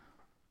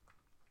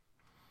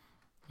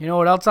 You know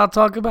what else I'll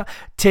talk about?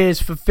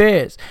 Tears for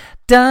Fears.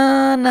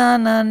 Da na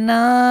na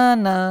na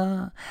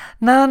na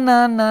na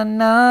na na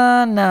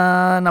na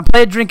na. Now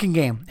play a drinking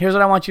game. Here's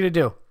what I want you to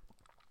do.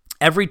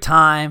 Every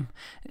time,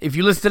 if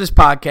you listen to this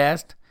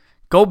podcast,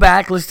 go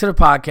back, listen to the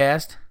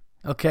podcast,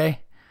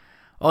 okay?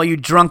 All you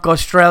drunk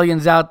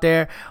Australians out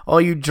there, all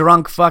you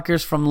drunk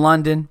fuckers from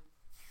London,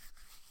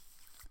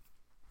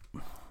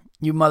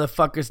 you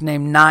motherfuckers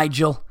named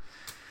Nigel.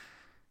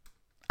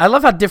 I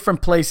love how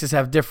different places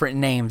have different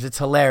names. It's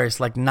hilarious,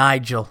 like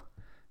Nigel.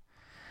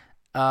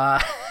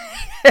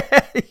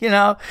 You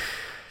know,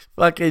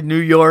 fucking New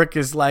York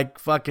is like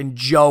fucking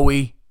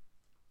Joey.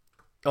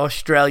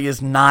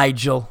 Australia's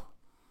Nigel.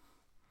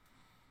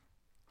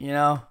 You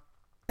know?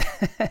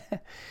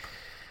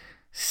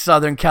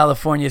 Southern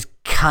California's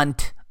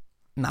cunt.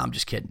 No, I'm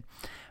just kidding.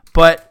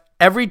 But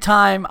every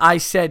time I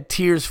said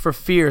Tears for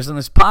Fears on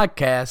this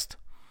podcast,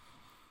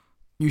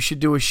 you should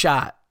do a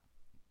shot.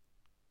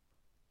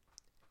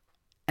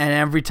 And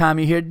every time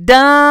you hear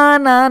da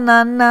na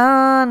na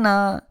na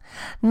na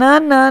na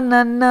na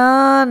na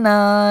na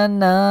na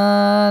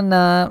na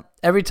na,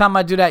 every time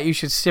I do that, you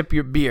should sip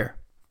your beer.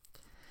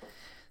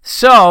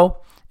 So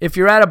if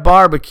you're at a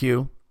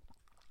barbecue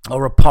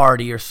or a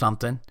party or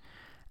something,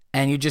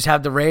 and you just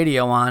have the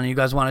radio on and you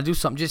guys want to do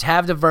something, just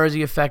have the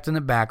Verzi effect in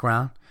the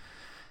background.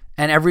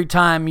 And every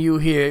time you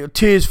hear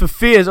Tears for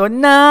Fears or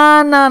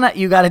nah, nah, nah,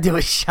 you got to do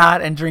a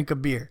shot and drink a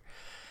beer.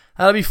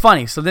 That'll be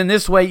funny. So then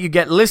this way you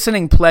get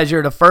listening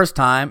pleasure the first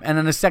time, and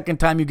then the second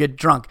time you get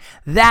drunk.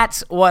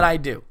 That's what I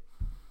do.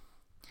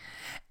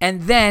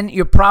 And then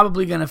you're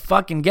probably going to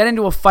fucking get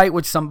into a fight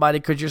with somebody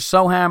because you're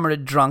so hammered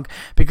and drunk,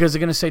 because they're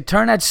going to say,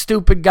 turn that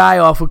stupid guy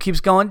off who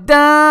keeps going,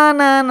 da,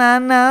 na, na,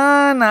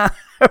 na, na,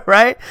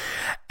 right?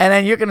 And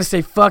then you're going to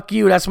say, fuck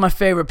you, that's my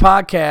favorite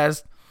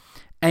podcast.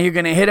 And you're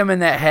going to hit him in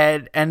the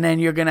head, and then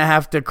you're going to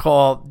have to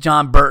call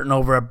John Burton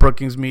over at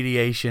Brookings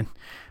Mediation.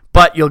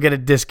 But you'll get a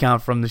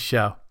discount from the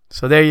show.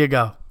 So there you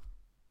go.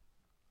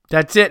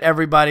 That's it,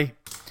 everybody.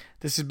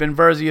 This has been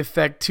Verzi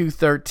Effect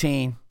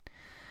 213.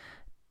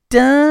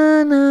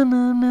 Da na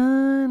na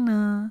na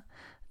na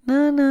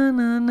na na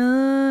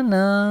na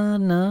na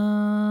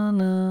na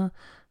na.